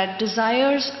is that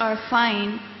desires are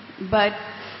fine, but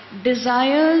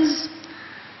desires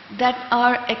that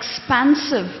are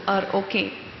expansive are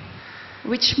okay.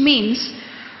 Which means,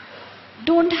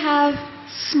 don't have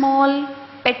small,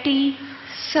 petty,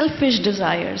 selfish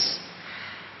desires.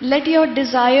 Let your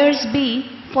desires be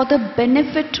for the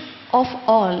benefit of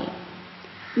all.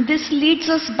 This leads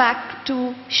us back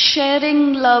to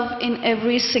sharing love in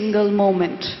every single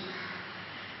moment.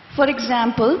 For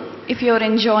example, if you're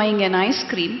enjoying an ice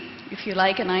cream, if you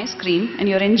like an ice cream and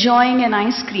you're enjoying an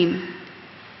ice cream,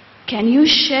 can you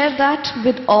share that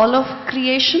with all of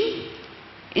creation?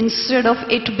 Instead of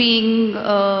it being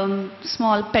a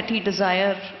small petty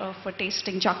desire for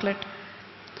tasting chocolate.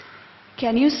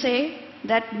 Can you say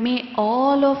that may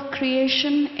all of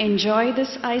creation enjoy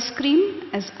this ice cream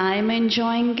as I am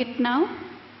enjoying it now?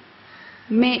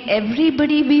 May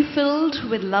everybody be filled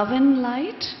with love and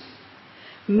light?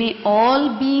 May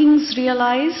all beings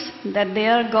realize that they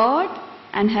are God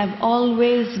and have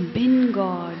always been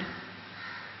God.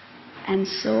 And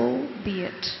so be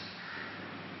it.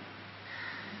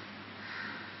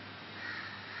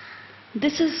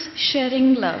 This is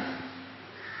sharing love.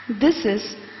 This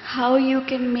is how you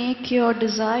can make your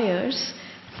desires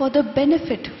for the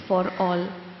benefit for all.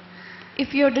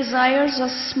 If your desires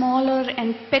are smaller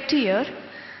and pettier,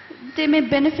 they may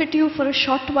benefit you for a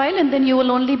short while and then you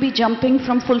will only be jumping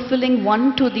from fulfilling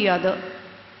one to the other.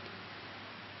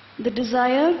 The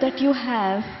desire that you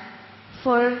have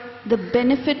for the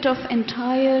benefit of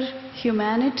entire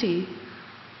humanity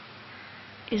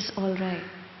is all right.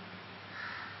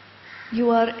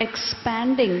 You are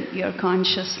expanding your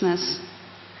consciousness.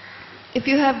 If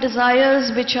you have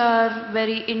desires which are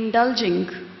very indulging,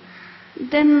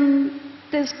 then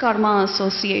there's karma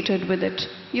associated with it.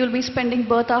 You'll be spending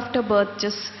birth after birth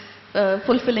just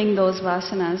fulfilling those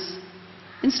vasanas.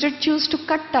 Instead, choose to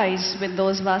cut ties with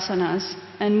those vasanas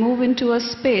and move into a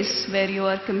space where you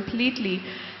are completely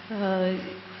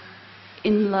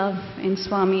in love, in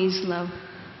Swami's love.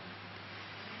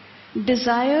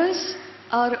 Desires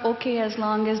are okay as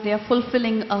long as they are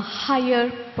fulfilling a higher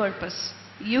purpose.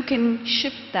 You can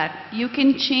shift that. You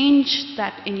can change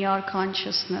that in your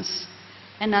consciousness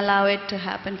and allow it to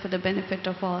happen for the benefit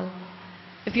of all.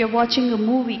 If you're watching a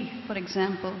movie, for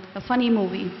example, a funny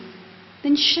movie,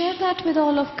 then share that with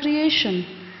all of creation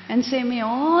and say, may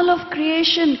all of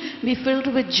creation be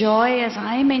filled with joy as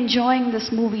I'm enjoying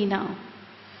this movie now.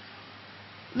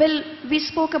 Well, we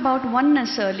spoke about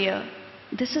oneness earlier.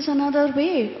 This is another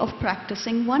way of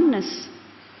practicing oneness.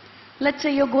 Let's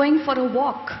say you're going for a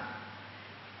walk.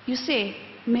 You say,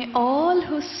 may all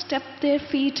who step their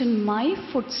feet in my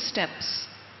footsteps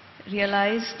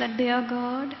realize that they are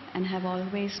God and have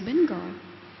always been God.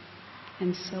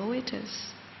 And so it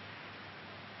is.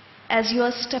 As you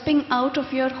are stepping out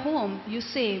of your home, you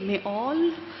say, may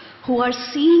all who are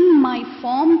seeing my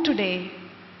form today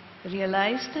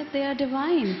realize that they are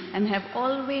divine and have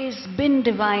always been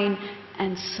divine.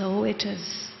 And so it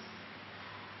is.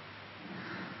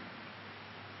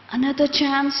 Another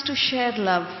chance to share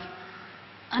love.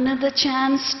 Another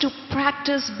chance to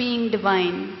practice being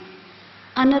divine.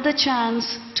 Another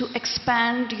chance to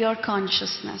expand your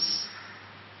consciousness.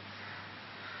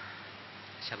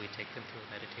 Shall we take them through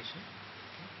a meditation?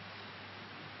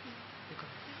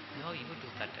 No, you do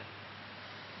better.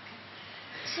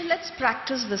 So let's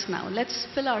practice this now. Let's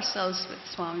fill ourselves with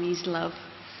Swami's love.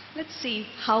 Let's see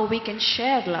how we can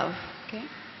share love. Okay?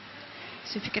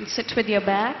 So if you can sit with your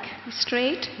back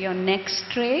straight, your neck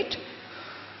straight,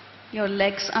 your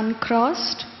legs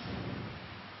uncrossed.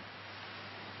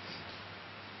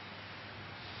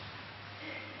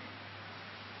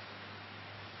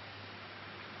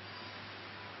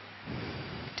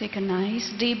 Take a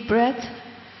nice deep breath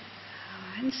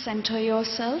and center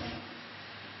yourself.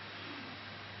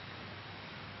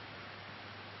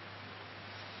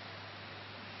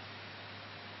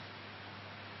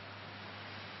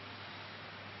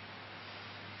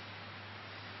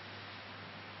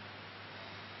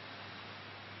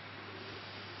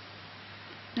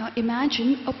 Now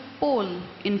imagine a pole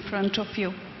in front of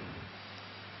you.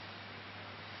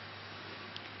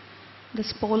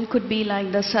 This pole could be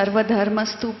like the Sarva Dharma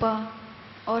Stupa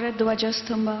or a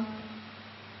Dvajastamba.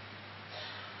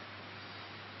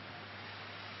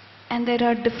 And there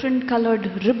are different colored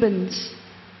ribbons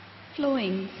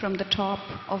flowing from the top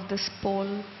of this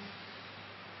pole.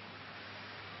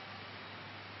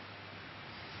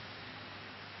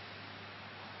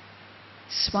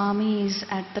 Swami is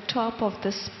at the top of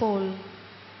this pole,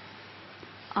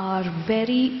 our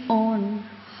very own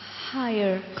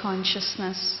higher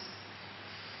consciousness.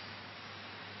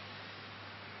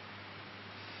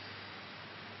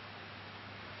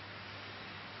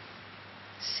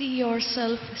 See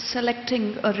yourself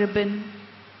selecting a ribbon,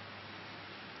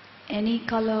 any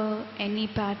color, any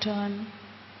pattern.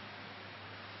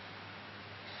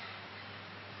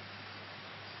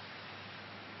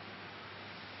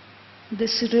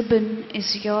 This ribbon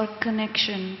is your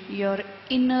connection, your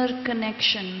inner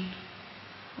connection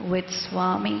with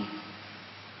Swami.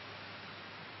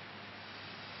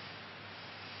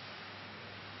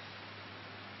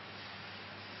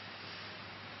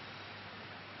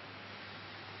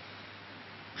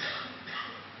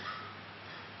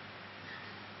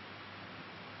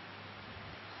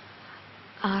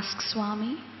 Ask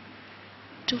Swami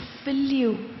to fill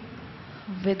you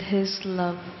with his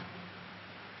love.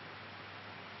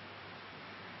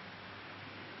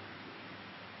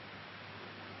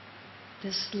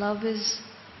 This love is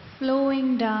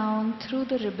flowing down through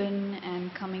the ribbon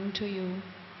and coming to you.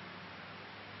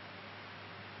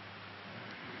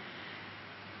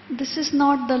 This is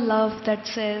not the love that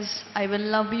says, I will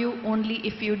love you only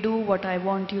if you do what I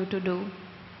want you to do.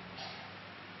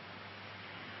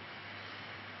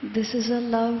 This is a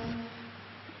love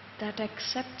that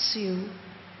accepts you,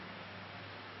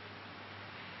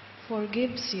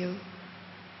 forgives you.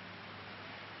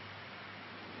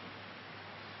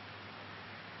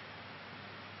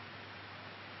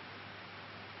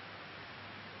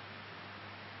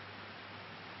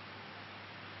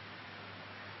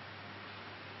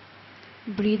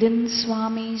 Breathe in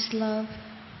Swami's love.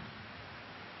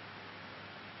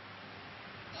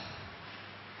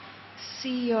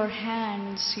 See your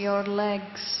hands, your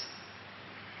legs,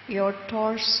 your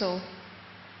torso,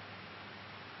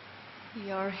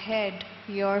 your head,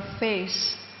 your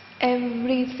face,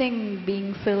 everything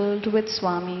being filled with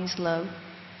Swami's love.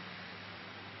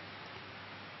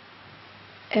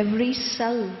 Every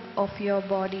cell of your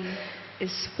body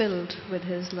is filled with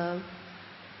his love.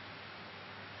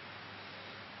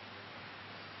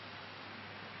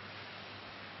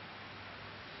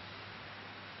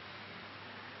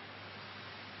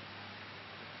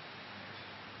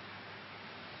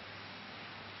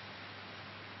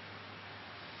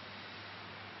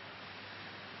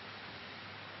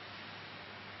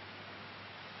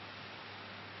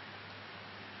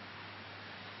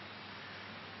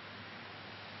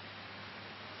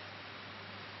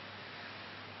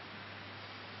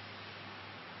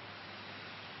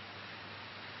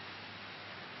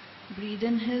 Breathe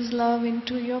in his love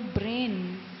into your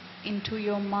brain, into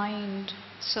your mind,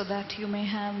 so that you may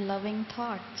have loving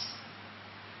thoughts.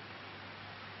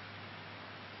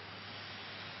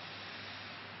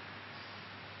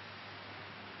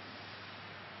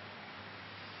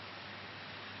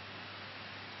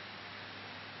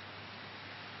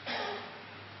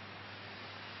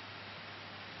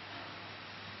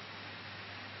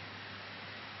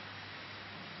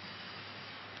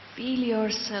 Feel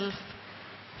yourself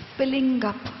filling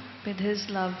up with his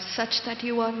love, such that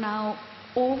you are now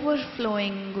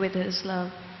overflowing with his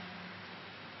love.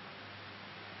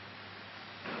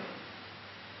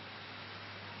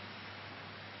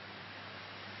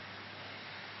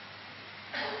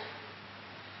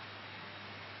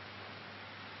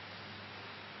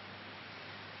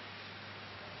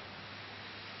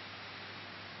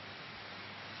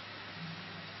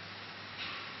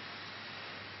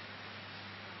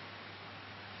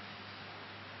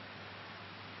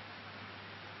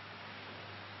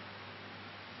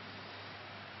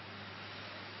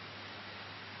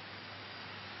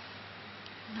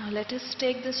 let us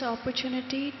take this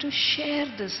opportunity to share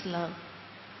this love.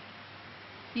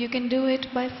 You can do it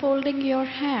by folding your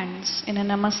hands in a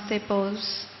Namaste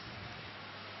pose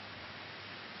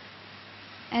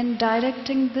and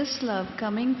directing this love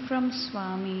coming from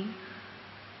Swami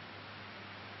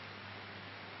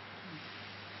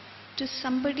to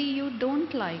somebody you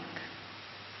don't like,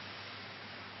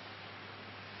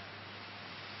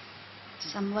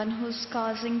 someone who's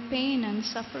causing pain and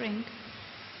suffering.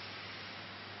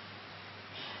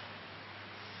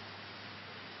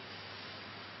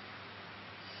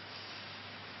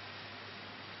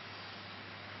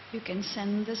 You can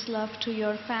send this love to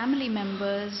your family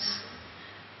members,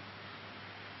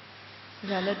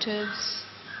 relatives,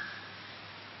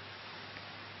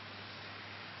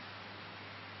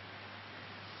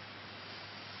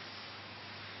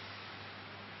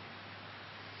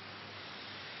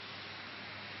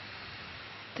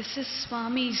 this is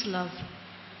Swami's love.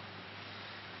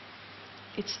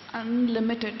 It's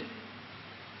unlimited.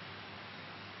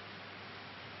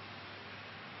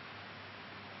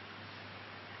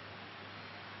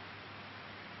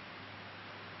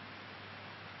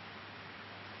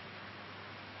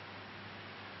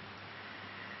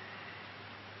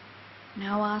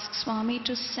 Now ask Swami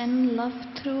to send love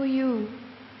through you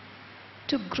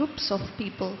to groups of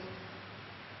people.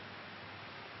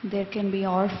 There can be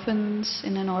orphans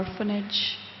in an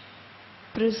orphanage,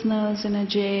 prisoners in a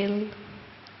jail,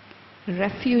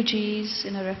 refugees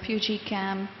in a refugee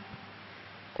camp,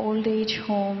 old age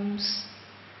homes.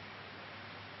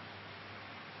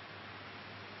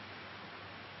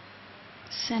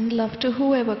 Send love to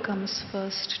whoever comes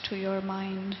first to your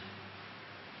mind.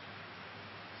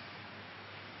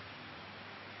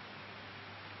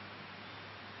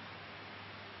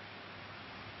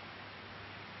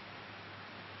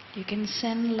 You can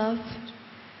send love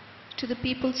to the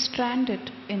people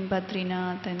stranded in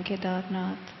Badrinath and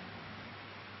Kedarnath.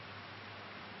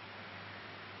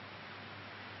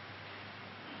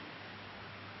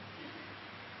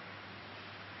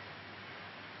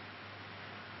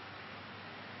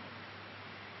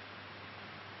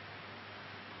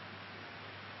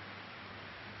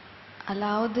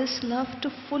 Allow this love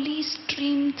to fully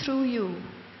stream through you.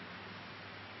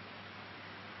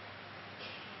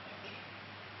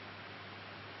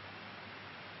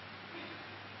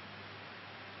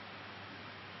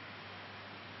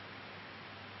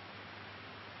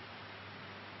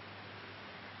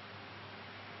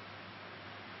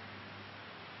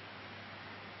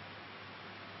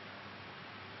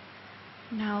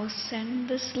 Now send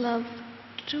this love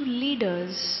to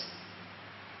leaders,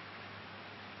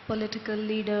 political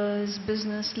leaders,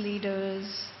 business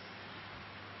leaders,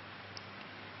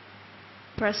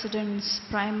 presidents,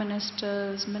 prime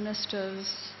ministers,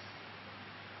 ministers.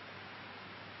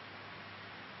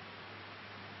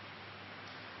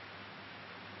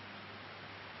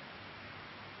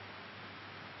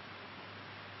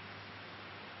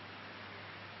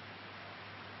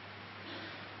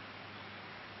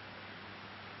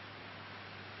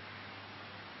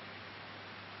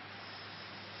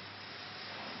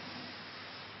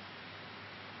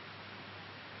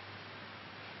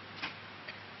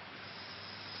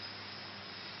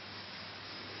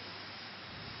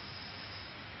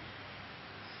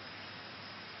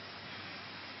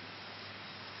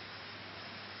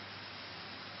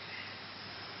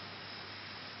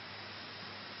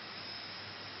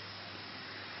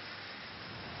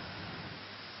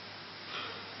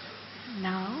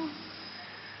 Now,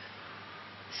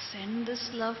 send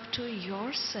this love to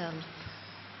yourself.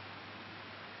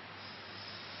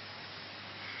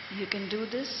 You can do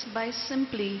this by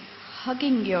simply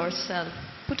hugging yourself,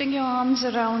 putting your arms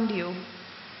around you.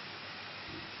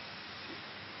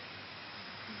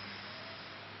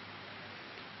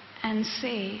 And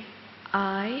say,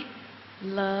 I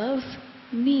love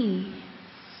me.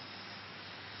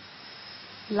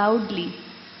 Loudly.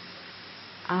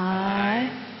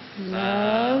 I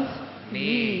love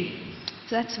me.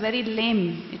 So that's very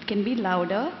lame. It can be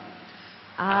louder.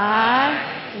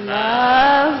 I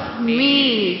love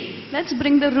me. Let's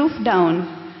bring the roof down.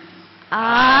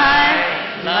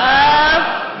 I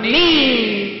love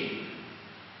me.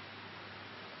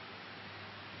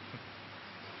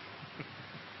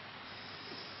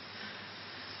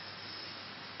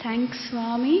 Thanks,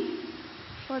 Swami,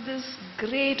 for this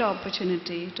great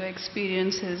opportunity to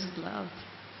experience His love.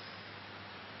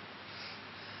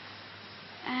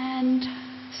 And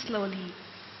slowly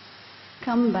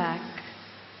come back.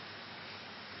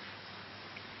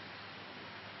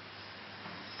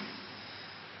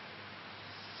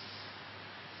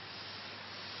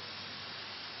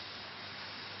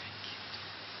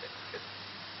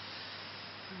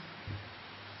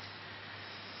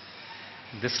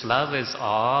 This love is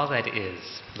all that is.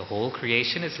 The whole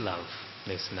creation is love.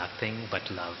 There's nothing but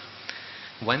love.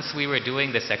 Once we were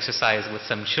doing this exercise with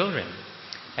some children,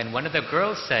 and one of the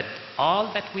girls said,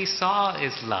 all that we saw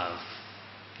is love.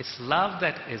 It's love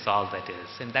that is all that is.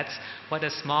 And that's what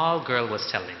a small girl was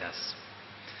telling us.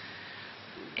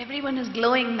 Everyone is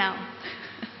glowing now.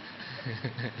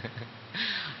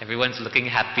 Everyone's looking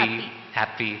happy,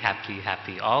 happy, happy,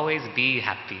 happy. Always be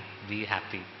happy, be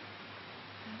happy.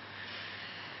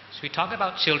 Should we talk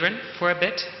about children for a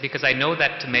bit? Because I know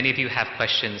that many of you have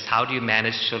questions. How do you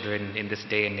manage children in this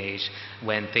day and age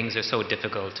when things are so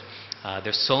difficult?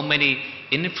 There's so many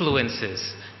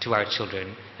influences to our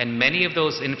children, and many of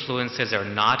those influences are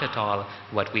not at all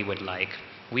what we would like.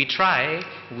 We try,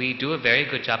 we do a very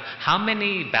good job. How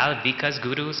many Bal Vikas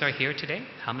gurus are here today?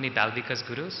 How many Bal Vikas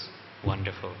gurus?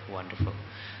 Wonderful, wonderful.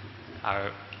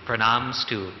 Our pranams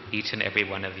to each and every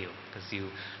one of you, because you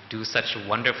do such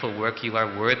wonderful work. You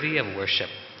are worthy of worship,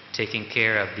 taking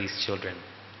care of these children.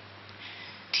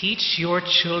 Teach your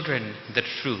children the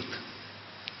truth.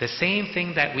 The same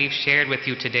thing that we've shared with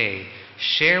you today,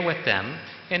 share with them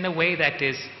in a way that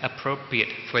is appropriate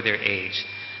for their age.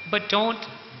 But don't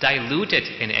dilute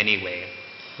it in any way.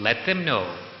 Let them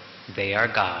know they are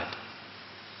God.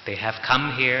 They have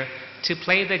come here to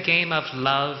play the game of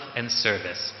love and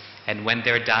service. And when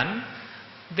they're done,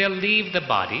 they'll leave the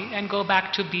body and go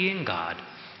back to being God.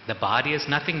 The body is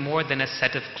nothing more than a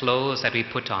set of clothes that we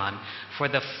put on for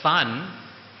the fun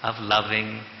of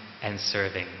loving and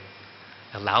serving.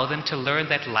 Allow them to learn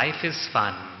that life is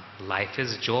fun, life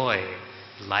is joy,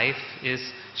 life is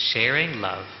sharing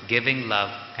love, giving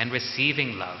love, and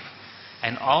receiving love.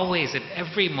 And always, at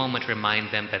every moment,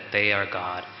 remind them that they are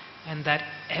God and that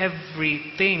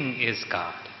everything is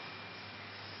God.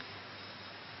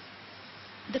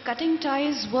 The cutting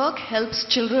ties work helps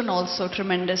children also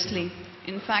tremendously.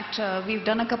 In fact, we've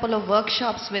done a couple of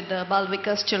workshops with the Bal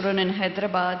Vikas children in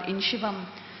Hyderabad, in Shivam.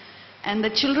 And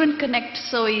the children connect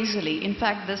so easily. In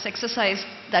fact, this exercise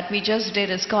that we just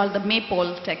did is called the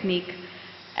Maypole technique.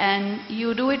 And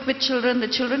you do it with children, the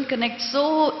children connect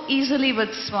so easily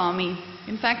with Swami.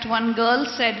 In fact, one girl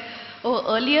said, oh,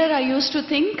 earlier I used to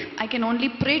think I can only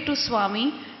pray to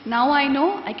Swami. Now I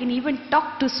know I can even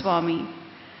talk to Swami.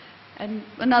 And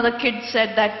another kid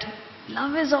said that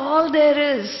love is all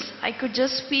there is. I could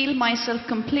just feel myself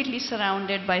completely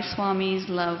surrounded by Swami's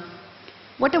love.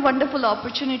 What a wonderful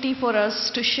opportunity for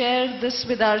us to share this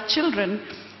with our children,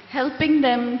 helping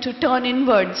them to turn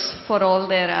inwards for all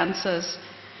their answers.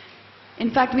 In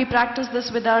fact, we practice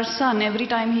this with our son. Every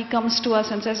time he comes to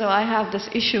us and says, oh, I have this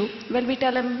issue, well, we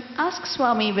tell him, ask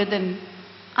Swami within.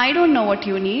 I don't know what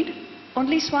you need,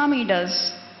 only Swami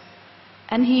does.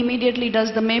 And he immediately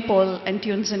does the Maypole and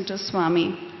tunes into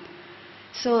Swami.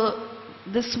 So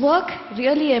this work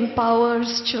really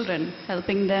empowers children,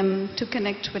 helping them to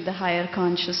connect with the higher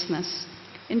consciousness.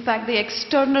 In fact, the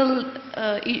external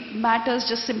matters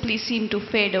just simply seem to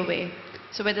fade away.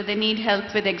 So whether they need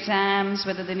help with exams,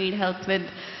 whether they need help with,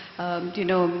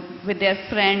 with their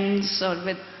friends or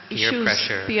with issues,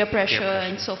 peer pressure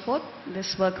and so forth,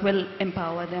 this work will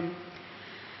empower them.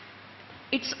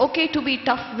 It's okay to be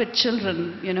tough with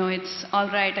children, it's all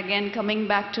right. Again, coming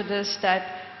back to this,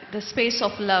 that the space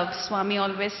of love, Swami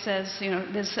always says,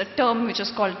 there's a term which is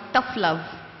called tough love.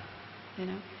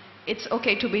 It's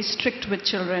okay to be strict with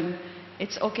children.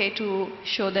 It's okay to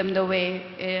show them the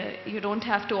way. You don't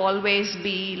have to always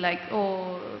be like,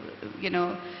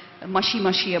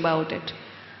 mushy about it.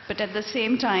 But at the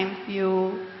same time,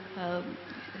 you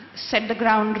set the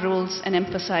ground rules and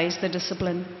emphasize the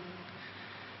discipline.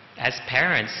 As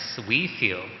parents, we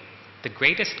feel the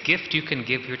greatest gift you can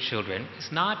give your children is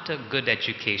not a good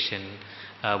education,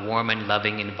 a warm and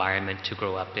loving environment to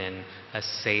grow up in, a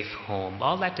safe home.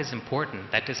 All that is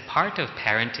important. That is part of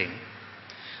parenting.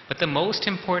 But the most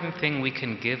important thing we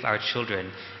can give our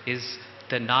children is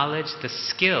the knowledge, the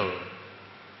skill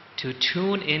to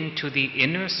tune into the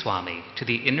inner Swami, to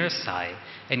the inner side,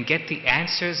 and get the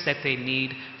answers that they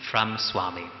need from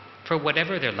Swami for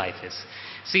whatever their life is.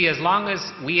 See, as long as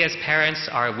we as parents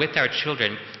are with our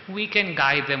children, we can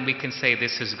guide them, we can say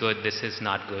this is good, this is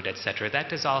not good, etc.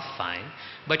 That is all fine.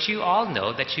 But you all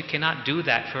know that you cannot do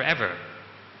that forever.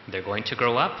 They're going to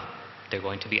grow up. They're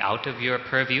going to be out of your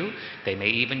purview. They may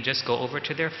even just go over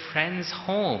to their friend's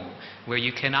home where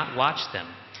you cannot watch them.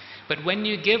 But when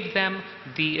you give them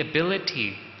the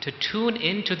ability to tune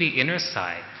into the inner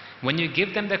side, when you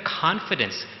give them the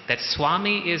confidence that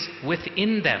Swami is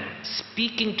within them,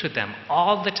 speaking to them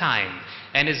all the time,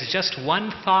 and is just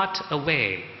one thought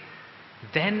away,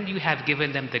 then you have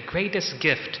given them the greatest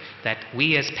gift that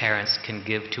we as parents can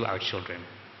give to our children.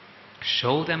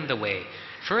 Show them the way.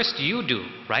 First you do,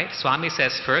 right? Swami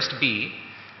says first be,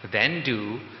 then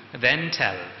do, then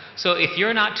tell. So if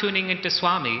you're not tuning into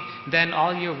Swami, then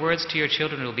all your words to your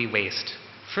children will be waste.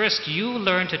 First you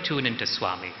learn to tune into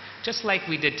Swami, just like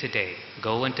we did today.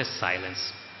 Go into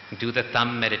silence, do the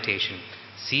thumb meditation,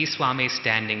 see Swami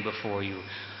standing before you.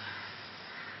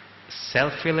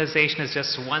 Self-realization is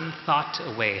just one thought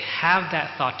away. Have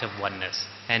that thought of oneness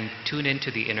and tune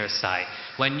into the inner Sai.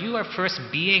 When you are first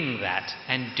being that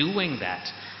and doing that,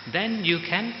 then you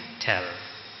can tell.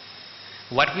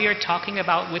 What we are talking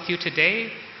about with you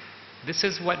today, this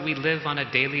is what we live on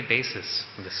a daily basis.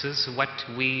 This is what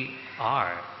we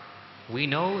are. We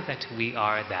know that we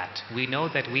are that. We know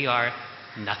that we are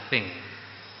nothing.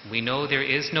 We know there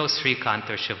is no Srikant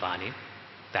or Shivani.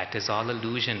 That is all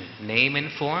illusion. Name and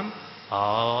form,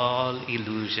 all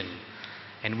illusion.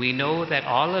 And we know that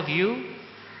all of you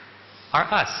are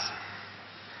us.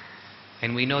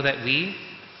 And we know that we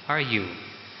are you.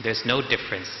 There's no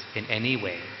difference in any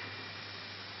way.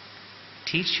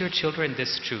 Teach your children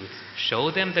this truth.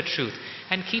 Show them the truth.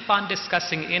 And keep on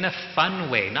discussing in a fun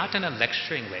way, not in a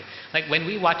lecturing way. Like when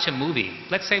we watch a movie,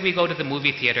 let's say we go to the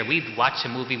movie theater, we watch a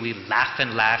movie, we laugh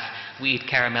and laugh, we eat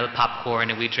caramel popcorn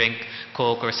and we drink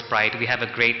Coke or Sprite, we have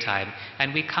a great time,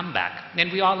 and we come back,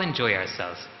 and we all enjoy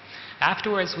ourselves.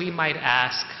 Afterwards, we might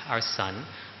ask our son,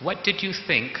 what did you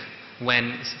think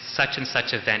when such and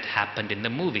such event happened in the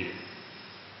movie?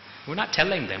 We're not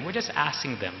telling them, we're just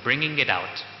asking them, bringing it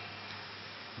out.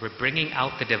 We're bringing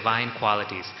out the divine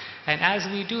qualities. And as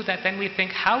we do that, then we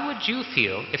think, how would you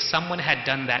feel if someone had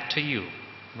done that to you?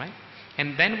 Right?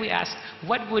 And then we ask,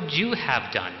 what would you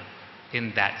have done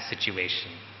in that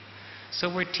situation?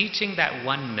 So we're teaching that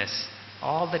oneness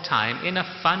all the time in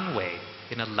a fun way,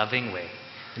 in a loving way,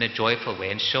 in a joyful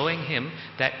way, and showing him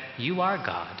that you are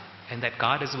God and that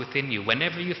God is within you.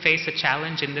 Whenever you face a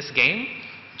challenge in this game,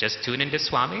 just tune into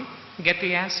Swami, get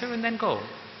the answer, and then go.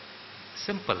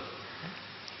 Simple.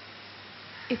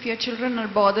 If your children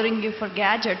are bothering you for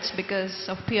gadgets because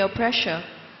of peer pressure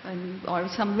or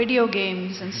some video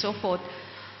games and so forth,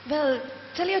 well,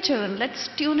 tell your children, let's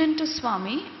tune into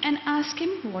Swami and ask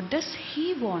him, what does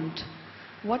he want?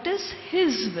 What is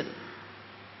his will?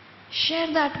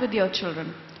 Share that with your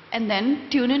children. And then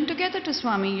tune in together to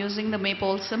Swami using the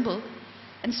maypole symbol.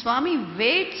 And Swami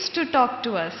waits to talk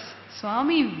to us.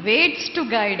 Swami waits to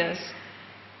guide us.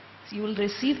 So you will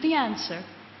receive the answer.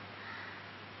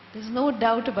 There's no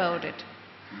doubt about it.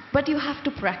 But you have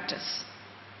to practice.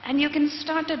 And you can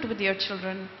start it with your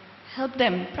children. Help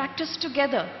them practice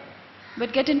together.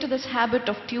 But get into this habit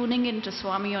of tuning into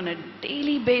Swami on a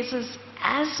daily basis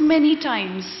as many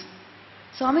times.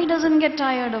 Swami doesn't get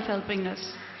tired of helping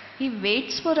us. He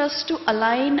waits for us to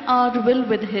align our will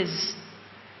with his.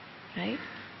 Right?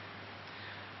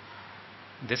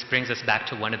 This brings us back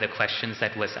to one of the questions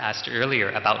that was asked earlier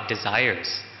about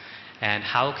desires. And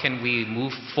how can we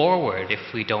move forward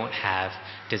if we don't have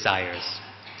desires?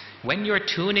 When you're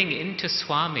tuning into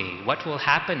Swami, what will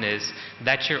happen is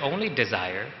that your only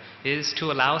desire is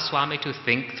to allow Swami to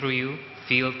think through you,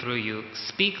 feel through you,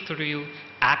 speak through you,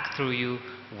 act through you,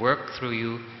 work through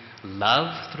you,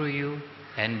 love through you,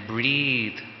 and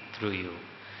breathe through you.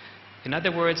 In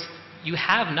other words, you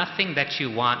have nothing that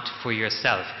you want for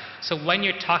yourself. So when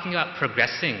you're talking about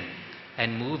progressing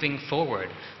and moving forward,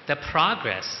 the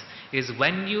progress is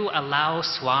when you allow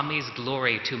Swami's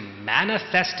glory to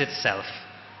manifest itself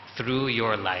through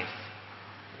your life.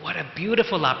 What a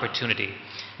beautiful opportunity.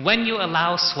 When you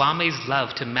allow Swami's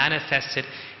love to manifest it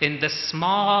in the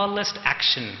smallest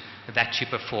action that you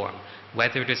perform,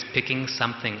 whether it is picking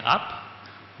something up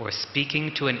or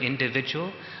speaking to an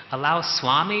individual, allow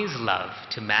Swami's love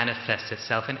to manifest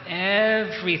itself in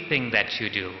everything that you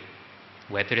do.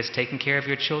 Whether it is taking care of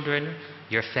your children,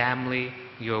 your family,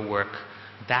 your work,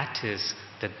 that is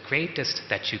the greatest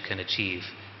that you can achieve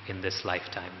in this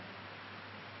lifetime.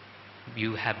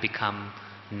 You have become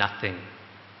nothing,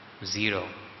 zero.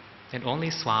 And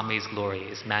only Swami's glory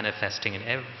is manifesting in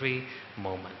every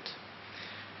moment.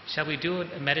 Shall we do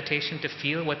a meditation to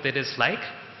feel what it is like?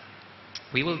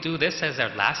 We will do this as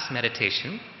our last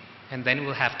meditation, and then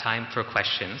we'll have time for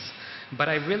questions. But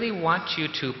I really want you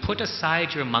to put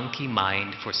aside your monkey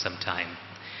mind for some time.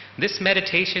 This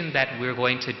meditation that we're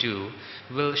going to do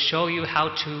will show you how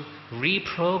to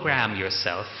reprogram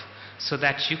yourself so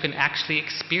that you can actually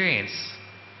experience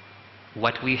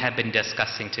what we have been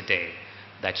discussing today.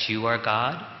 That you are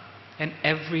God and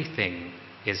everything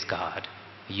is God.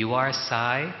 You are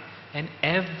Sai and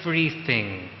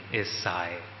everything is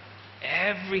Sai.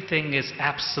 Everything is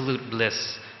absolute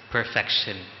bliss,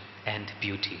 perfection, and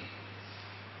beauty.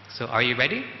 So are you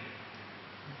ready?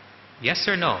 Yes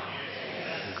or no?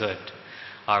 Yes. Good.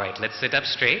 All right, let's sit up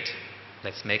straight.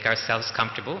 Let's make ourselves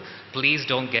comfortable. Please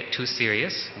don't get too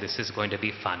serious. This is going to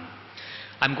be fun.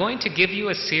 I'm going to give you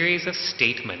a series of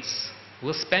statements.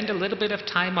 We'll spend a little bit of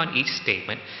time on each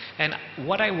statement, and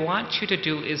what I want you to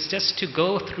do is just to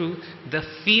go through the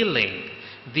feeling,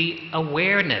 the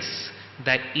awareness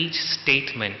that each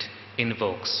statement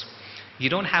invokes. You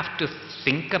don't have to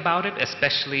think about it,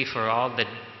 especially for all the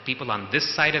people on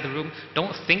this side of the room.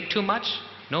 Don't think too much,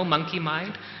 no monkey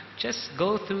mind. Just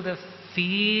go through the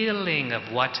feeling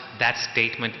of what that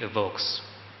statement evokes.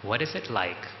 What is it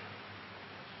like?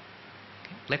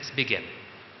 Okay, let's begin.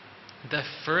 The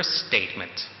first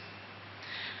statement.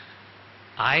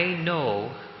 I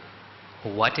know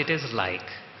what it is like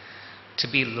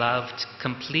to be loved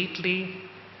completely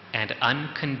and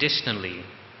unconditionally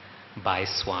by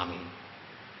Swami.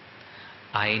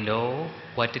 I know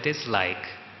what it is like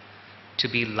to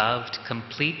be loved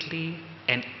completely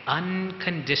and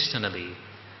unconditionally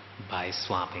by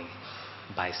Swami,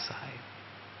 by Sai.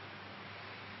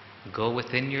 Go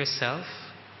within yourself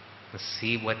and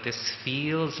see what this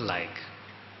feels like.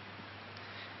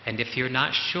 And if you're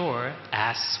not sure,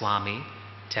 ask Swami,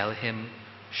 tell him,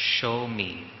 show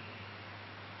me.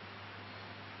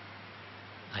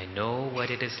 I know what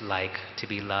it is like to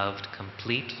be loved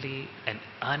completely and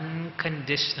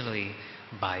unconditionally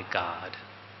by God,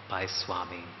 by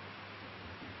Swami.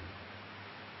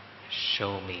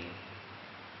 Show me.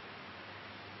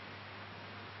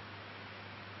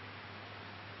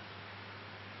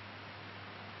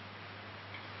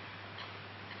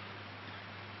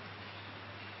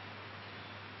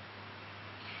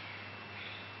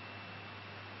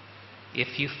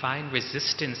 If you find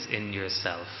resistance in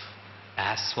yourself,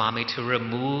 ask Swami to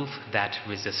remove that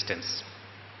resistance.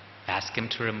 Ask him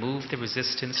to remove the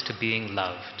resistance to being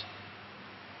loved.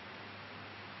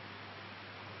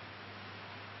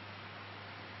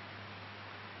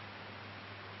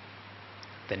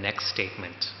 The next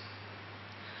statement.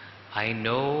 I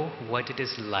know what it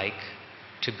is like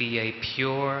to be a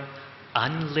pure,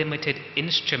 unlimited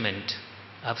instrument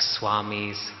of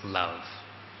Swami's love.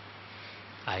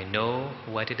 I know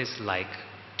what it is like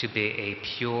to be a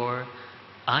pure,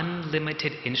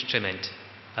 unlimited instrument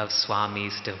of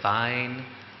Swami's divine,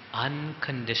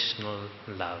 unconditional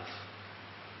love.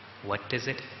 What does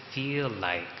it feel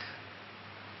like?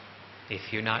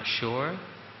 If you're not sure,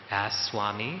 ask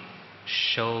Swami,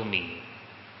 show me.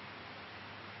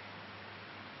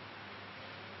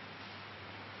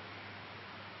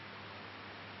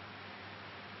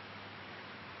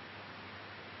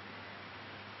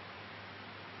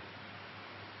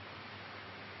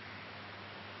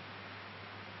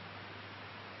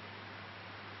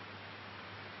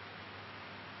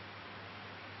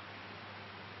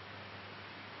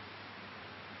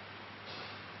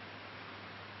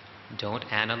 Don't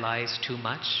analyze too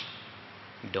much.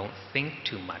 Don't think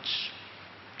too much.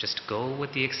 Just go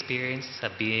with the experience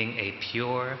of being a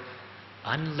pure,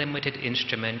 unlimited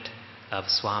instrument of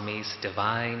Swami's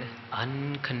divine,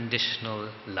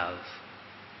 unconditional love.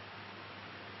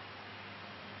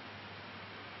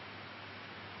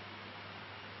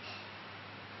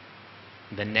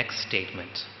 The next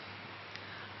statement.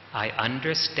 I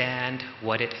understand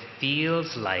what it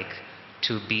feels like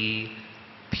to be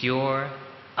pure,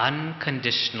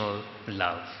 unconditional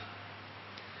love.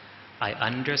 I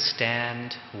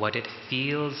understand what it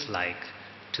feels like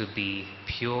to be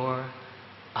pure,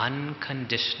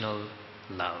 unconditional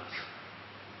love.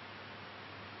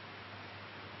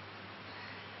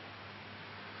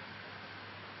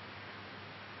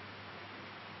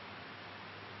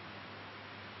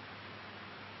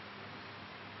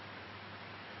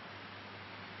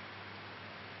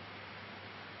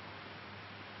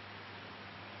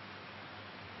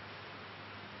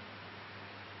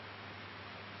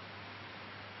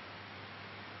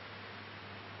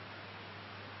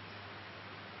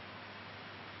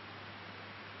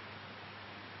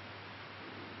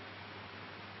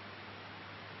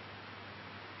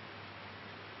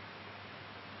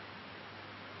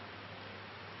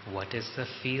 What is the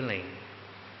feeling?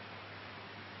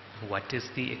 What is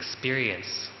the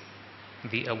experience?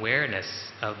 The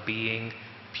awareness of being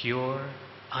pure,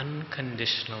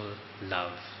 unconditional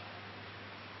love.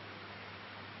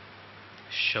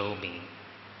 Show me.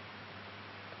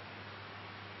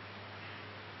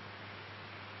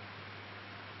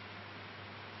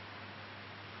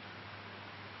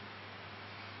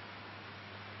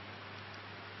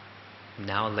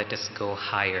 Now let us go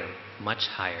higher, much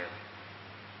higher.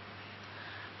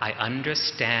 I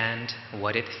understand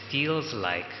what it feels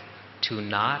like to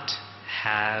not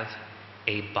have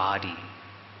a body.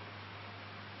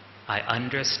 I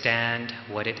understand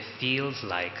what it feels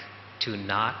like to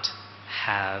not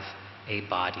have a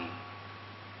body.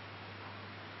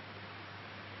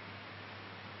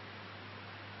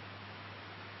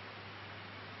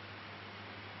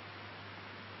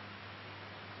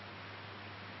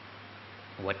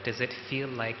 What does it feel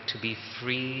like to be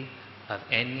free of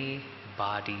any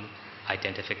body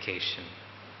identification?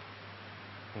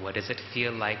 What does it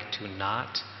feel like to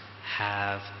not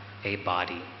have a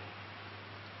body?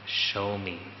 Show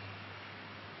me.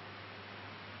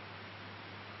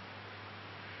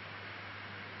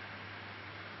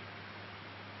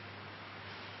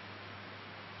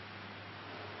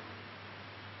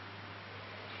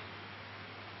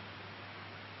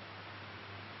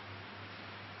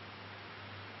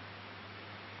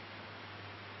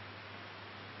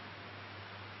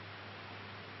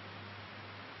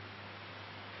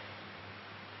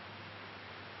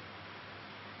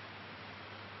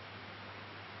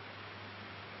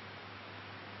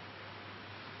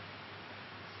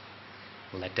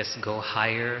 Let us go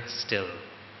higher still.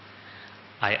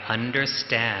 I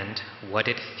understand what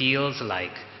it feels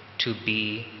like to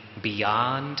be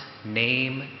beyond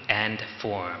name and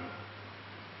form.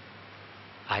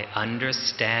 I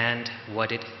understand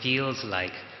what it feels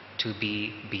like to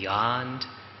be beyond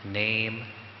name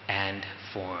and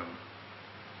form.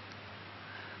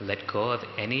 Let go of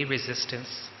any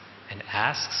resistance and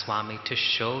ask Swami to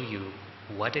show you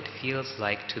what it feels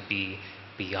like to be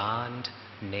beyond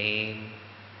name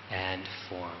and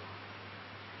form.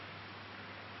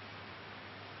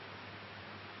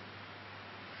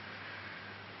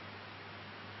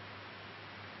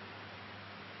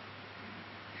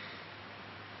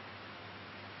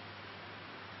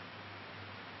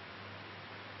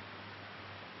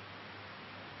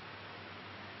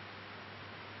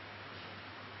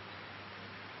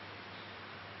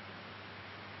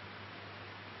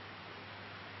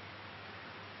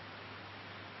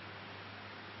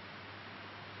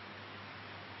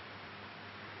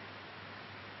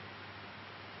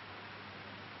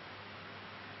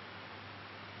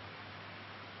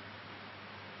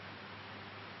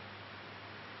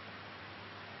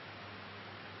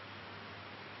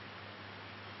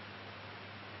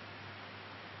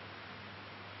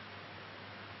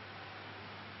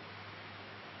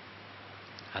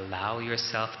 Allow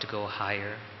yourself to go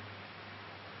higher.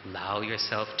 Allow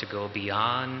yourself to go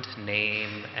beyond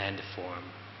name and form,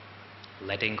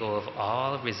 letting go of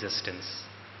all resistance,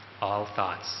 all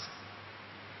thoughts.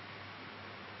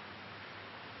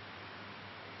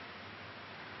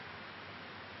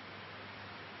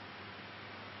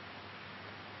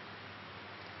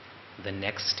 The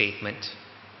next statement,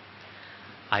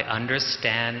 I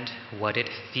understand what it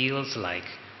feels like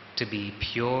to be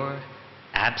pure,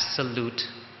 absolute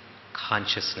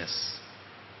consciousness.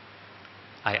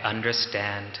 I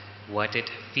understand what it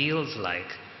feels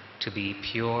like to be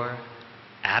pure,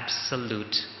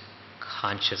 absolute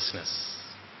consciousness.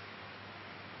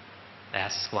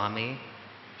 Ask Swami,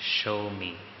 show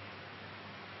me.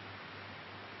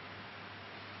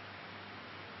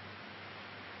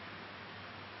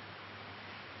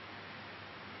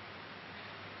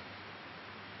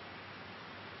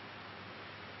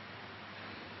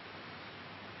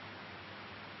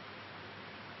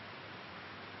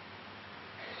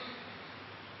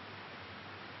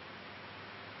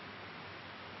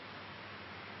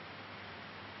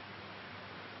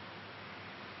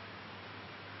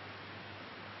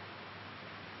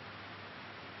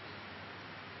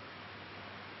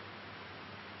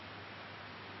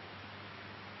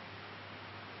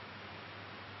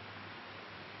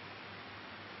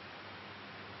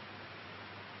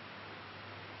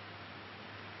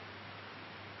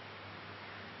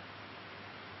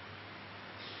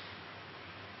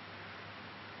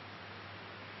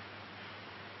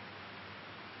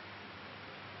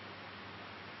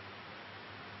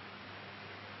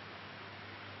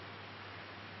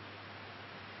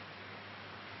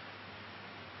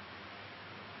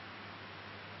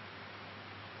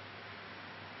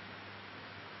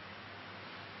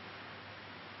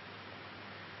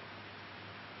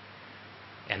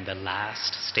 And the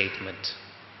last statement,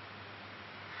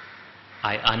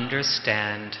 I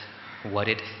understand what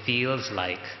it feels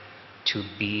like to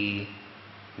be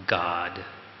God.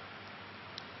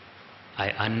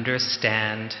 I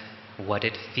understand what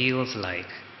it feels like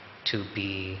to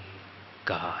be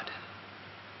God.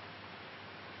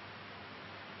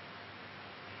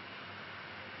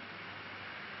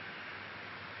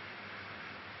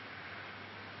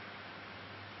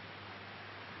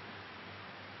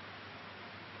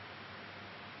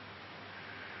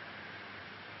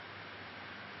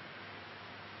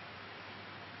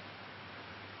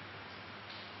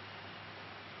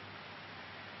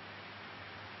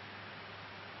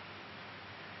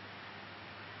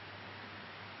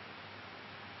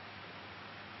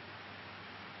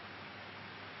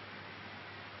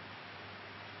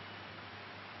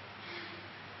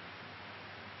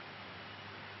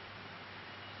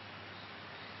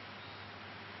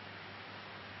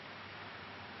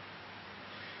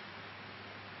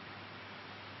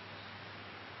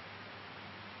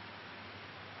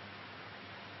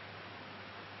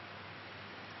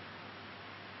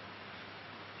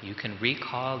 You can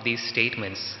recall these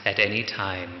statements at any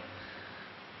time.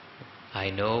 I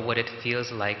know what it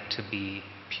feels like to be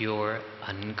pure,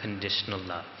 unconditional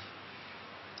love.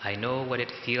 I know what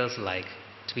it feels like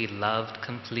to be loved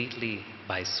completely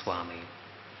by Swami.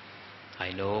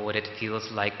 I know what it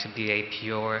feels like to be a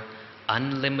pure,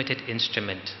 unlimited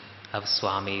instrument of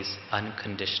Swami's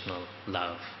unconditional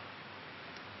love.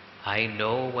 I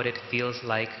know what it feels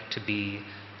like to be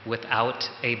without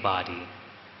a body.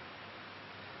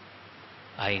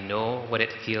 I know what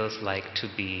it feels like to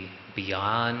be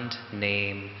beyond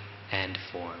name and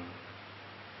form.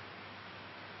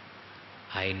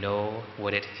 I know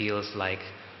what it feels like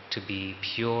to be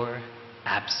pure,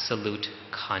 absolute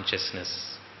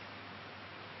consciousness.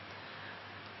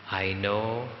 I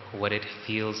know what it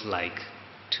feels like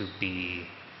to be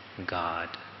God.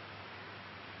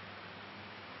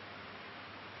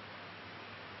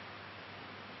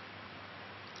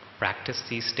 Practice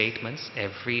these statements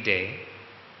every day.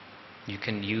 You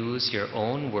can use your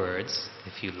own words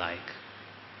if you like.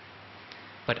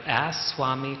 But ask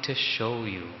Swami to show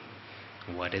you,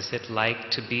 what is it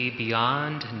like to be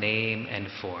beyond name and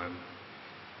form?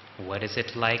 What is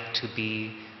it like to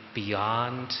be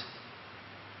beyond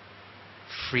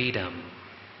freedom?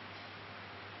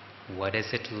 What is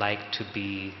it like to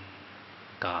be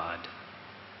God?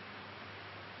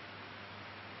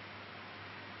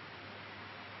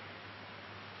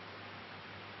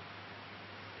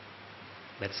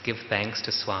 Let's give thanks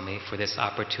to Swami for this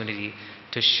opportunity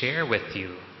to share with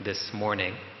you this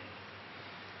morning.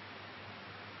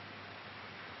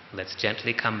 Let's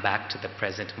gently come back to the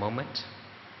present moment.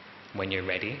 When you're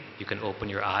ready, you can open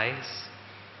your eyes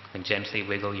and gently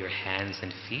wiggle your hands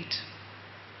and feet.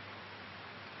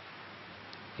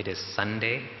 It is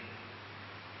Sunday,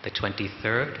 the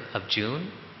 23rd of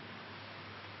June,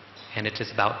 and it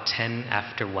is about 10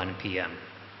 after 1 p.m.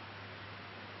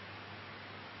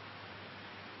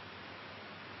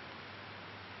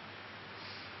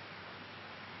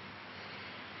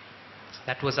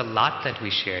 That was a lot that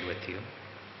we shared with you.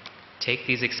 Take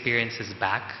these experiences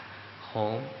back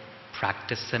home,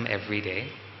 practice them every day.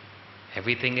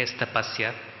 Everything is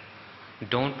tapasya.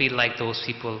 Don't be like those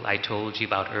people I told you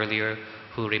about earlier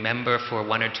who remember for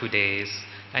 1 or 2 days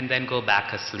and then go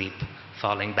back asleep,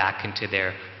 falling back into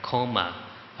their coma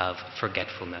of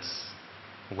forgetfulness.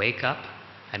 Wake up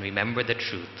and remember the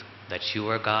truth that you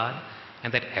are God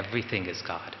and that everything is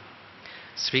God.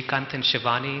 Srikant and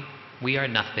Shivani, we are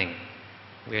nothing.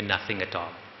 We are nothing at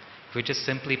all. We're just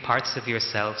simply parts of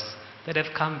yourselves that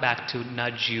have come back to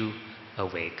nudge you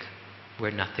awake. We're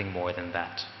nothing more than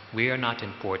that. We are not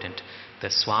important.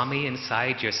 The Swami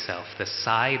inside yourself, the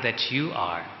Sai that you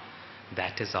are,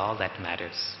 that is all that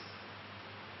matters.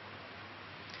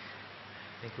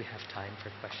 I think we have time for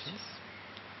questions.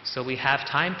 So we have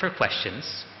time for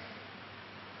questions.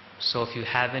 So if you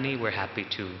have any, we're happy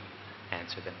to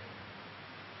answer them.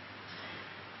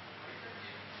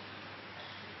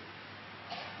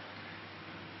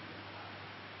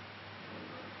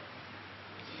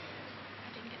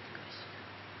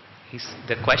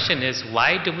 The question is,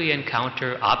 why do we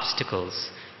encounter obstacles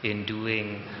in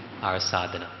doing our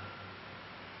sadhana?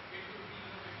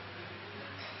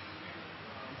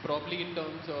 Probably in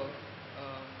terms of,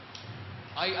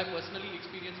 I personally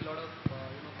experience a lot of,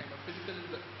 kind of physical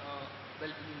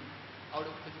well-being, out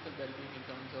of physical well-being in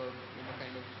terms of,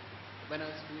 kind of, when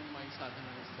I was doing my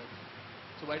sadhana and stuff.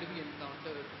 So why do we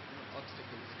encounter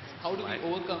obstacles? And how do we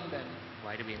overcome them?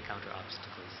 Why do we encounter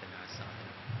obstacles in our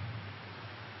sadhana?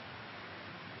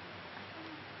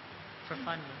 For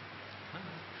fun, no?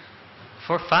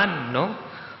 For fun, no?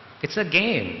 It's a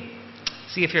game.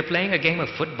 See, if you're playing a game of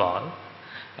football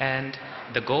and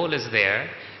the goal is there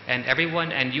and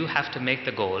you have to make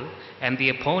the goal and the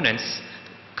opponents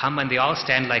come and they all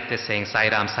stand like this saying, Sai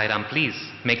Ram, please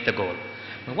make the goal.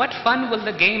 What fun will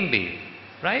the game be,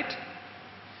 right?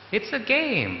 It's a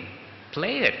game.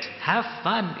 Play it. Have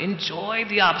fun. Enjoy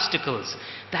the obstacles.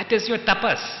 That is your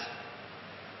tapas.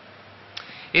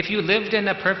 If you lived in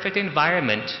a perfect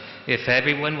environment, if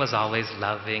everyone was always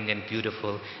loving and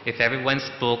beautiful, if everyone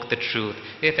spoke the truth,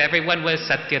 if everyone was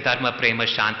Satya, Dharma, Prema,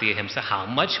 Shanti, Ahimsa, how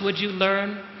much would you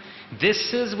learn?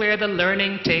 This is where the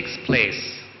learning takes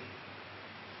place.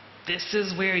 This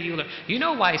is where you learn. You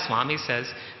know why Swami says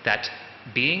that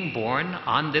being born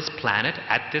on this planet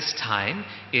at this time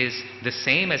is the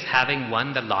same as having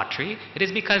won the lottery? It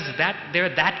is because there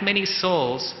are that many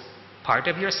souls, part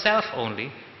of yourself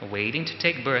only, waiting to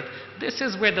take birth. This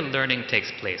is where the learning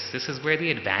takes place. This is where the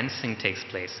advancing takes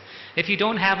place. If you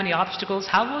don't have any obstacles,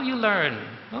 how will you learn?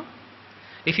 No?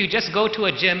 If you just go to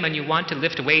a gym and you want to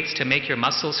lift weights to make your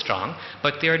muscles strong,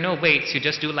 but there are no weights, you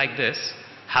just do like this,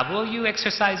 How will you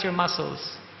exercise your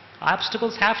muscles?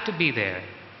 Obstacles have to be there.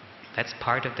 That's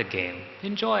part of the game.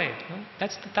 Enjoy.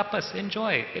 That's the tapas.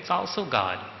 Enjoy. It's also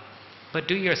God. But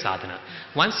do your sadhana.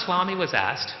 Once Swami was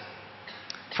asked,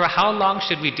 for how long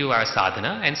should we do our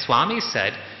sadhana? And Swami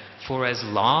said, for as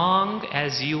long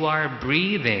as you are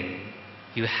breathing,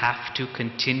 you have to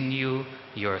continue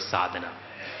your sadhana.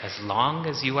 As long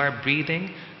as you are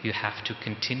breathing, you have to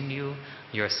continue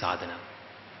your sadhana.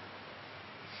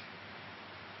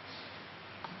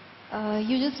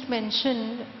 You just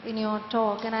mentioned in your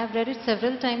talk, and I've read it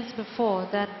several times before,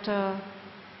 that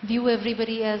view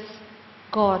everybody as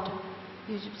God.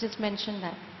 You just mentioned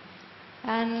that.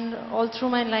 And all through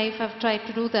my life I've tried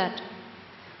to do that.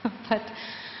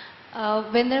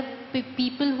 But when there are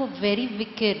people who are very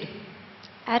wicked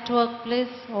at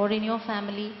workplace or in your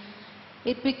family,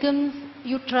 it becomes,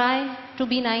 you try to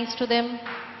be nice to them,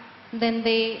 then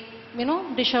they,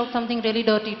 dish out something really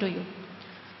dirty to you.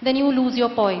 Then you lose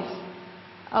your poise.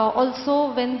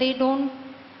 Also, when they don't,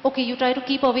 okay, you try to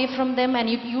keep away from them and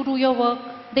you do your work,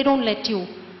 they don't let you.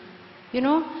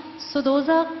 So those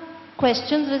are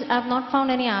questions which I have not found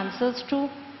any answers to.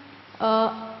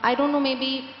 I don't know,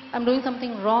 maybe I'm doing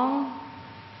something wrong.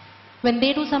 When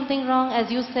they do something wrong,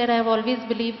 as you said, I have always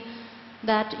believed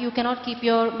that you cannot keep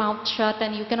your mouth shut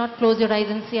and you cannot close your eyes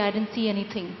and say, I didn't see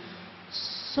anything.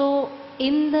 So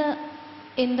in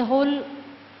the whole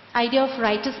idea of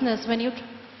righteousness, when you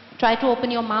try to open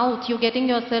your mouth, you're getting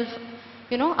yourself,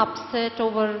 upset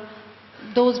over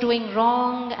those doing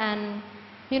wrong, and,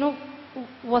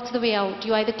 what's the way out?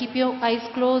 You either keep your eyes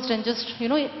closed and just,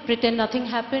 pretend nothing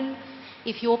happened.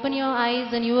 If you open your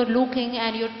eyes and you are looking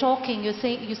and you're talking,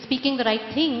 you're speaking the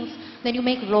right things, then you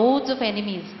make loads of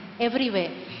enemies everywhere.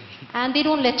 And they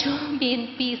don't let you be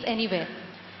in peace anywhere.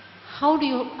 How do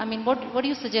you, what do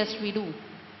you suggest we do?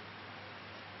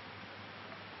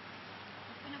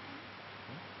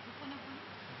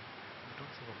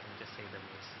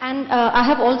 And I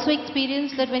have also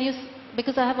experienced that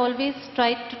because I have always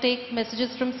tried to take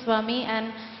messages from Swami,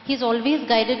 and he's always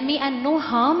guided me and no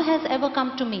harm has ever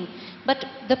come to me. But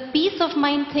the peace of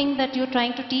mind thing that you're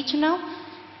trying to teach now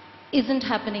isn't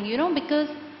happening, because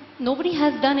nobody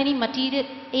has done any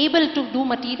able to do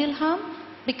material harm,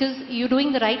 because you're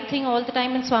doing the right thing all the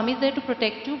time and Swami is there to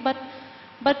protect you. But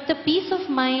the peace of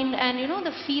mind and,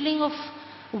 the feeling of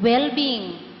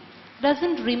well-being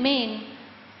doesn't remain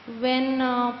when,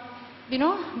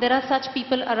 there are such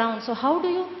people around. So how do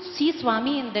you see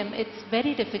Swami in them? It's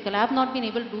very difficult. I have not been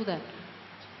able to do that.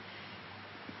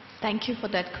 Thank you for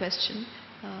that question.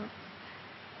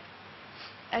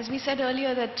 As we said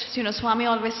earlier that, Swami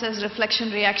always says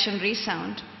reflection, reaction,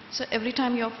 resound. So every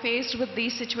time you're faced with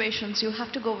these situations, you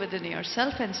have to go within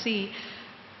yourself and see,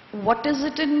 what is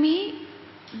it in me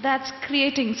that's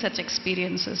creating such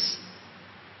experiences?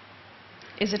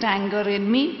 Is it anger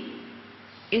in me?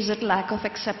 Is it lack of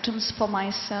acceptance for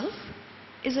myself?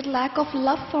 Is it lack of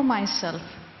love for myself?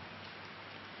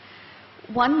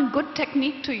 One good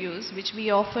technique to use, which we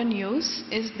often use,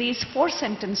 is these 4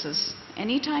 sentences.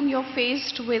 Anytime you're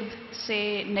faced with,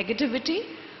 say, negativity,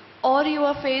 or you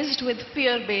are faced with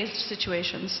fear-based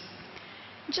situations,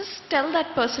 just tell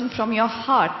that person from your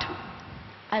heart,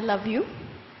 I love you,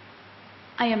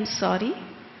 I am sorry,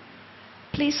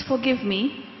 please forgive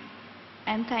me,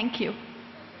 and thank you.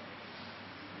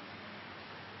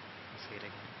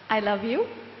 I love you,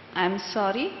 I'm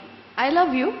sorry, I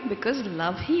love you because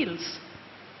love heals.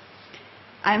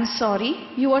 I'm sorry,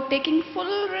 you are taking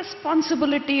full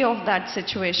responsibility of that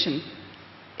situation.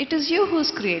 It is you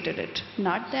who's created it,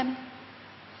 not them.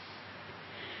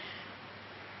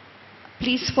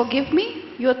 Please forgive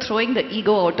me, you are throwing the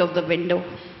ego out of the window.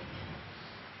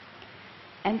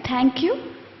 And thank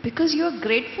you, because you are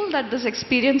grateful that this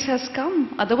experience has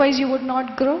come, otherwise you would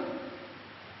not grow.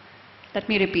 Let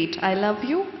me repeat, I love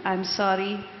you, I'm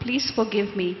sorry, please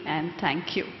forgive me, and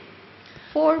thank you.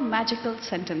 4 magical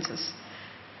sentences.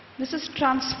 This is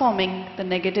transforming the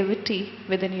negativity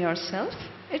within yourself.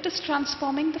 It is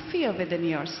transforming the fear within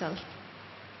yourself.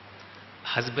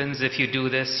 Husbands, if you do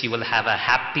this, you will have a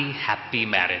happy, happy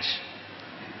marriage.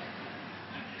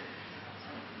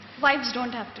 Wives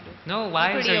don't have to do. No,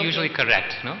 wives are usually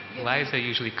correct, no? Yeah. Wives are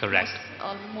usually correct.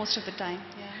 Most of the time,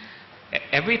 yeah.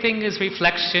 Everything is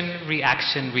reflection,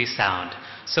 reaction, resound.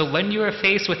 So when you are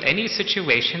faced with any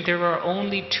situation, there are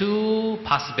only 2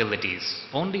 possibilities.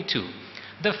 Only 2.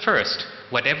 The first,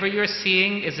 whatever you're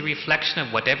seeing is a reflection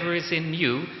of whatever is in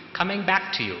you coming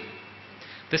back to you.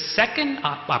 The second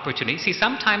opportunity, see,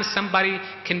 sometimes somebody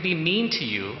can be mean to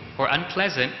you or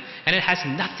unpleasant and it has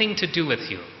nothing to do with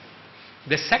you.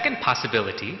 The second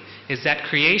possibility is that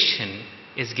creation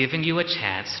is giving you a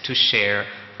chance to share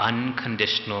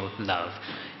unconditional love.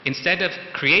 Instead of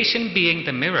creation being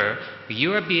the mirror,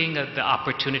 you are being the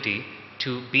opportunity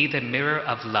to be the mirror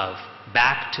of love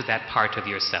back to that part of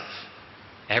yourself.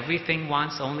 Everything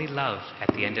wants only love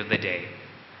at the end of the day.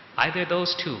 Either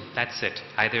those two, that's it.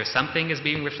 Either something is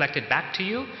being reflected back to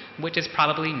you, which is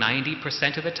probably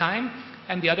 90% of the time,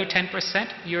 and the other 10%,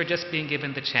 you're just being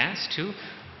given the chance to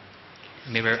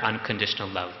mirror unconditional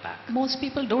love back. Most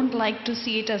people don't like to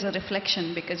see it as a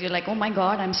reflection because you're like, oh my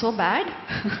God, I'm so bad.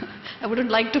 I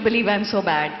wouldn't like to believe I'm so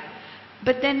bad.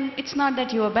 But then it's not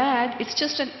that you are bad, it's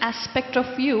just an aspect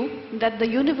of you that the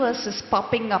universe is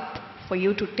popping up for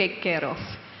you to take care of.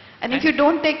 And if you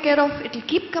don't take care of, it'll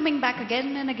keep coming back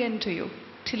again and again to you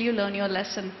till you learn your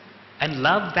lesson. And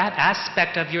love that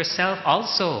aspect of yourself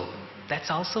also. That's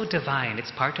also divine.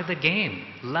 It's part of the game.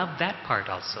 Love that part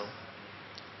also.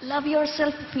 Love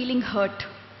yourself for feeling hurt.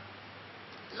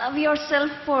 Love yourself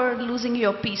for losing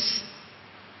your peace.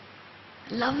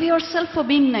 Love yourself for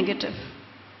being negative.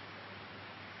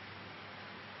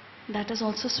 That is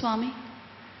also Swami.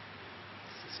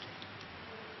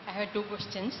 I have two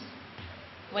questions.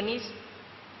 One is,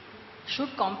 should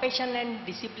compassion and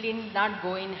discipline not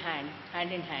go in hand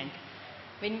in hand?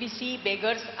 When we see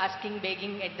beggars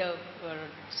begging at the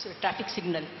traffic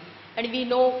signal, and we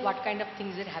know what kind of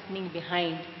things are happening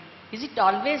behind, is it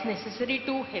always necessary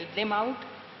to help them out?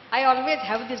 I always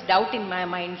have this doubt in my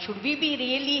mind, should we be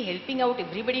really helping out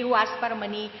everybody who asks for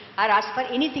money or asks for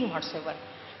anything whatsoever?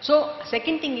 So,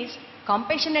 second thing is,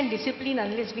 compassion and discipline,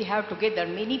 unless we have together,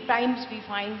 many times we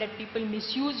find that people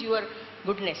misuse your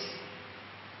goodness.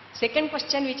 Second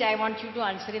question which I want you to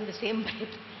answer in the same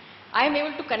breath. I am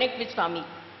able to connect with Swami.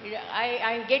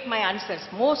 I get my answers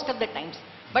most of the times.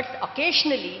 But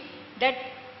occasionally that,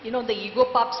 the ego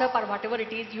pops up or whatever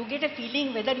it is, you get a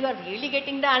feeling whether you are really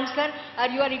getting the answer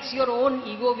or it's your own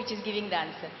ego which is giving the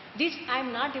answer. This I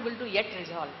am not able to yet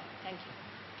resolve. Thank you.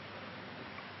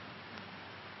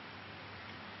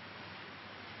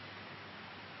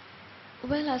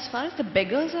 Well, as far as the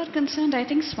beggars are concerned, I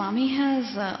think Swami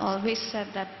has always said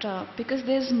that because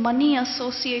there's money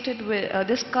associated with,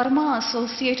 there's karma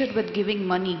associated with giving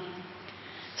money.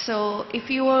 So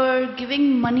if you are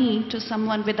giving money to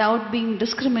someone without being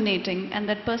discriminating and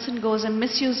that person goes and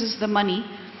misuses the money,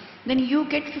 then you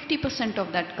get 50%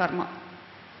 of that karma.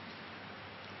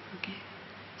 Okay.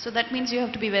 So that means you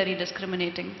have to be very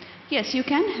discriminating. Yes, you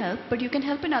can help, but you can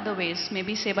help in other ways.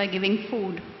 Maybe say by giving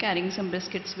food, carrying some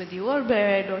biscuits with you or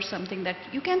bread or something that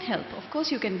you can help. Of course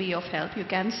you can be of help, you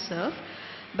can serve.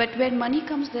 But when money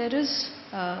comes, there is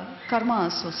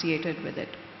karma associated with it.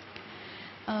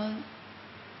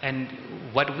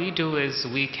 And what we do is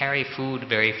we carry food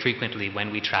very frequently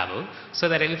when we travel, so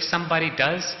that if somebody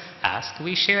does ask,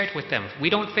 we share it with them. We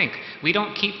don't think. We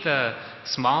don't keep the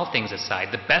small things aside.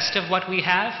 The best of what we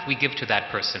have, we give to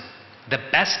that person. The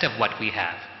best of what we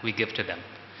have, we give to them.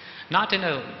 Not in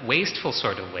a wasteful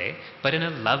sort of way, but in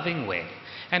a loving way.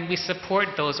 And we support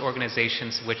those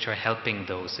organizations which are helping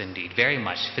those indeed, very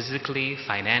much. Physically,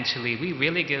 financially, we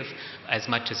really give as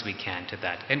much as we can to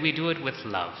that. And we do it with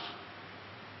love.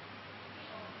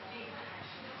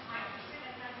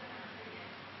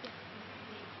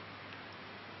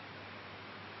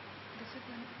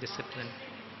 Discipline.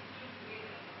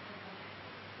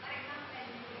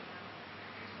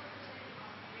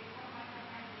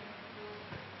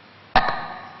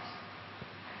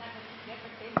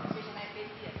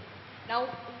 Now,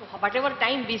 whatever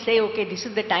time we say, okay, this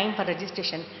is the time for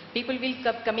registration, people will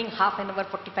come coming half an hour,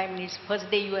 45 minutes,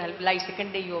 first day you oblige,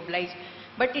 second day you oblige,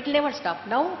 but it will never stop.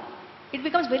 Now, it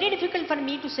becomes very difficult for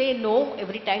me to say no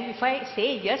every time. If I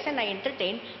say yes and I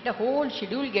entertain, the whole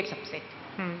schedule gets upset.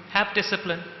 Have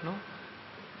discipline. No?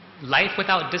 Life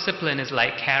without discipline is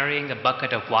like carrying a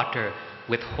bucket of water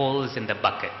with holes in the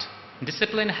bucket.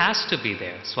 Discipline has to be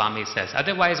there, Swami says.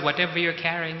 Otherwise, whatever you're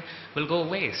carrying will go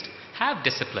waste. Have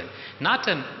discipline. Not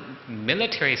a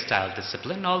military style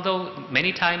discipline, although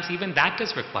many times even that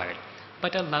is required.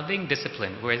 But a loving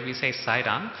discipline where we say,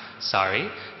 Sairam,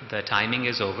 sorry, the timing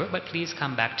is over, but please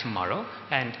come back tomorrow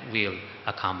and we'll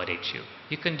accommodate you.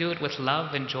 You can do it with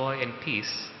love and joy and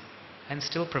peace and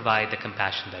still provide the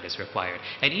compassion that is required.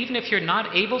 And even if you're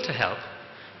not able to help,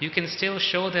 you can still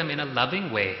show them in a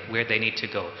loving way where they need to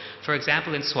go. For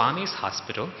example, in Swami's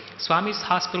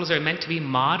hospitals are meant to be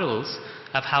models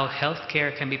of how health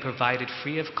care can be provided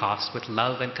free of cost with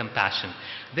love and compassion.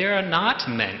 They are not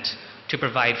meant to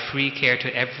provide free care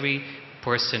to every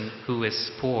person who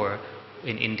is poor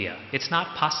in India. It's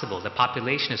not possible. The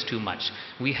population is too much.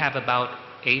 We have about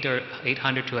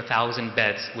 800 to 1,000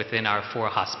 beds within our 4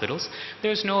 hospitals.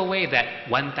 There's no way that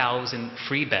 1,000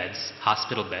 free beds,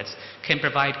 hospital beds, can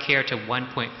provide care to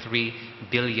 1.3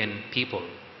 billion people.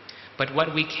 But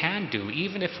what we can do,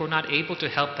 even if we're not able to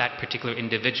help that particular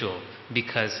individual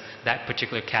because that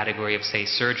particular category of, say,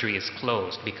 surgery is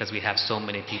closed because we have so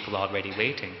many people already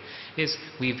waiting, is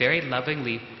we very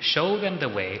lovingly show them the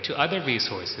way to other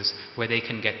resources where they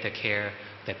can get the care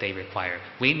that they require.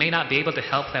 We may not be able to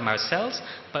help them ourselves,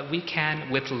 but we can,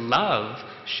 with love,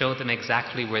 show them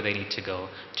exactly where they need to go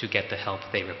to get the help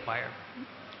they require.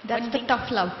 That's the tough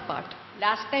love part.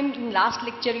 Last time, in last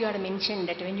lecture, you had mentioned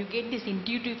that when you get these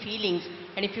intuitive feelings,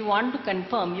 and if you want to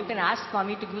confirm, you can ask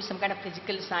Swami to give some kind of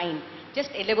physical sign. Just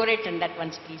elaborate on that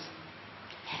once, please.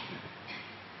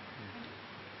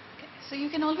 So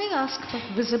you can always ask for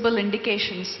visible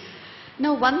indications.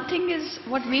 Now, one thing is,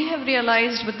 what we have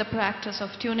realized with the practice of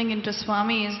tuning into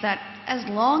Swami is that as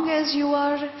long as you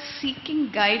are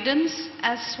seeking guidance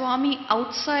as Swami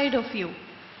outside of you,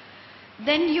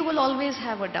 then you will always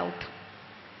have a doubt.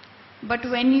 But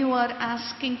when you are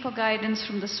asking for guidance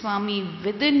from the Swami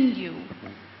within you,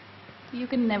 you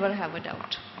can never have a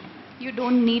doubt. You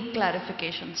don't need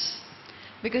clarifications.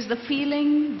 Because the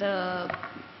feeling, the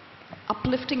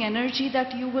uplifting energy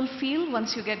that you will feel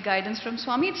once you get guidance from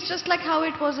Swami, it's just like how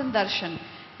it was in Darshan.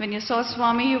 When you saw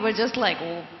Swami, you were just like,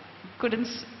 oh, couldn't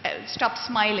stop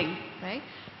smiling, right?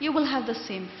 You will have the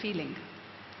same feeling.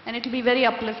 And it will be very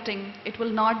uplifting. It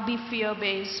will not be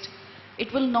fear-based.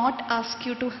 It will not ask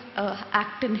you to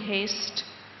act in haste.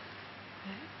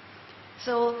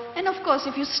 So, and of course,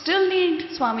 if you still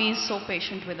need, Swami is so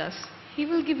patient with us. He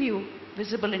will give you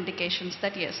visible indications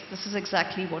that yes, this is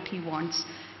exactly what he wants.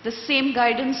 The same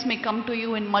guidance may come to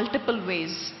you in multiple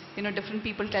ways. Different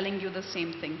people telling you the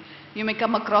same thing. You may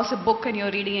come across a book and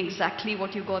you're reading exactly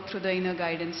what you got through the inner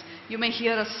guidance. You may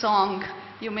hear a song.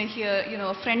 You may hear,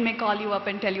 a friend may call you up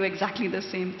and tell you exactly the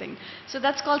same thing. So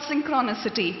that's called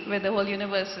synchronicity, where the whole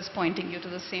universe is pointing you to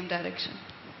the same direction.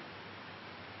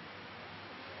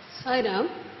 Sairam,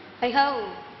 I have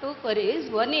 2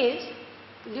 queries. One is,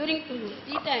 during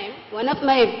tea time, one of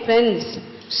my friends,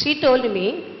 she told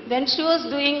me when she was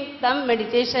doing thumb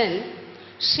meditation,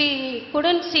 she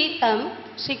couldn't see thumb,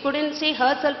 she couldn't see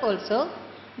herself also,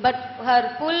 but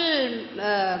her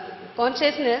full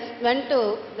consciousness went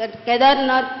to that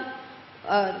Kedarnath,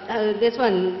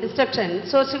 instruction.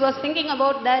 So she was thinking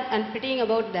about that and pitying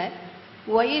about that.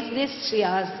 Why is this, she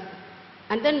asked.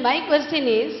 And then my question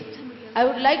is, I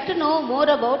would like to know more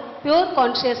about pure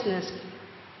consciousness.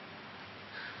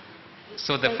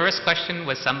 So the first question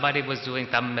was somebody was doing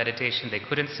thumb meditation, they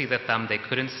couldn't see the thumb, they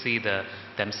couldn't see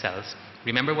themselves.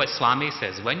 Remember what Swami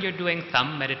says, when you're doing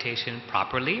thumb meditation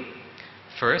properly,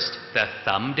 first the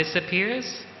thumb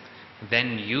disappears,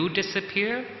 then you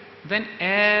disappear, then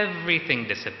everything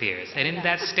disappears. And in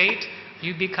that state,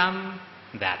 you become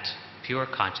that, pure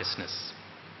consciousness.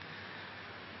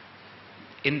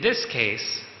 In this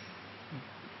case,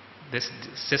 this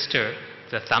sister,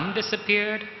 the thumb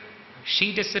disappeared,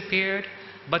 she disappeared,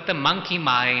 but the monkey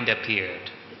mind appeared.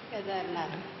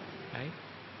 Right?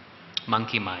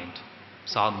 Monkey mind.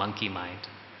 It's all monkey mind.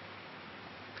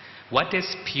 What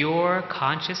is pure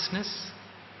consciousness?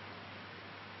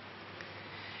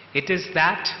 It is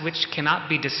that which cannot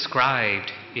be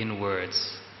described in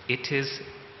words. It is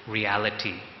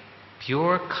reality.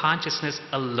 Pure consciousness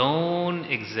alone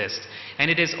exists,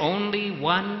 and it is only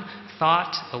one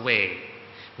thought away.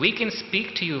 We can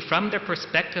speak to you from the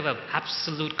perspective of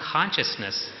absolute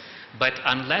consciousness, but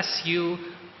unless you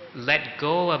let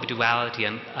go of duality,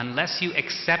 and unless you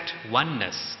accept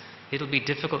oneness, it'll be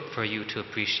difficult for you to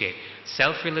appreciate.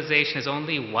 Self-realization is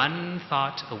only one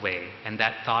thought away, and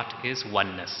that thought is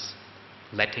oneness.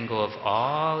 Letting go of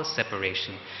all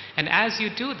separation. And as you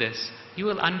do this, you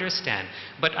will understand.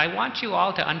 But I want you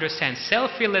all to understand,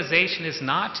 self-realization is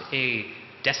not a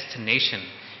destination.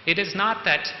 It is not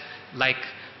that, like,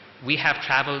 we have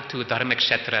traveled to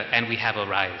Dharmakshetra and we have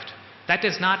arrived. That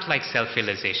is not like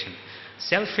self-realization.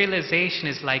 Self-realization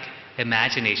is like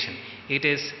imagination. It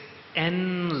is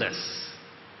endless.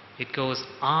 It goes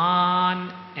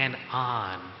on and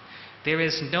on. There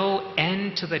is no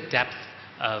end to the depth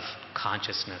of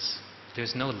consciousness.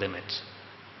 There's no limit.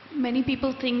 Many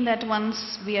people think that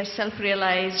once we are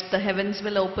self-realized, the heavens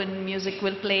will open, music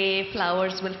will play,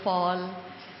 flowers will fall.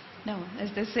 No, as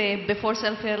they say, before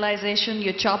self-realization,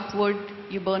 you chop wood,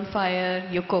 you burn fire,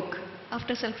 you cook.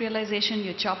 After self-realization,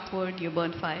 you chop wood, you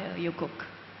burn fire, you cook.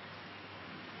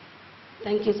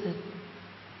 Thank you, sir.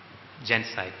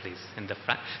 Gents side, please. In the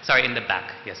front. Sorry, in the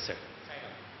back. Yes, sir.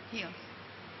 Here.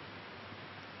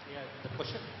 Yeah, the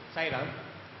question, Sai Ram.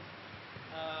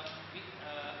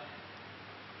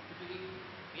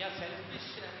 We are selfish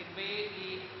in way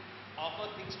we offer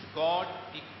things to God,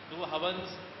 we do havans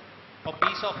for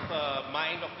peace of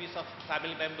mind, or peace of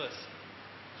family members.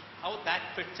 How that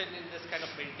fits in this kind of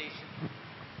meditation?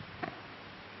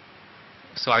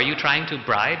 So are you trying to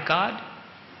bribe God?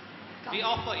 We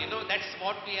offer, that's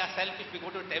what we are selfish. We go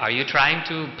to temple. Are you trying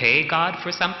to pay God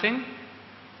for something?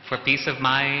 For peace of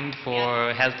mind,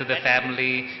 for health of the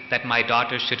family, that my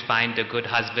daughter should find a good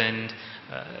husband.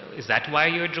 Is that why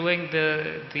you're doing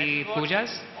the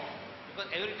pujas?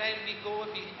 Because every time we go,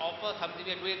 we offer something,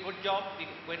 we are doing a good job, we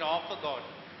are going to offer God.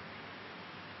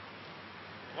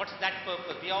 What's that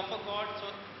purpose? We offer God so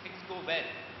things go well.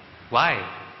 Why?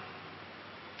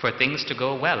 For things to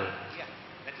go well. Yeah,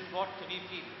 that is what we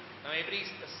feel. Now every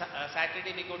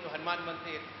Saturday we go to Hanuman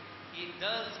Mandir. He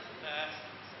does,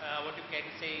 what you can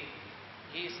say,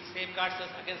 he safeguards us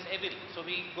against evil. So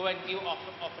we go and give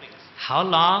offerings. How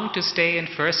long to stay in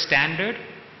first standard?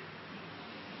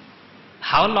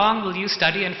 How long will you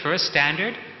study in first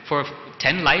standard? For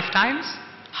 10 lifetimes?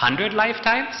 100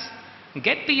 lifetimes?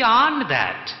 Get beyond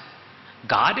that.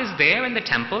 God is there in the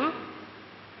temple?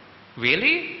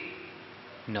 Really?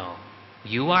 No.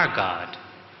 You are God.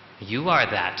 You are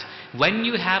that. When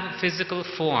you have a physical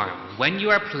form, when you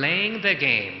are playing the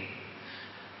game,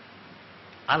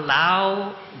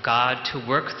 allow God to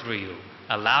work through you.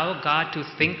 Allow God to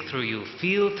think through you,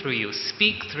 feel through you,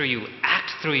 speak through you,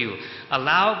 act through you.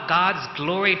 Allow God's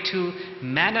glory to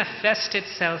manifest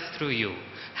itself through you.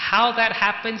 How that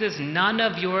happens is none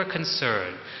of your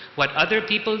concern. What other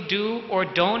people do or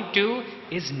don't do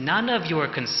is none of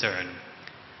your concern.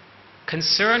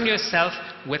 Concern yourself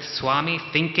with Swami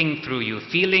thinking through you,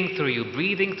 feeling through you,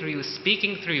 breathing through you,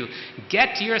 speaking through you.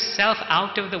 Get yourself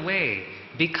out of the way.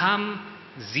 Become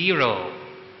zero.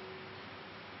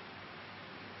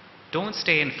 Don't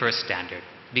stay in first standard.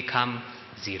 Become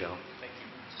zero.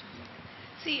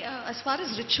 See, as far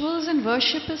as rituals and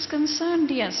worship is concerned,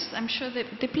 yes, I'm sure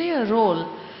they play a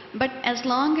role. But as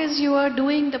long as you are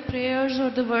doing the prayers or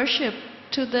the worship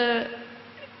to the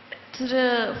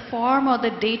form or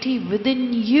the deity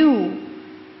within you,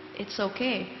 it's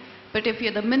okay. But if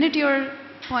the minute you're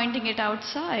pointing it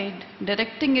outside,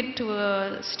 directing it to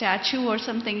a statue or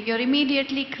something, you're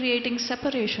immediately creating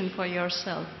separation for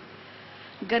yourself.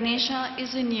 Ganesha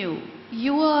is in you.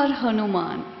 You are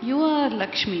Hanuman. You are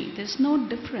Lakshmi. There's no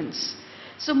difference.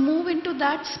 So move into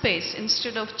that space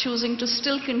instead of choosing to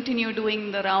still continue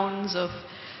doing the rounds of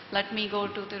let me go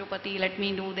to Tirupati, let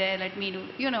me do there, let me do,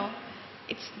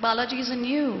 it's Balaji is in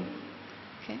you.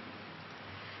 Okay.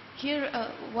 Here,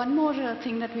 one more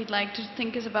thing that we'd like to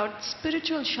think is about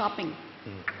spiritual shopping.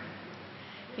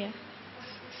 Yeah.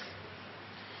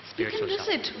 You can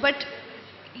visit, but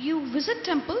you visit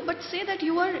temple, but say that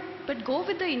but go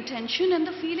with the intention and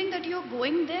the feeling that you're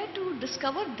going there to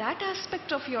discover that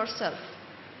aspect of yourself.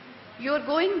 You're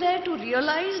going there to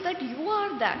realize that you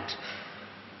are that.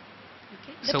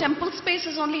 Okay? The temple space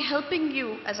is only helping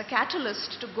you as a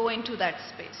catalyst to go into that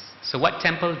space. So what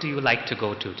temple do you like to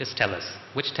go to? Just tell us.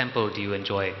 Which temple do you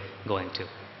enjoy going to?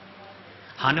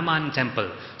 Hanuman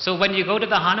temple. So when you go to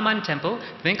the Hanuman temple,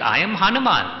 think, I am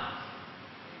Hanuman.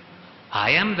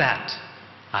 I am that.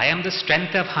 I am the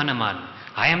strength of Hanuman.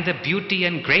 I am the beauty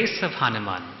and grace of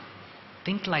Hanuman.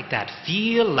 Think like that.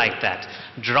 Feel like that.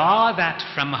 Draw that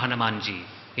from Hanumanji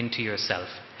into yourself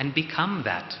and become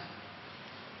that.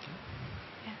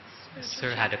 Yes,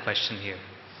 Sir had a question here.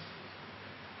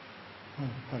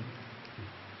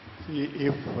 See,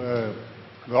 if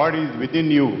God is within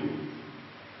you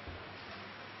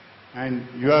and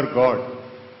you are God,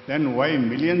 then why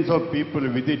millions of people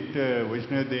visit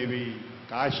Vaishnav Devi,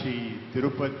 Kashi,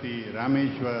 Tirupati,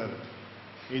 Rameshwar?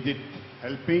 Is it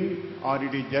helping or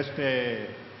it is just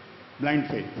a blind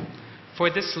faith? For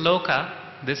this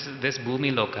loka, this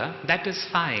Bhumi loka, that is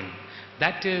fine.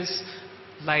 That is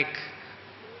like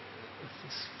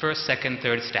first, second,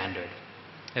 third standard.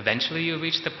 Eventually you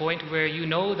reach the point where you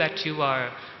know that you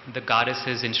are the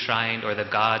goddesses enshrined or the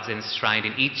gods enshrined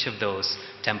in each of those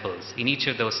temples, in each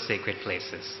of those sacred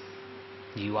places.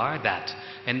 You are that.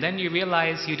 And then you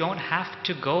realize you don't have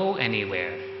to go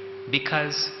anywhere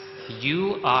because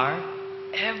you are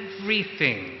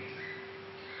everything.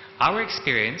 Our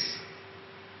experience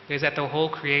is that the whole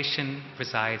creation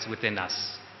resides within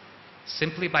us.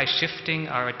 Simply by shifting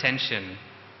our attention,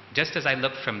 just as I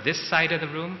look from this side of the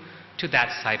room to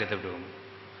that side of the room,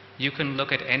 you can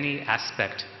look at any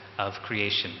aspect of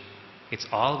creation. It's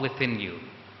all within you.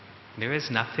 There is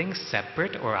nothing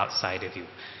separate or outside of you.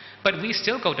 But we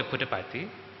still go to Puttaparthi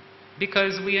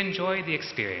because we enjoy the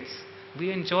experience.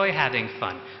 We enjoy having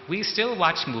fun. We still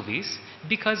watch movies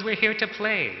because we're here to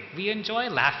play. We enjoy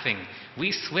laughing.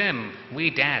 We swim. We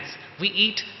dance. We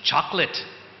eat chocolate.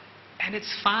 And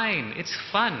it's fine. It's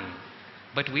fun.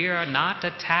 But we are not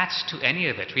attached to any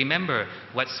of it. Remember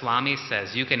what Swami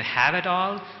says. You can have it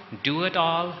all, do it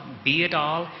all, be it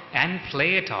all, and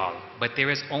play it all. But there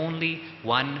is only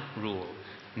one rule.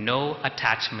 No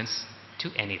attachments to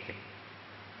anything.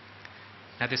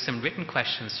 Now there's some written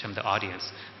questions from the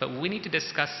audience, but we need to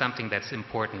discuss something that's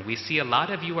important. We see a lot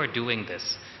of you are doing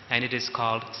this, and it is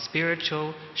called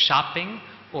spiritual shopping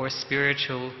or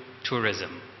spiritual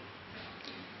tourism.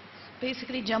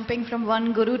 Basically jumping from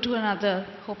one guru to another,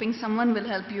 hoping someone will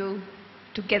help you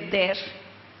to get there.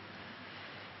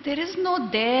 There is no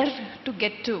there to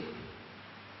get to.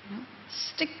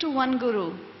 Stick to one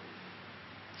guru.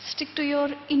 Stick to your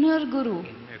inner guru.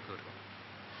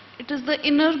 It is the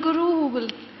inner guru who will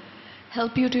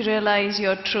help you to realize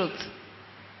your truth.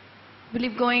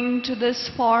 Believe going to this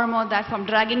form or that form,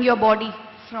 dragging your body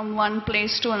from one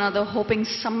place to another, hoping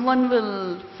someone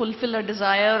will fulfill a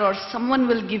desire or someone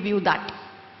will give you that.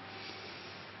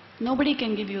 Nobody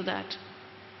can give you that.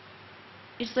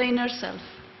 It's the inner self.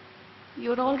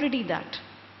 You're already that.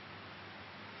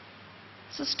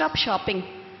 So stop shopping.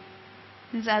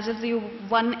 It's as if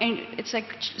it's like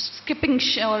skipping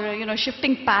or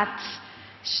shifting paths,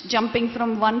 jumping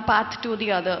from one path to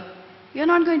the other. You're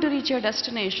not going to reach your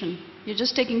destination. You're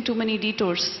just taking too many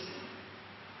detours.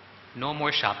 No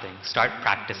more shopping. Start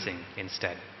practicing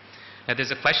instead. Now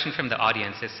there's a question from the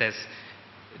audience. It says,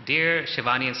 Dear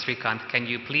Shivani and Srikanth, can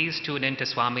you please tune in to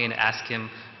Swami and ask him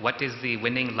what is the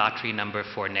winning lottery number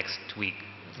for next week?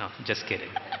 No, just kidding.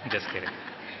 Just kidding.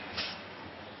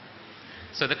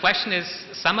 So the question is,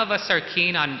 some of us are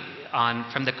keen on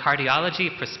from the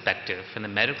cardiology perspective, from the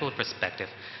medical perspective,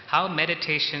 how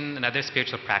meditation and other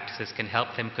spiritual practices can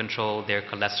help them control their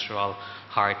cholesterol,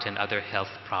 heart, and other health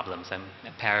problems. I'm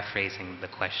paraphrasing the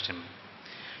question.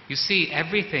 You see,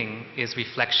 everything is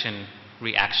reflection,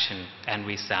 reaction, and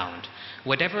resound.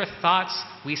 Whatever thoughts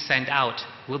we send out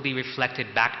will be reflected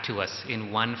back to us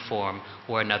in one form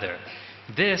or another.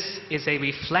 This is a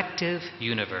reflective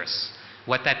universe.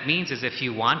 What that means is if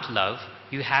you want love,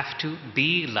 you have to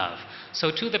be love. So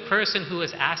to the person who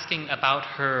is asking about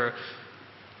her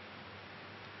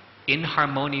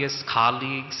inharmonious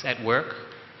colleagues at work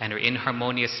and her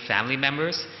inharmonious family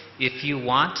members, if you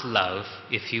want love,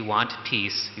 if you want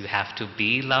peace, you have to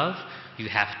be love, you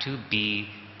have to be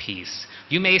peace.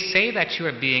 You may say that you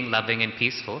are being loving and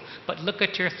peaceful, but look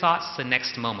at your thoughts the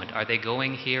next moment. Are they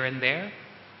going here and there?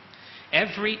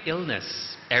 Every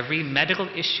illness, every medical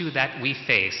issue that we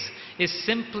face is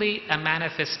simply a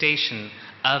manifestation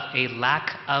of a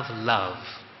lack of love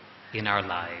in our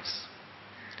lives.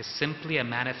 It is simply a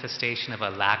manifestation of a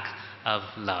lack of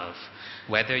love.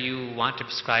 Whether you want to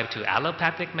prescribe to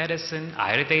allopathic medicine,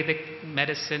 Ayurvedic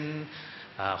medicine,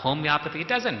 homeopathy, it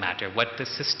doesn't matter what the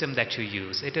system that you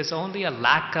use. It is only a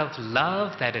lack of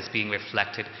love that is being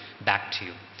reflected back to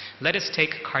you. Let us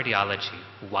take cardiology.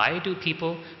 Why do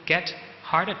people get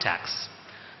heart attacks?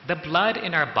 The blood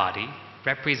in our body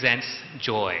represents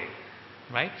joy,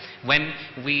 right? When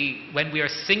we are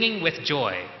singing with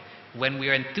joy, when we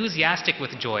are enthusiastic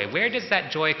with joy, where does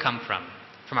that joy come from?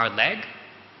 From our leg?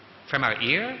 From our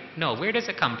ear? No, where does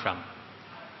it come from?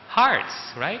 Hearts,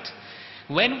 right?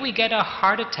 When we get a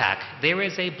heart attack, there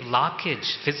is a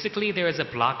blockage. Physically, there is a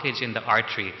blockage in the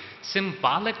artery.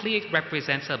 Symbolically, it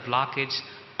represents a blockage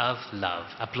of love,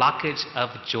 a blockage of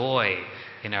joy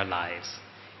in our lives.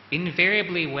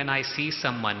 Invariably, when I see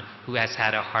someone who has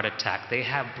had a heart attack, they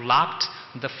have blocked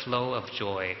the flow of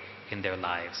joy in their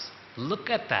lives. Look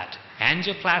at that.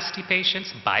 Angioplasty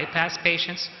patients, bypass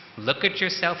patients, look at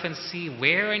yourself and see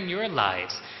where in your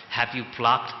lives have you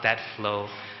blocked that flow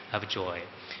of joy.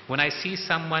 When I see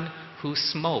someone who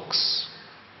smokes,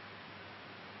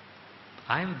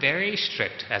 I'm very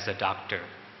strict as a doctor.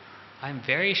 I'm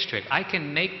very strict. I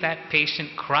can make that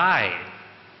patient cry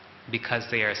because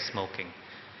they are smoking.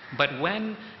 But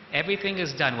when everything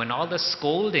is done, when all the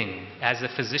scolding as a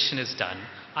physician is done,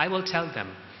 I will tell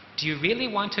them, do you really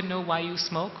want to know why you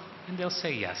smoke? And they'll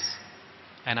say yes.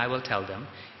 And I will tell them,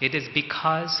 it is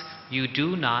because you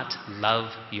do not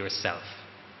love yourself.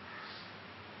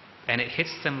 And it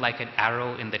hits them like an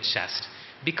arrow in the chest.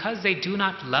 Because they do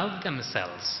not love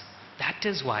themselves. That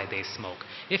is why they smoke.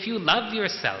 If you love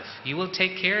yourself, you will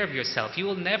take care of yourself. You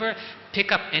will never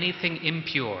pick up anything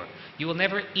impure. You will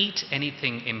never eat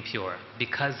anything impure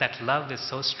because that love is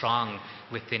so strong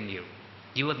within you.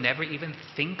 You will never even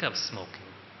think of smoking.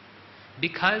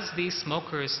 Because these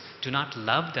smokers do not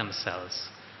love themselves,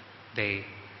 they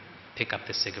pick up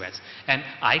the cigarettes. And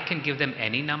I can give them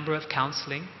any number of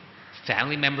counseling.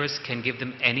 Family members can give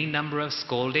them any number of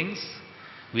scoldings.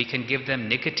 We can give them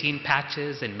nicotine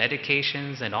patches and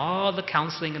medications and all the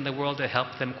counseling in the world to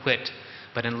help them quit.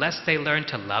 But unless they learn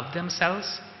to love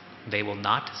themselves, they will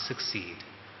not succeed.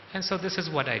 And so this is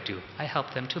what I do. I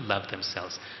help them to love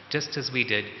themselves, just as we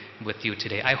did with you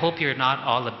today. I hope you're not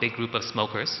all a big group of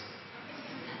smokers,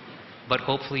 but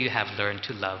hopefully you have learned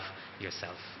to love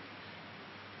yourself.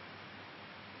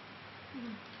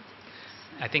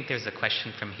 I think there's a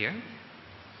question from here.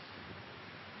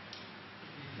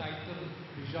 The title,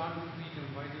 Beyond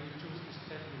Freedom, why do you choose this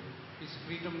title? Is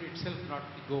freedom itself not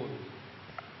the goal?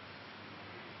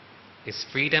 Is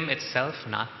freedom itself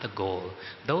not the goal?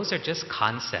 Those are just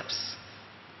concepts.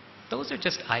 Those are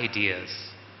just ideas.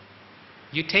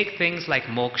 You take things like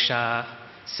moksha,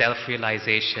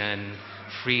 self-realization,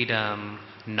 freedom,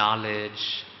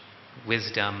 knowledge,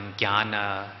 wisdom,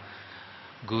 jnana,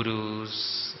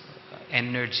 gurus,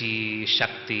 energy,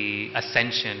 shakti,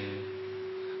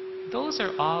 ascension. Those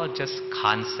are all just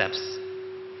concepts.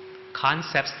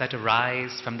 Concepts that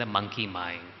arise from the monkey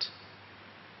mind.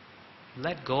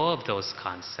 Let go of those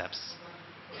concepts.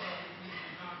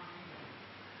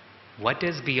 What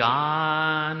is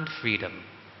beyond freedom?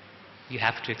 You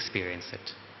have to experience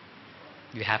it.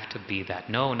 You have to be that.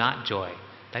 No, not joy.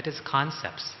 That is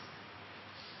concepts.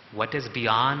 What is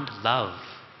beyond love?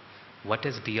 What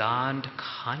is beyond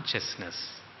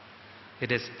consciousness?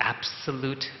 It is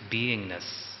absolute beingness.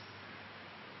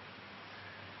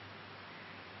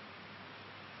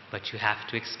 But you have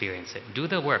to experience it. Do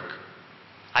the work.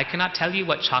 I cannot tell you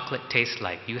what chocolate tastes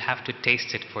like. You have to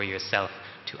taste it for yourself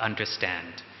to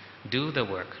understand. Do the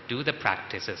work. Do the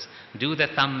practices. Do the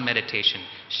thumb meditation.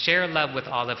 Share love with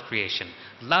all of creation.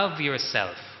 Love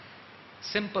yourself.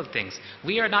 Simple things.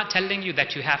 We are not telling you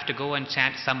that you have to go and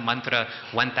chant some mantra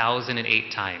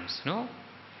 1008 times. No.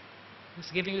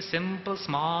 It's giving you simple,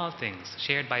 small things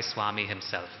shared by Swami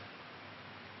himself.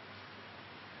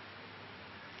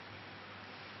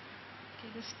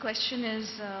 Okay, this question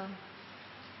is, I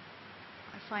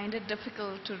find it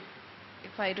difficult to,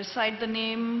 if I recite the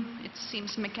name, it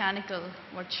seems mechanical.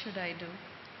 What should I do?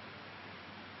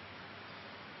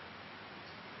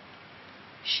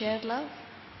 Share love.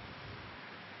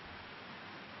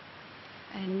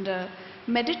 And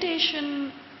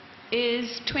meditation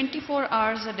is 24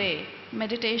 hours a day.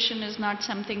 Meditation is not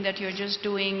something that you're just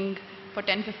doing for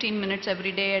 10-15 minutes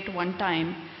every day at one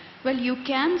time. Well, you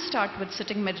can start with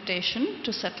sitting meditation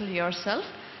to settle yourself,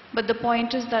 but the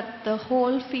point is that the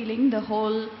whole feeling, the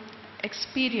whole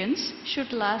experience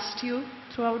should last you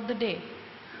throughout the day.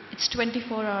 It's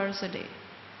 24 hours a day.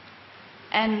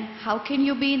 And how can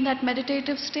you be in that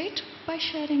meditative state? By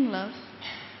sharing love.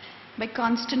 By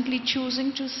constantly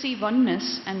choosing to see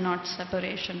oneness and not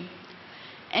separation.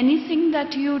 Anything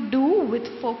that you do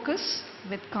with focus,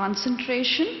 with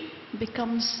concentration,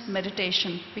 becomes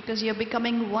meditation, because you're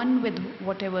becoming one with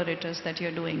whatever it is that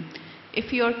you're doing.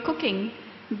 If you're cooking,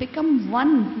 become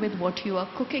one with what you are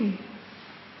cooking.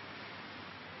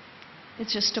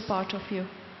 It's just a part of you.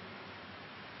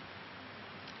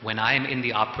 When I'm in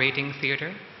the operating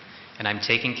theater and I'm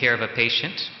taking care of a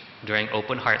patient during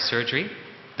open heart surgery,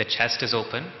 the chest is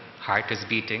open, heart is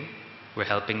beating, we're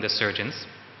helping the surgeons.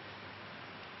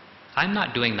 I'm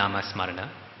not doing Namasmarana.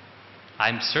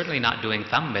 I'm certainly not doing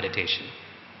thumb meditation.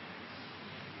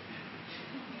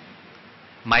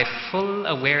 My full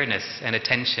awareness and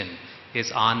attention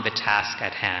is on the task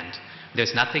at hand.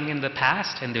 There's nothing in the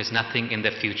past and there's nothing in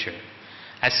the future.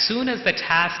 As soon as the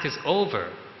task is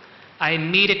over, I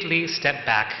immediately step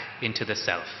back into the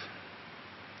self.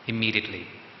 Immediately.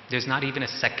 There's not even a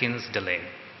second's delay.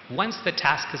 Once the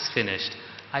task is finished,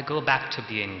 I go back to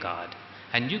being God.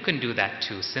 And you can do that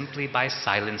too, simply by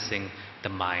silencing the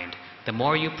mind. The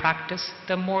more you practice,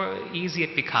 the more easy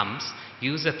it becomes.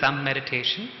 Use a thumb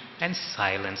meditation and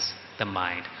silence the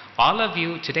mind. All of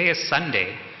you, today is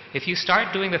Sunday. If you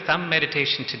start doing the thumb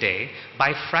meditation today,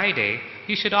 by Friday,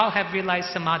 you should all have realized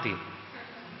Samadhi.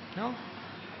 No?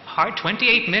 Hard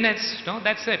 28 minutes. No,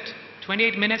 that's it.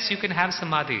 28 minutes you can have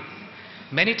Samadhi.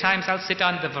 Many times I'll sit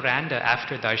on the veranda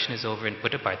after darshan is over in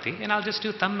Puttaparthi and I'll just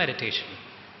do thumb meditation.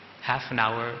 Half an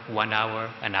hour, 1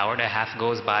 hour, an hour and a half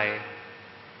goes by.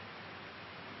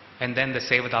 And then the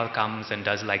Sevadal comes and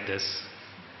does like this.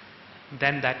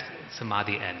 Then that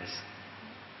Samadhi ends.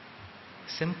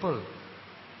 Simple.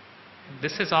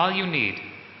 This is all you need.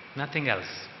 Nothing else.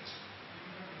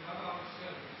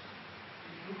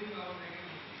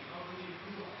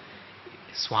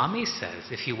 Swami says,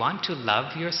 if you want to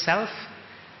love yourself,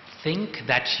 think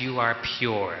that you are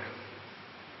pure.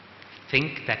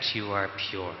 Think that you are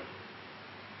pure.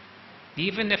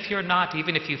 Even if you're not,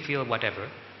 even if you feel whatever,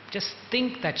 just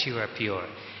think that you are pure.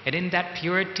 And in that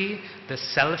purity, the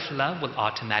self-love will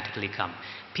automatically come.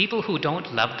 People who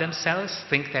don't love themselves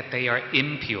think that they are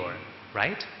impure,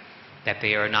 right? That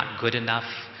they are not good enough,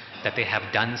 that they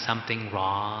have done something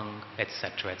wrong,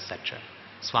 etc., etc.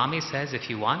 Swami says, if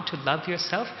you want to love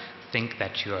yourself, think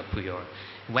that you are pure.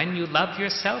 When you love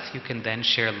yourself, you can then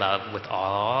share love with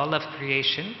all of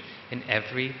creation in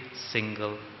every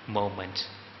single moment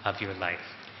of your life.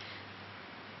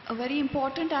 A very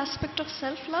important aspect of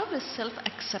self-love is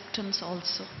self-acceptance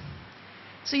also.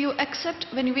 So you accept,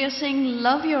 when we are saying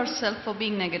love yourself for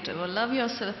being negative or love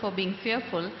yourself for being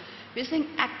fearful, we are saying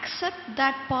accept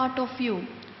that part of you.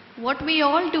 What we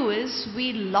all do is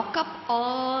we lock up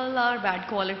all our bad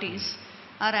qualities,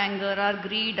 our anger, our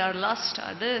greed, our lust,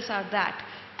 our this, our that,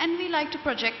 and we like to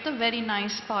project the very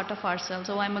nice part of ourselves.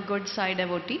 Oh, I'm a good Sai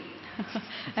devotee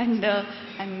and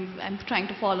I'm trying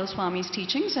to follow Swami's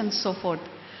teachings and so forth.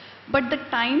 But the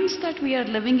times that we are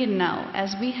living in now,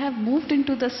 as we have moved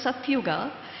into the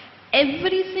Satyuga,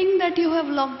 everything that you have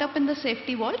locked up in the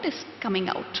safety vault is coming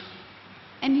out.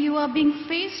 And you are being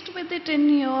faced with it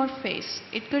in your face.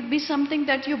 It could be something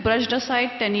that you brushed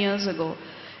aside 10 years ago.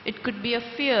 It could be a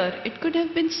fear. It could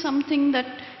have been something that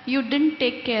you didn't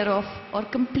take care of or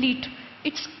complete.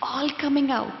 It's all coming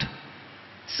out.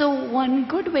 So one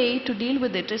good way to deal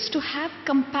with it is to have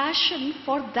compassion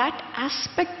for that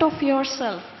aspect of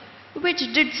yourself which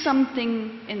did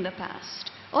something in the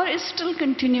past or is still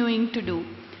continuing to do.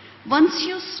 Once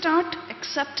you start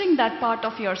accepting that part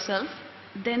of yourself,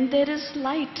 then there is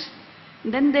light.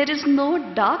 Then there is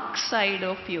no dark side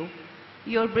of you.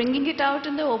 You're bringing it out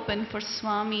in the open for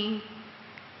Swami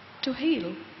to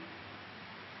heal.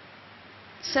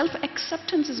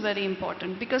 Self-acceptance is very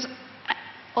important because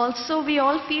also we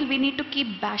all feel we need to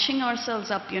keep bashing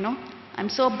ourselves up, you know. I'm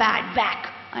so bad,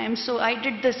 whack. I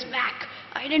did this, whack.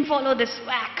 I didn't follow this,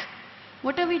 whack.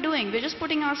 What are we doing? We're just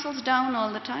putting ourselves down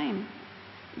all the time.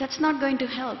 That's not going to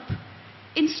help.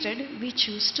 Instead, we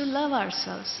choose to love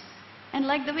ourselves. And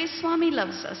like the way Swami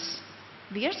loves us,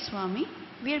 we are Swami,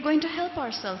 we are going to help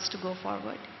ourselves to go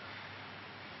forward.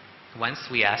 Once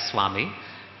we asked Swami,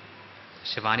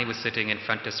 Shivani was sitting in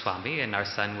front of Swami and our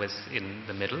son was in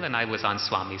the middle and I was on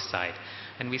Swami's side.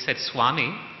 And we said,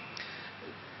 Swami,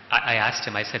 I asked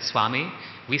him, I said, Swami,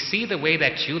 we see the way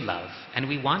that you love and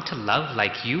we want to love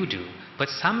like you do, but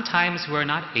sometimes we're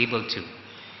not able to.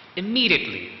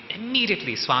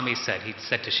 Immediately, Swami said, he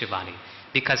said to Shivani,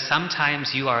 because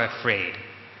sometimes you are afraid.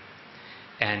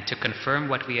 And to confirm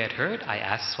what we had heard, I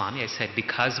asked Swami, I said,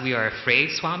 because we are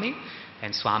afraid, Swami?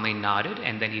 And Swami nodded,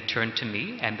 and then he turned to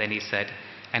me, and then he said,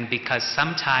 and because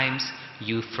sometimes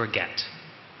you forget.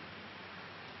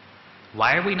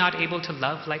 Why are we not able to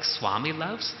love like Swami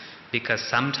loves? Because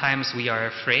sometimes we are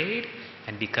afraid,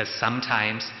 and because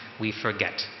sometimes we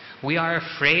forget. We are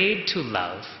afraid to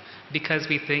love because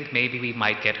we think maybe we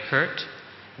might get hurt,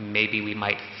 maybe we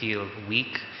might feel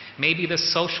weak, maybe the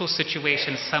social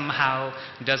situation somehow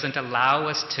doesn't allow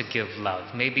us to give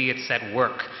love. Maybe it's at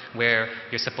work where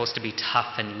you're supposed to be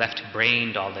tough and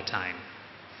left-brained all the time.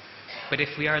 But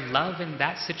if we are love in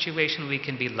that situation, we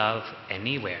can be love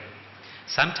anywhere.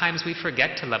 Sometimes we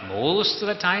forget to love. Most of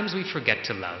the times we forget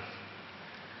to love.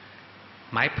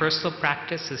 My personal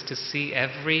practice is to see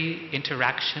every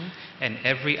interaction and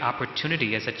every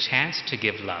opportunity as a chance to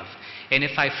give love. And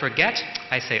if I forget,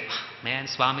 I say, oh, man,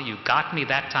 Swami, you got me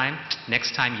that time.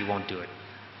 Next time you won't do it.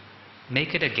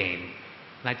 Make it a game.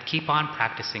 And I keep on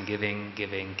practicing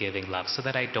giving love so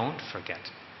that I don't forget.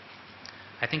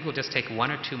 I think we'll just take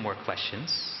one or two more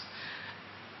questions.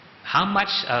 How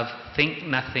much of think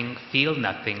nothing, feel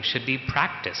nothing should be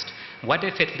practiced? What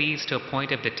if it leads to a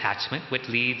point of detachment, which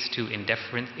leads to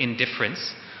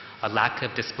indifference, a lack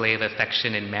of display of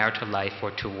affection in marital life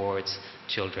or towards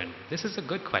children? This is a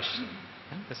good question.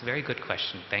 That's a very good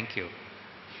question. Thank you.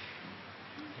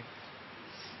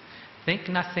 Think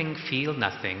nothing, feel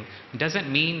nothing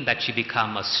doesn't mean that you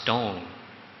become a stone.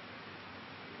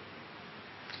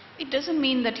 It doesn't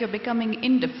mean that you're becoming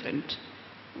indifferent.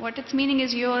 What it's meaning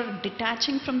is you're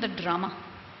detaching from the drama.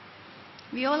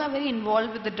 We all are very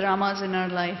involved with the dramas in our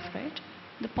life, right?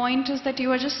 The point is that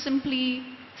you are just simply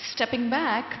stepping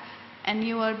back and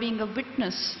you are being a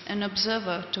witness, an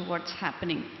observer to what's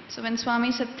happening. So when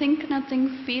Swami said, think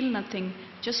nothing, feel nothing,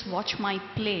 just watch my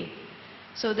play.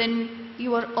 So then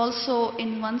you are also,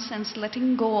 in one sense,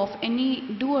 letting go of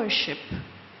any doership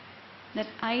that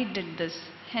I did this,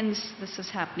 hence this is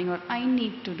happening, or I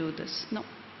need to do this. No.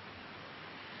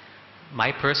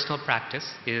 My personal practice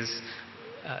is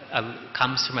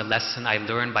comes from a lesson I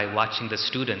learned by watching the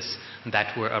students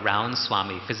that were around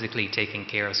Swami, physically taking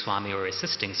care of Swami or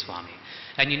assisting Swami.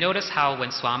 And you notice how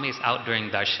when Swami is out during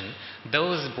darshan,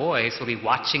 those boys will be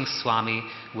watching Swami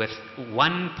with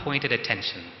one pointed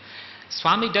attention.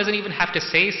 Swami doesn't even have to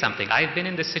say something. I've been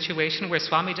in this situation where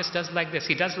Swami just does like this.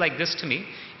 He does like this to me.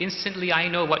 Instantly I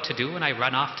know what to do and I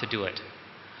run off to do it.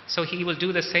 So he will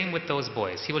do the same with those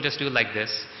boys. He will just do like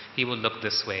this. He will look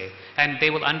this way. And they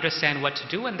will understand what to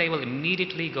do and they will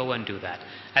immediately go and do that.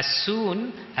 As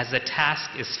soon as the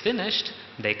task is finished,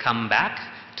 they come back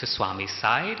to Swami's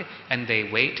side and they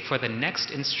wait for the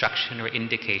next instruction or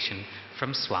indication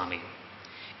from Swami.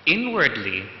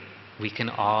 Inwardly, we can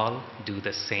all do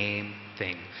the same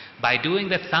thing. By doing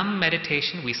the thumb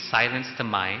meditation, we silence the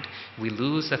mind. We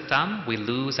lose the thumb, we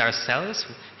lose ourselves,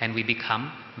 and we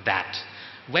become that.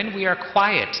 When we are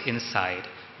quiet inside,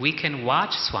 we can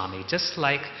watch Swami just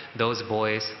like those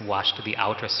boys watched the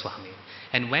outer Swami.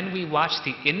 And when we watch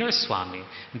the inner Swami,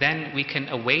 then we can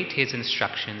await his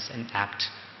instructions and act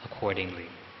accordingly.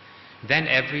 Then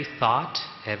every thought,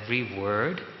 every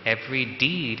word, every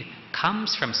deed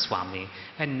comes from Swami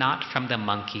and not from the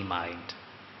monkey mind.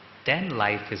 Then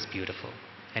life is beautiful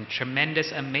and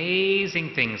tremendous,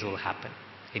 amazing things will happen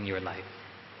in your life.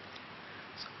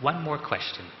 So one more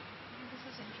question.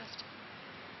 This is interesting.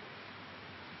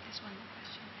 There's one more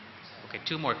question. Okay,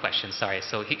 two more questions, sorry.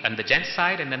 So on the gents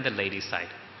side and then the ladies side.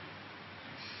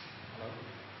 Hello.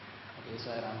 Okay,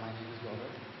 sir, my name is Gaurav.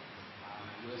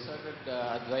 You asserted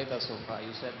Advaita so far.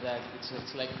 You said that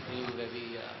it's like a dream where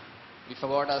we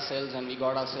forgot ourselves and we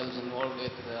got ourselves involved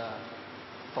with,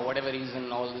 for whatever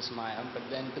reason, all this Maya. But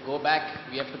then to go back,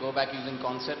 we have to go back using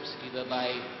concepts, either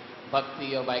by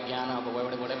bhakti or by jnana or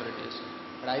whatever it is.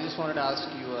 But I just wanted to ask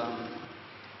you,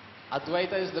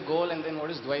 Advaita is the goal, and then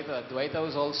what is Dvaita? Dvaita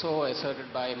was also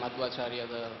asserted by Madhvacharya,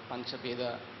 the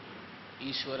Panchabheda,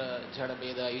 Ishvara, Jada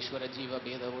Bheda, Ishvara, Jiva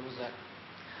Bheda. What was that?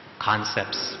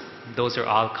 Concepts. Those are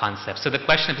all concepts. So the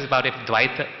question is about if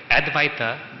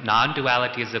Advaita,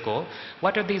 non-duality is the goal,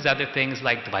 what are these other things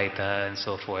like Dvaita and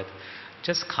so forth?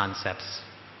 Just concepts.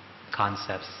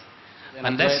 Concepts. Then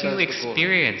unless Advaita you is the goal.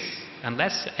 experience,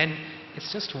 and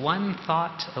it's just one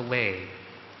thought away.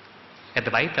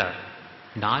 Advaita,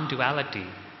 non-duality,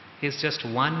 is just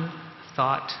one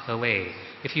thought away.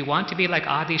 If you want to be like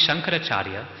Adi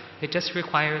Shankaracharya, it just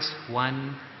requires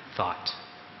one thought.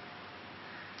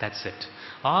 That's it.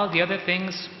 All the other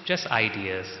things, just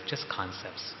ideas, just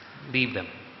concepts. Leave them.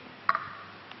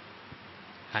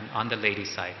 And on the lady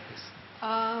side, please.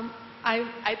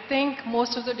 I think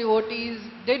most of the devotees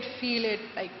did feel it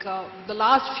like the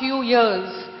last few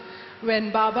years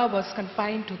when Baba was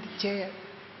confined to the chair.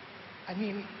 I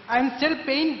mean, I'm still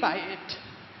pained by it.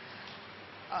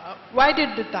 Why did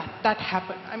that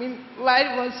happen? I mean,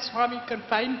 why was Swami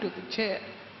confined to the chair?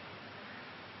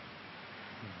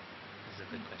 This is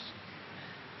a good question.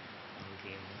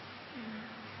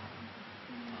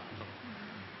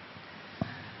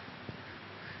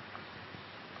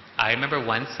 I remember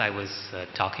once I was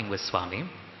talking with Swami.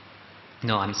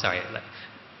 No, I'm sorry.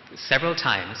 Several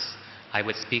times I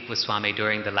would speak with Swami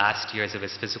during the last years of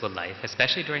his physical life,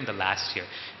 especially during the last year.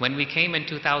 When we came in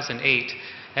 2008,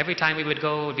 every time we would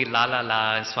go, it would be la la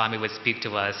la, and Swami would speak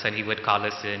to us, and he would call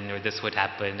us in, or this would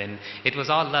happen, and it was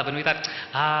all love. And we thought,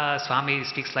 Swami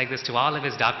speaks like this to all of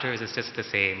his doctors, it's just the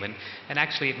same. And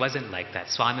actually it wasn't like that.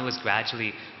 Swami was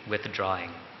gradually withdrawing.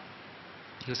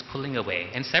 He was pulling away.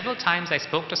 And several times I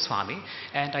spoke to Swami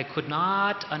and I could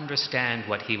not understand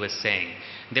what he was saying.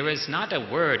 There was not a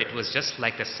word, it was just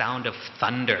like the sound of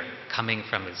thunder coming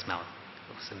from his mouth.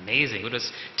 It was amazing. It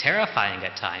was terrifying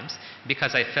at times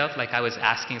because I felt like I was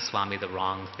asking Swami the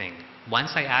wrong thing.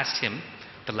 Once I asked him,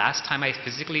 the last time I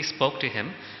physically spoke to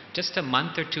him, just a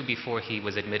month or two before he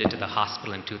was admitted to the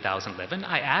hospital in 2011,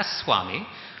 I asked Swami,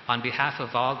 on behalf of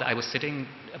I was sitting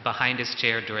behind his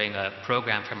chair during a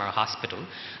program from our hospital,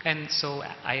 and so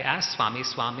I asked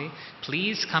Swami,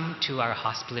 please come to our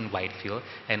hospital in Whitefield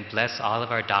and bless all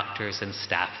of our doctors and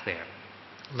staff there.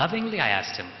 Lovingly I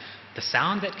asked him. The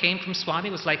sound that came from Swami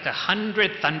was like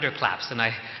 100 thunderclaps, and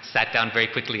I sat down very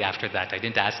quickly after that. I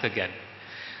didn't ask again.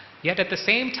 Yet at the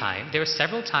same time, there were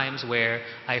several times where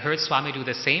I heard Swami do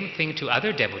the same thing to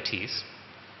other devotees,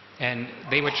 and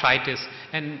they would try to,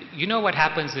 and you know what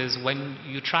happens is when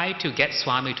you try to get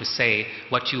Swami to say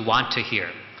what you want to hear.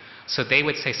 So they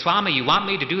would say, Swami, you want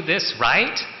me to do this,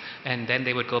 right? And then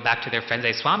they would go back to their friends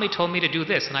and say, Swami told me to do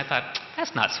this. And I thought,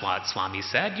 that's not what Swami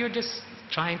said. You're just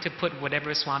trying to put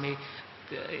whatever Swami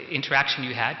interaction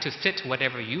you had to fit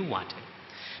whatever you wanted.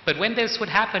 But when this would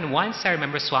happen, once I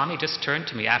remember Swami just turned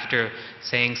to me after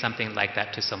saying something like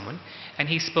that to someone, and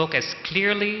he spoke as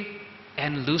clearly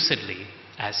and lucidly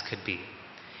as could be.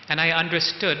 And I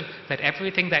understood that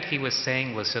everything that he was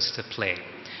saying was just a play.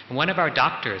 And one of our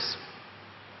doctors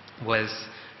was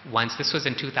once, this was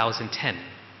in 2010,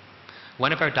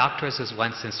 one of our doctors was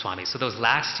once in Swami. So those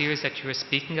last years that you were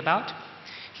speaking about,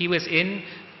 he was in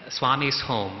Swami's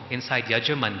home inside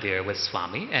Yaja Mandir with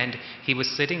Swami, and he was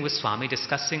sitting with Swami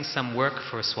discussing some work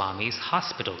for Swami's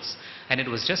hospitals. And it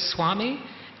was just Swami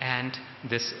and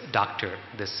this doctor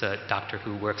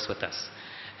who works with us.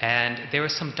 And there were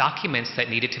some documents that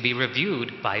needed to be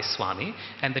reviewed by Swami,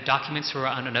 and the documents were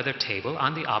on another table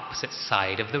on the opposite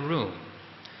side of the room.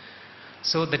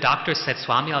 So the doctor said,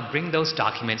 Swami, I'll bring those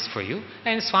documents for you.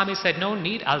 And Swami said, no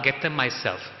need, I'll get them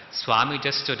myself. Swami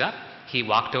just stood up. He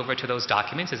walked over to those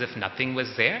documents as if nothing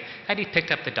was there, and he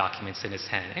picked up the documents in his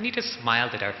hand. And he just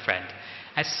smiled at our friend.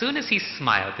 As soon as he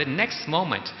smiled, the next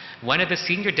moment, one of the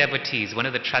senior devotees, one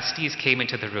of the trustees came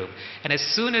into the room. And as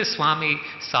soon as Swami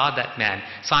saw that man,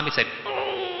 Swami said,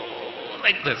 oh,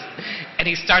 like this. And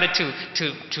he started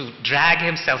to drag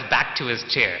himself back to his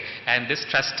chair. And this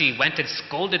trustee went and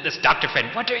scolded this doctor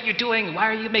friend. What are you doing? Why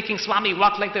are you making Swami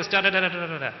walk like this? Da, da, da, da,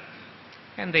 da, da.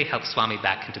 And they helped Swami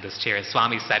back into this chair. And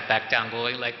Swami sat back down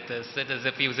going like this, as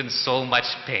if he was in so much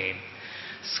pain.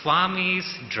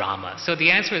 Swami's drama. So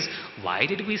the answer is, why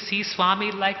did we see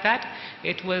Swami like that?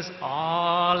 It was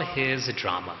all his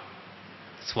drama.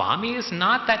 Swami is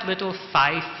not that little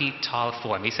 5 feet tall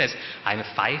form. He says, I'm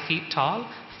 5 feet tall,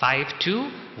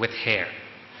 5'2", with hair.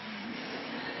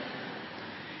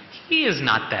 He is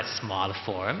not that small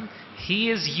form.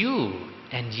 He is you,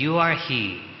 and you are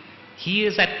he. He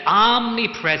is that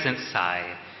omnipresent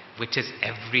Sai, which is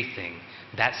everything.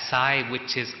 That Sai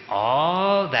which is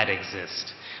all that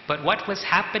exists. But what was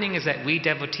happening is that we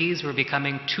devotees were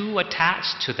becoming too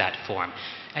attached to that form.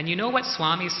 And you know what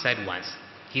Swami said once?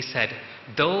 He said,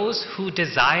 those who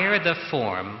desire the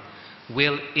form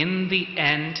will in the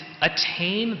end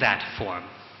attain that form.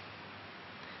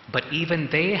 But even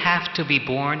they have to be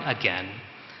born again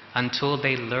until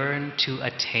they learn to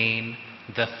attain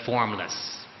the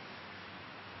formless.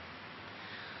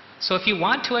 So if you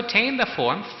want to attain the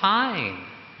form, fine.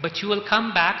 But you will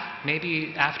come back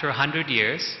maybe after 100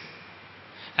 years,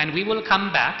 and we will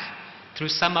come back through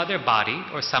some other body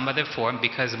or some other form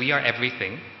because we are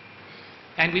everything,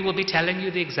 and we will be telling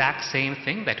you the exact same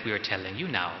thing that we are telling you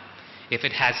now. If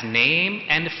it has name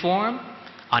and form,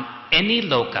 on any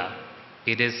loka,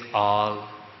 it is all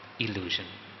illusion.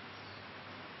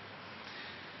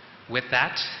 With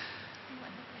that,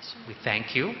 we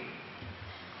thank you.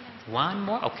 One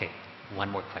more? Okay, one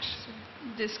more question.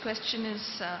 This question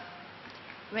is,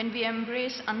 when we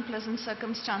embrace unpleasant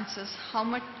circumstances, how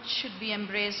much should be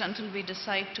embraced until we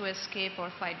decide to escape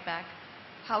or fight back?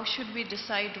 How should we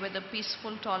decide whether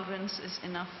peaceful tolerance is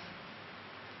enough?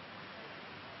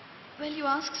 Well, you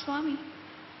ask Swami.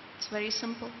 It's very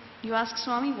simple. You ask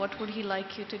Swami, what would he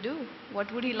like you to do?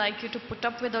 What would he like you to put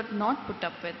up with or not put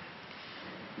up with?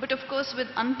 But of course, with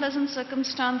unpleasant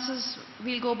circumstances,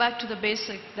 we'll go back to the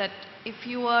basic that if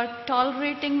you are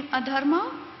tolerating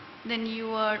adharma, then you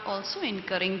are also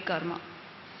incurring karma.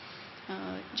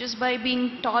 Just by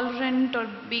being tolerant or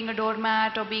being a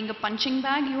doormat or being a punching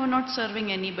bag, you are not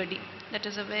serving anybody. That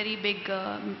is a very big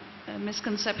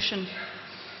misconception.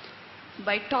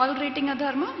 By tolerating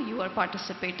adharma, you are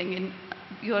participating in,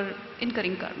 you are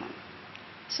incurring karma.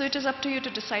 So it is up to you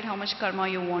to decide how much karma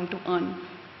you want to earn.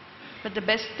 But the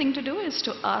best thing to do is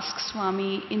to ask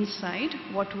Swami inside,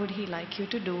 what would he like you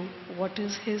to do? What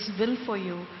is his will for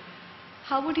you?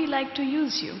 How would he like to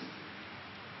use you?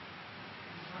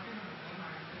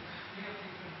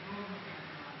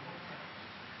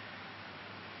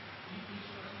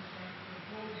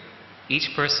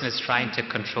 Each person is trying to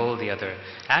control the other.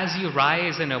 As you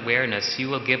rise in awareness, you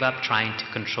will give up trying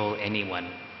to control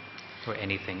anyone or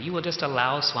anything. You will just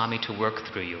allow Swami to work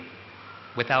through you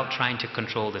without trying to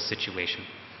control the situation.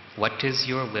 What is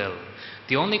your will?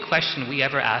 The only question we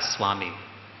ever ask Swami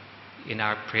in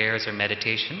our prayers or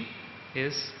meditation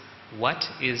is, what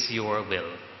is your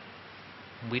will?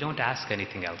 We don't ask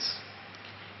anything else.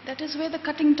 That is where the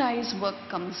cutting ties work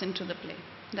comes into the play.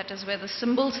 That is where the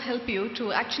symbols help you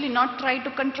to actually not try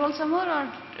to control someone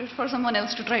or for someone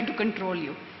else to try to control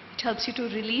you. It helps you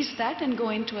to release that and go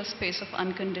into a space of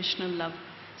unconditional love.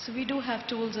 So we do have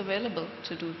tools available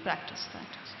to practice that.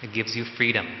 It gives you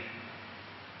freedom.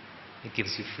 It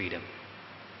gives you freedom.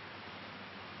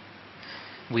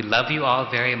 We love you all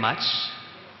very much.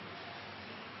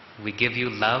 We give you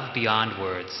love beyond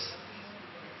words.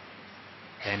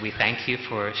 And we thank you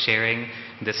for sharing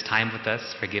this time with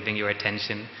us, for giving your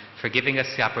attention, for giving us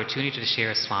the opportunity to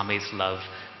share Swami's love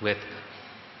with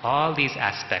all these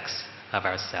aspects of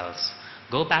ourselves.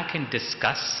 Go back and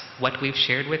discuss what we've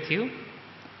shared with you,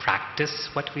 practice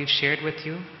what we've shared with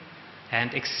you,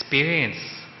 and experience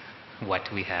what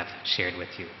we have shared with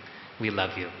you. We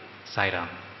love you. Sai Ram.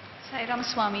 Sai Ram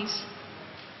Swamis.